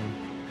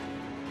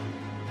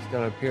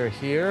gonna appear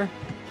here,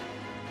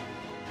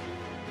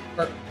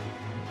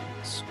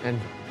 and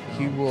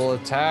he will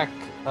attack.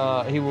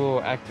 He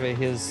will activate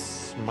his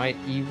Smite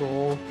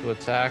Evil to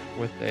attack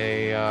with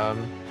a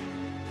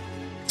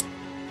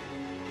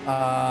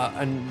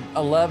an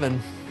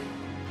 11,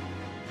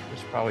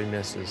 which probably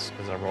misses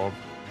because I rolled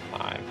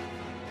 5.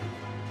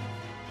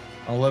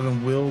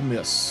 11 will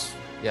miss.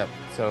 Yep.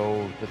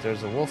 So, but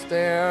there's a wolf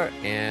there,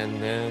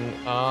 and then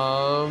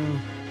I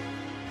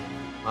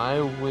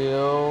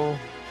will.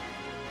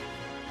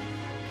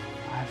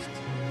 15.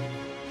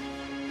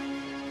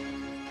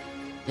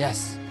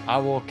 Yes, I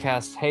will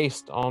cast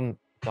haste on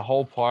the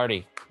whole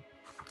party.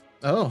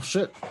 Oh,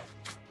 shit.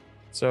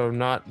 So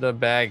not the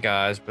bad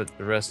guys, but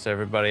the rest of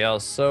everybody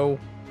else. So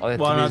all they have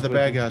Why to do not is the move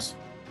bad guys?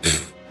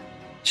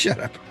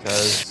 Shut up.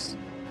 because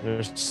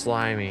they're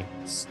slimy,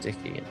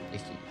 sticky, and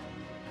icky.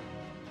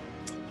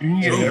 You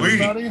can get Ooh-wee.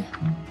 everybody.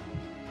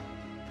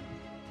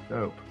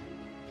 Dope.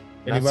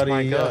 That's my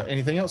Anybody? go.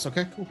 Anything else?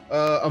 Okay, cool.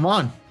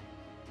 Amon.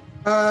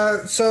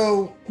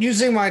 So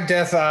using my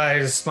death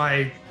eyes,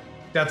 my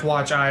death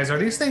watch eyes, are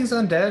these things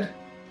undead?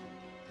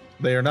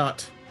 They are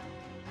not.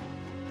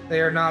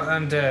 They are not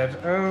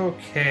undead.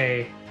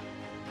 Okay.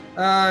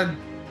 Are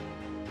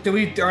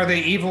they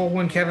evil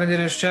when Kevin did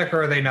his check,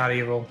 or are they not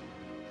evil?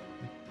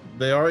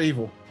 They are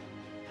evil.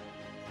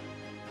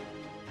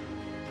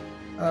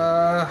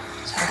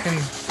 Fucking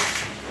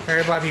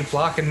everybody be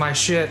blocking my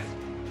shit.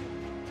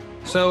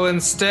 So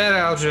instead,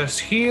 I'll just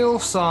heal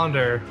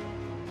Sonder.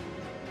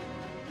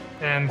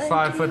 And Thank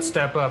 5-foot you.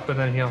 step up and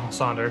then heal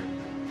Sonder.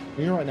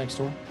 You're right next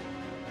door.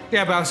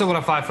 Yeah, but I still want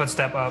a 5-foot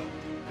step up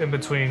in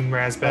between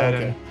Razbed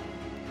okay. and.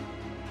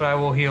 But I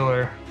will heal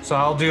her. So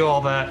I'll do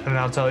all that and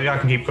I'll tell you. I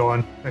can keep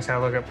going. Next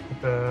time I look up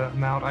the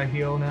amount I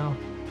heal now.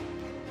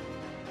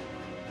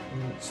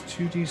 It's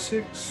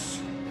 2d6.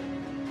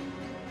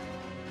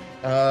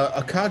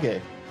 Akage.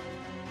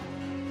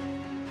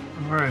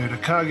 All right,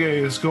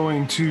 Akage is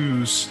going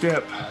to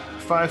step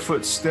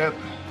 5-foot step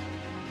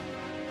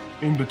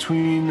in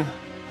between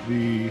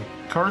the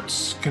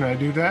carts. Can I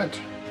do that?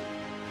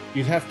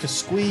 You'd have to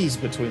squeeze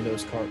between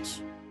those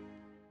carts.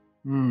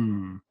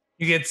 Hmm.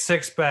 You get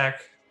 6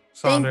 back,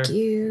 Sonder. Thank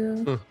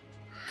you.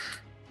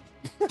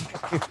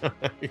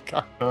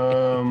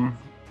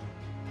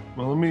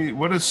 Well,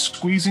 what does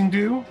squeezing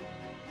do?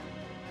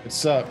 It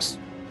sucks.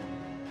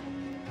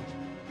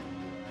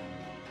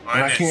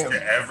 Mine is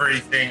to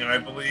everything, I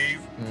believe.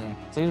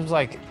 Seems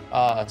like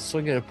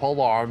swinging a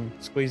pole arm,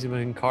 squeezing him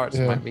in carts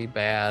might be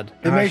bad.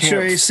 It makes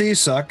your AC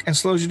suck and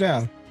slows you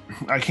down.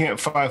 I can't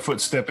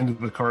 5-foot step into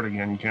the cart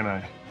again, can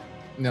I?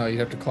 No, you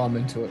have to climb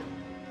into it.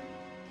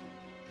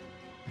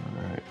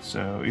 All right.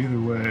 So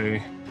either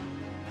way,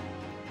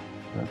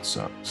 that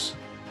sucks.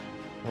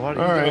 All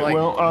right.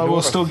 Well,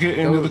 we'll still get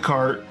into the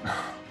cart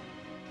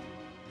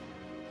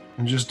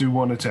and just do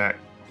one attack.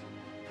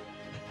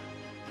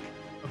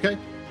 Okay.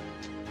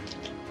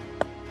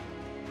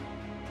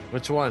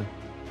 Which one?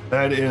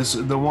 That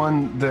is the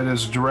one that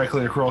is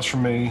directly across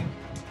from me.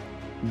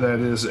 That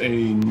is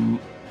a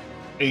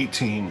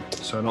 18,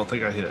 so I don't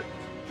think I hit.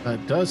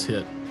 That does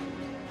hit.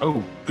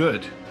 Oh,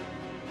 good.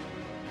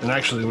 And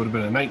actually, it would have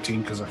been a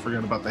 19 because I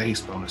forgot about the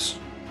haste bonus.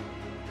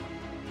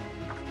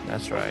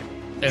 That's right.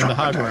 And the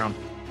high ground.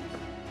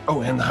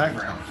 Oh, and the high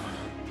ground.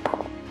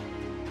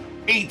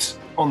 8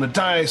 on the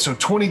die, so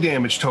 20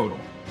 damage total.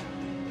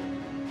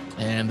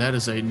 And that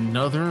is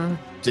another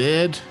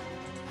dead.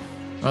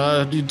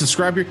 You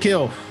describe your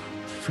kill.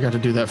 Forgot to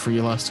do that for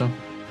you last time.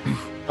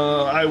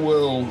 I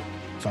will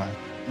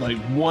like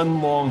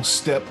one long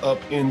step up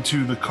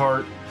into the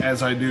cart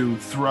as I do,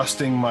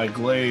 thrusting my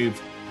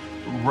glaive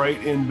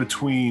right in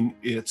between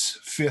its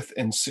 5th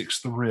and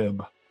 6th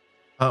rib.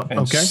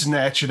 And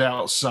snatch it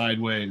out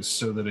sideways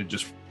so that it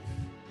just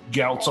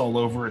gouts all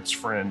over its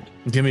friend.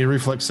 Give me a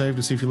reflex save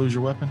to see if you lose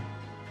your weapon.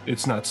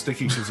 It's not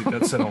sticky because it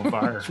got set on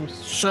fire.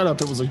 Shut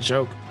up, it was a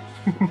joke.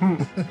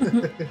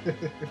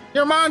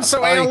 Your mind's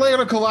so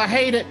analytical, I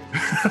hate it.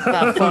 It's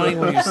not funny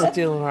when you're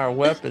stealing our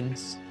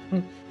weapons.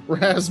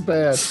 Raz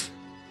bad.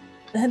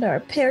 And our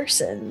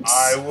persons.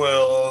 I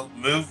will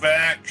move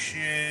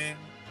action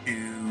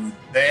to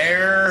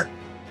there,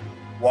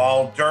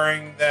 while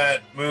during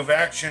that move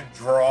action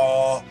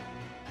draw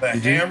the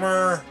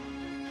hammer.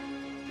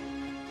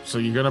 So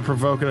you're going to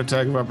provoke an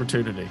attack of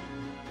opportunity.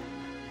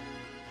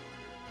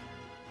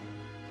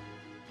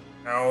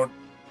 No.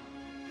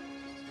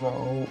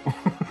 No.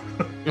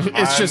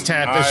 It's just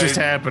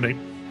happening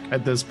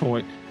at this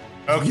point.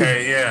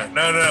 Okay, yeah.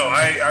 No,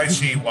 I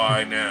see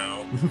why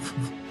now.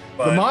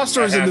 The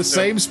monster is in the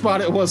same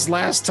spot it was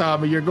last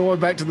time, and you're going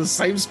back to the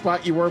same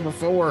spot you were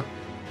before.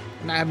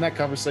 Not having that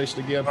conversation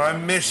again.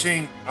 I'm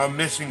missing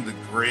the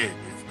grid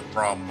is the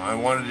problem. I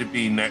wanted to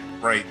be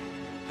right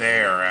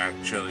there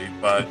actually,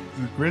 but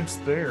the grid's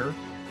there.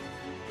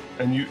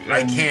 And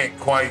I can't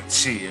quite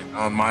see it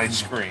on my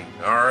screen,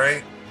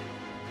 alright?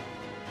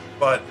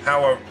 But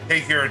however,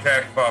 take your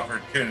attack of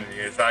opportunity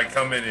as I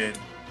come in and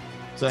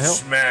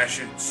smash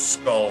its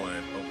skull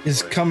in.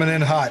 It's coming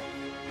in hot.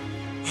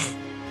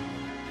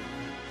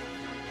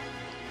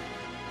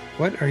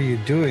 What are you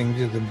doing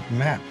to the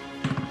map?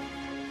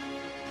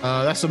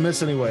 That's a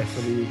miss anyway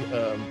for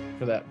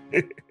that.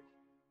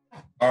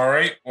 All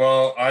right.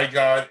 Well, I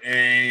got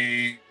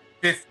a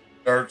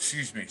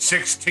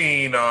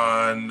 16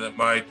 on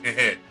my to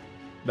hit.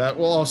 That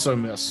will also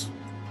miss.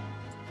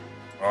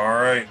 All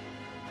right.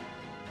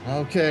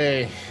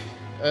 Okay.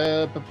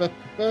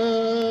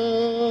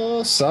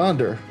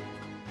 Sonder.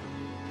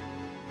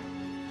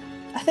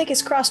 I think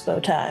it's crossbow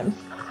time.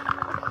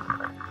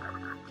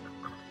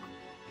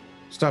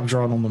 Stop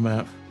drawing on the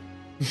map.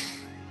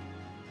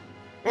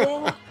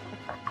 Yeah.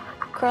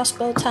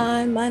 Crossbow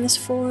time,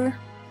 -4.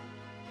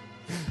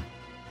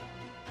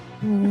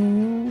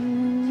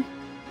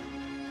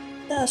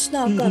 That's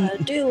not gonna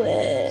do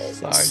it.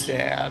 Sorry,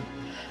 Dad.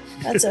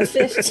 That's a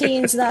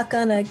 15's not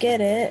gonna get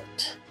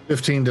it.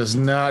 15 does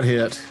not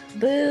hit.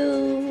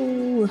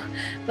 Boo.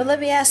 But let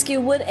me ask you,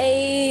 what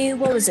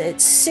was it,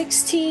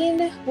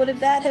 16? Would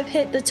that have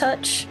hit the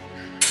touch?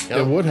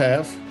 It would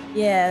have.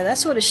 Yeah,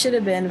 that's what it should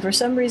have been. For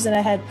some reason, I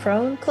had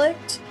prone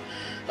clicked.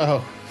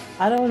 Oh.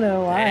 I don't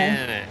know why.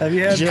 Have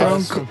you had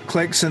prone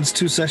click since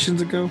 2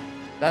 sessions ago?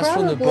 That's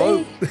from the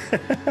boat.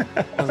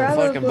 From the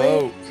fucking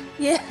boat.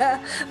 Yeah,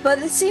 but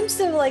it seems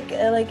to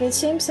it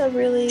seems to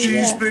really.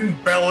 She's been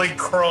belly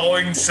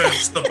crawling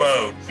since the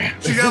boat.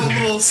 She got a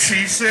little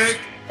seasick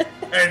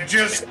and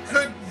just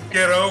couldn't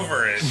get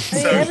over it.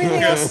 So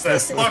everything else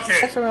just said, "Fuck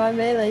it." For my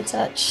melee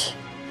touch.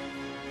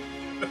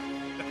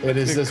 It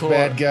is this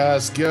bad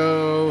guy's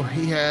go.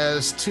 He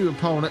has 2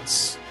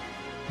 opponents.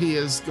 He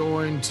is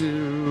going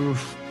to.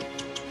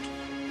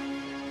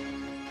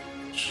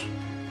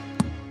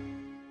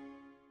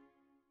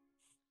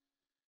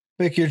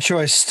 Pick your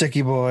choice,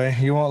 sticky boy.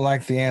 You won't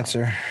like the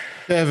answer.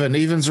 Evan,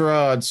 evens or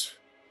odds?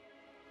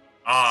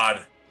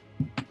 Odd.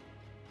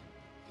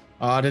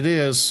 Odd it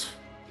is.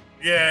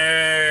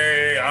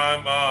 Yay,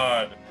 I'm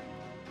odd.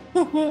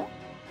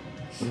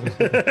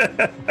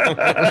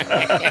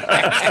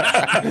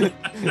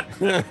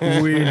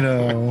 We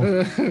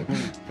know.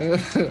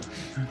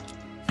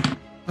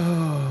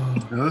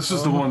 Now, this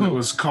is the one that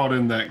was caught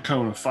in that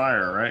cone of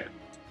fire, right?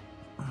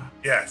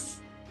 Yes.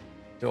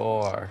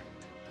 Sure.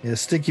 Yeah,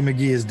 Sticky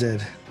McGee is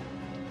dead.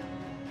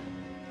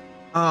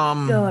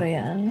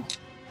 Dorian.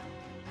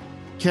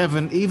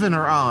 Kevin, even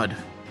or odd?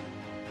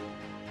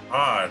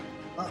 Odd.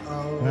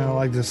 Uh-oh. I don't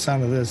like the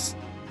sound of this.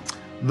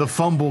 The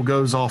fumble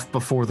goes off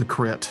before the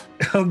crit.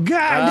 Oh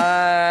God!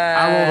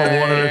 I rolled a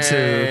 1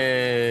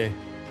 and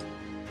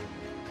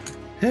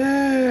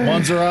a 2.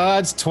 Ones are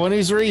odds,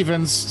 20s are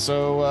evens.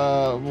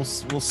 So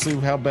we'll see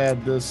how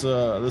bad this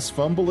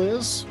fumble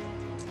is.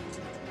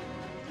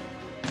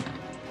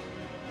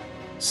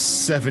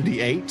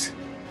 78.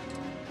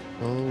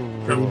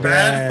 Oh,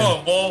 Bad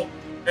fumble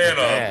and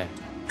a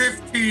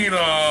 15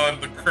 on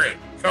the crit.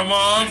 Come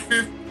on,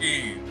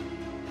 15.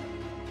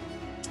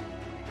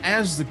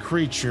 As the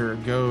creature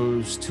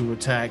goes to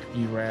attack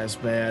you,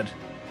 Razbad,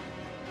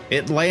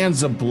 it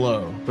lands a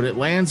blow, but it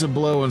lands a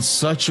blow in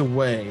such a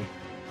way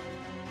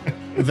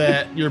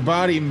that your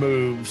body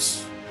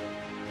moves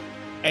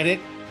and it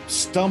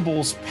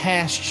stumbles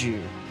past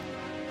you,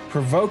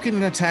 provoking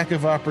an attack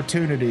of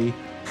opportunity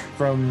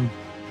from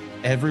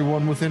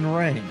everyone within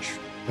range.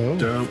 Oh.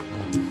 Dope.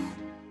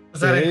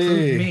 Does that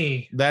include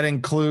me? That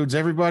includes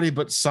everybody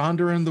but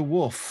Sonder and the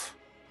wolf.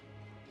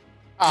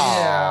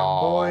 Yeah,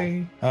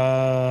 boy. I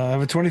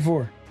have a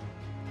 24.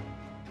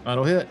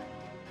 That'll hit.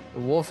 the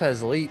wolf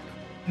has leap.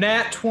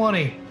 Nat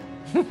 20.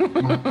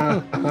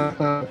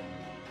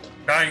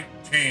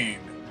 19.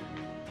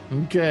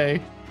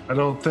 Okay. I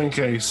don't think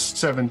a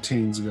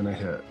 17 is going to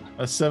hit.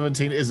 A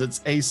 17 is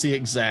its AC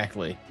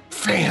exactly.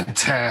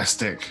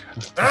 Fantastic.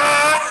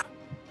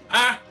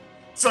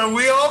 So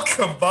we all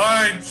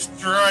combined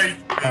strike.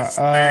 this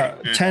thing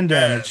to 10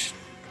 death. damage.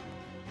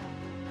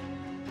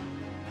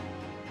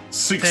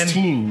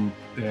 16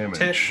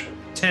 damage.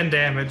 10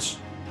 damage.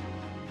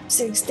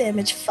 6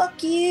 damage.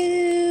 Fuck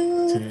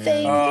you. 10.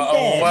 Thing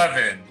dead.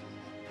 11.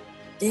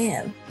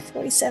 Damn.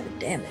 47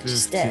 damage.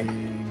 It's dead.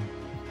 15.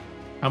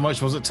 How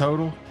much was it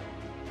total?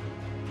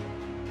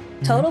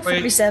 Total Wait.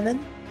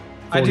 47.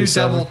 I do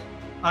 47. double.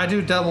 I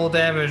do double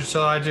damage,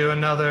 so I do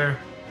another.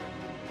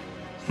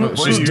 Well,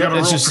 Well, you got to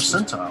roll it's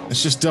percentiles.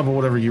 It's just double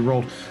whatever you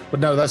rolled. But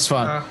no, that's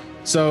fine.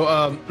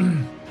 So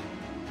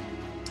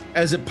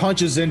as it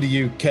punches into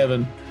you,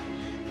 Kevin,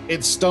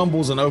 it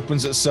stumbles and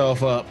opens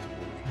itself up.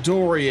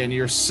 Dorian,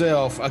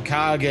 yourself,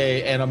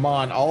 Akage, and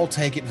Amon all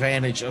take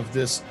advantage of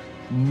this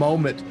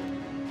moment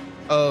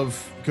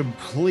of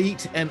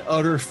complete and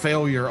utter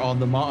failure on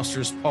the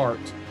monster's part,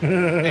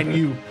 and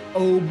you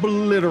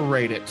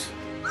obliterate it.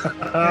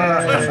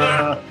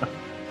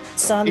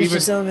 Saunders Even-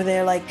 just over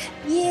there like,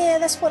 yeah,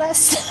 that's what I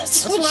said.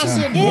 That's what what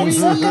I you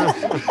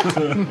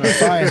said, did,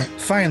 sucker.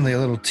 Finally, a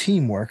little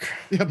teamwork.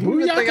 Yeah,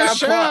 You think I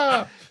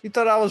booyakasha! You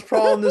thought I was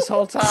prone this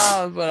whole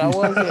time, but I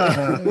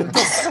wasn't.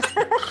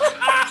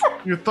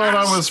 You thought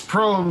I was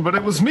prone, but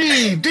it was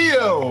me,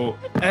 Dio.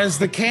 As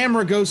the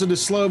camera goes into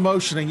slow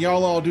motion and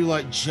y'all all do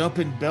like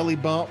jumping belly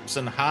bumps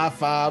and high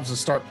fives and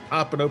start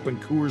popping open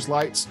Coors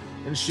Lights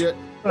and shit.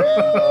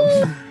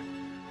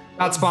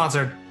 Not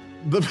sponsored.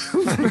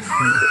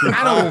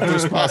 I don't want their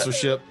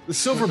sponsorship. The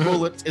silver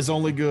bullet is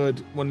only good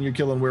when you're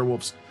killing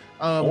werewolves.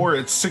 Or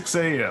it's 6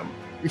 a.m.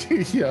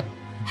 Yeah.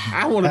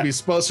 I want to be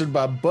sponsored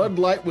by Bud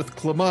Light with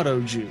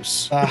Clamato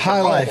juice.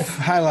 High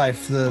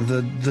Life,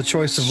 the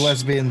choice of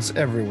lesbians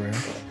everywhere.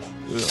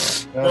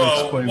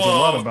 That explains a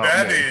lot about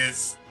that me.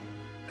 is.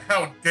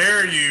 How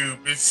dare you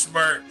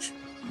besmirch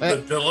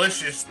the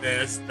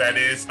deliciousness that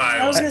is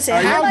I was High gonna say,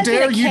 High How Life in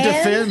dare a you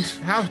can?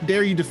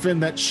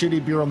 defend that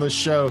shitty beer on this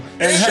show?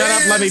 And shut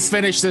up, let me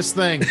finish this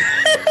thing.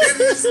 It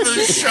is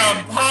the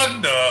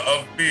champagna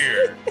of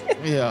beer.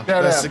 Yeah,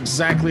 Shut that's up.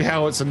 exactly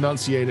how it's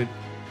enunciated.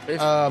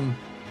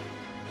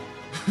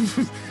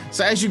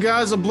 So as you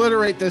guys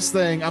obliterate this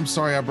thing, I'm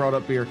sorry I brought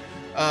up beer.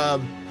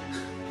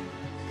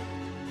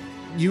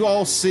 You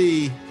all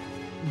see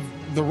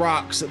the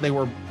rocks that they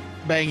were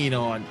banging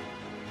on.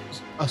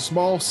 A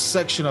small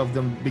section of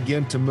them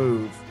begin to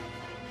move,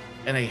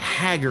 and a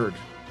haggard,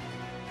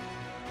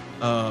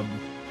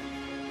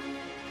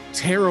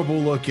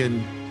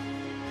 terrible-looking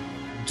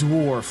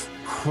dwarf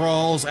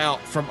crawls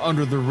out from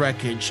under the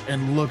wreckage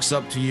and looks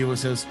up to you and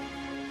says,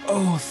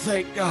 "Oh,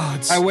 thank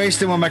God!" I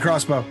waste him on my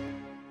crossbow.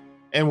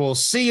 And we'll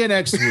see you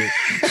next week.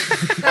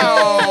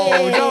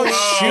 No, don't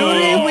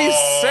shoot him. We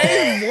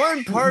saved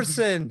one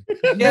person.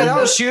 Yeah,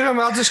 don't shoot him.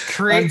 I'll just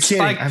create I'm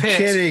spike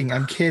kidding. pits.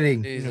 I'm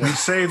kidding. We Jesus.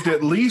 saved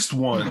at least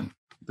one.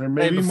 There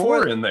may Hey, be before-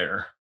 more in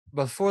there.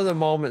 Before the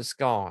moment's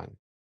gone.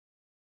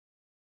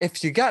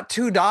 If you got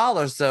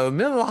 $2 though,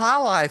 Middle High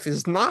Life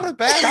is not a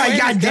bad way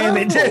God to damn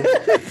go.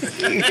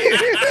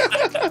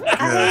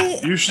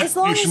 it. You should- as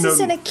long you as should it's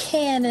know- in a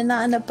can and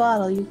not in a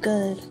bottle, you're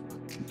good.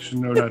 You should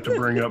know not to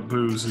bring up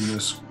booze in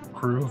this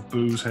crew of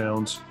booze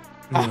hounds.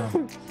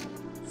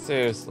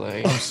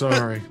 Seriously. I'm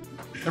sorry.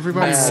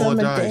 Everybody Man. roll a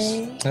Summer dice.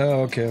 day.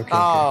 Oh, okay.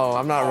 Oh,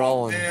 I'm not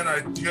rolling. Man, I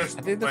just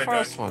I did the my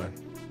first dice one.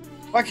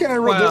 Why can't I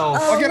roll? Well-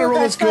 Why can't I roll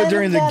this good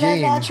during the got game?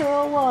 A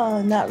natural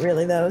one. Not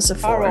really though. It's a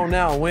If I roll 4.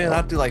 now and win,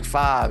 I'd do like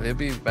 5. It'd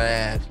be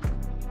bad.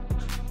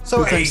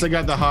 Who thinks they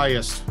got the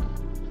highest?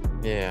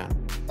 Yeah.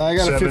 I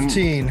got a 7.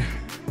 15.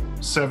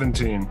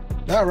 17.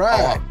 All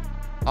right.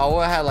 I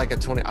would have had like a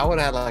 20. I would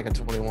have had like a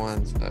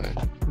 21. So.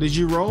 Did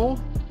you roll?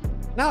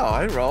 No,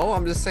 I didn't roll.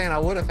 I'm just saying I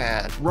would have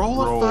had.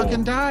 Roll a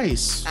fucking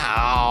dice.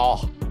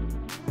 Ow.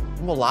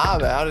 I'm gonna lie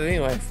about it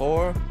anyway.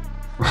 4.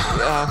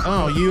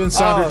 Oh, you and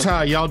Sonder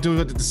Ty, y'all do it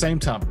at the same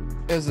time.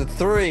 It was a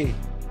 3.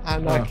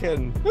 I'm not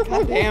kidding.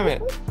 God damn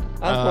it!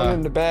 I put it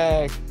in the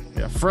bag.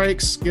 Yeah,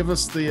 Frakes, give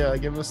us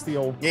the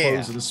old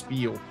close of the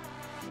spiel.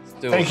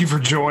 Thank you for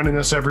joining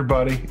us,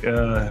 everybody.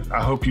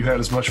 I hope you had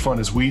as much fun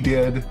as we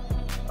did.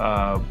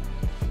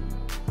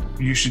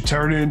 You should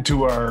turn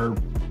into our,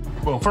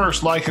 well,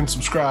 first like and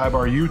subscribe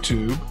our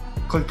YouTube.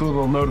 Click the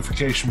little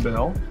notification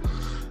bell.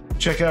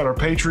 Check out our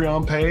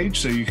Patreon page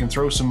so you can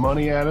throw some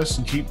money at us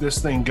and keep this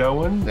thing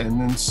going, and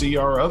then see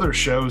our other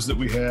shows that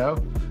we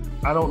have.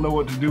 I don't know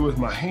what to do with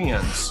my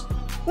hands,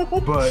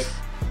 but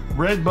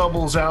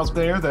Redbubble's out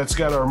there. That's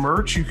got our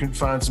merch. You can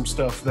find some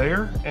stuff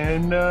there.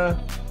 And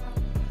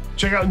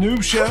check out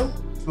Noob Show.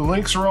 The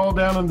links are all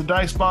down in the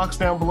dice box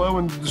down below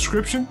in the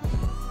description.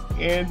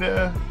 And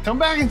come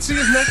back and see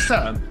us next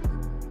time.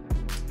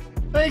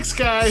 Thanks,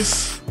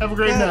 guys. Have a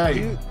great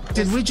night.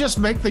 Did we just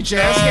make the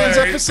Jazz Hands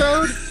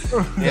episode?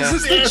 Yeah.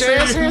 Is this the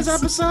Jazz Hands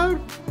episode?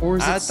 Or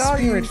is I it thought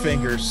Spirit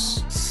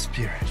Fingers?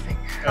 Spirit finger.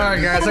 All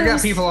right, guys. I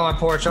got people on my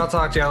porch. I'll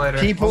talk to y'all later.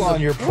 People on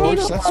your porch?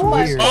 That's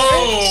weird.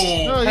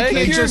 Oh! No, you Take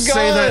can't your just gun,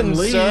 say that and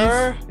leave.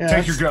 sir. Yeah,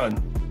 Take your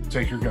gun.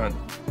 Take your gun.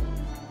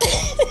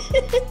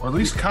 Or at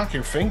least cock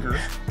your finger.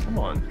 Come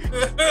on.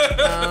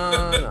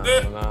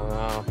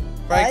 No.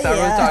 Frank, I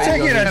really thought you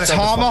Taking were gonna a shut the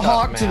fuck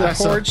tomahawk up, to man. the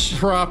That's porch. a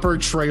proper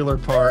trailer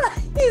park.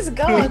 He's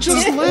gone. He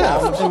just too.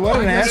 left.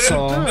 What an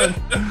asshole.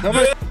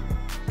 Nobody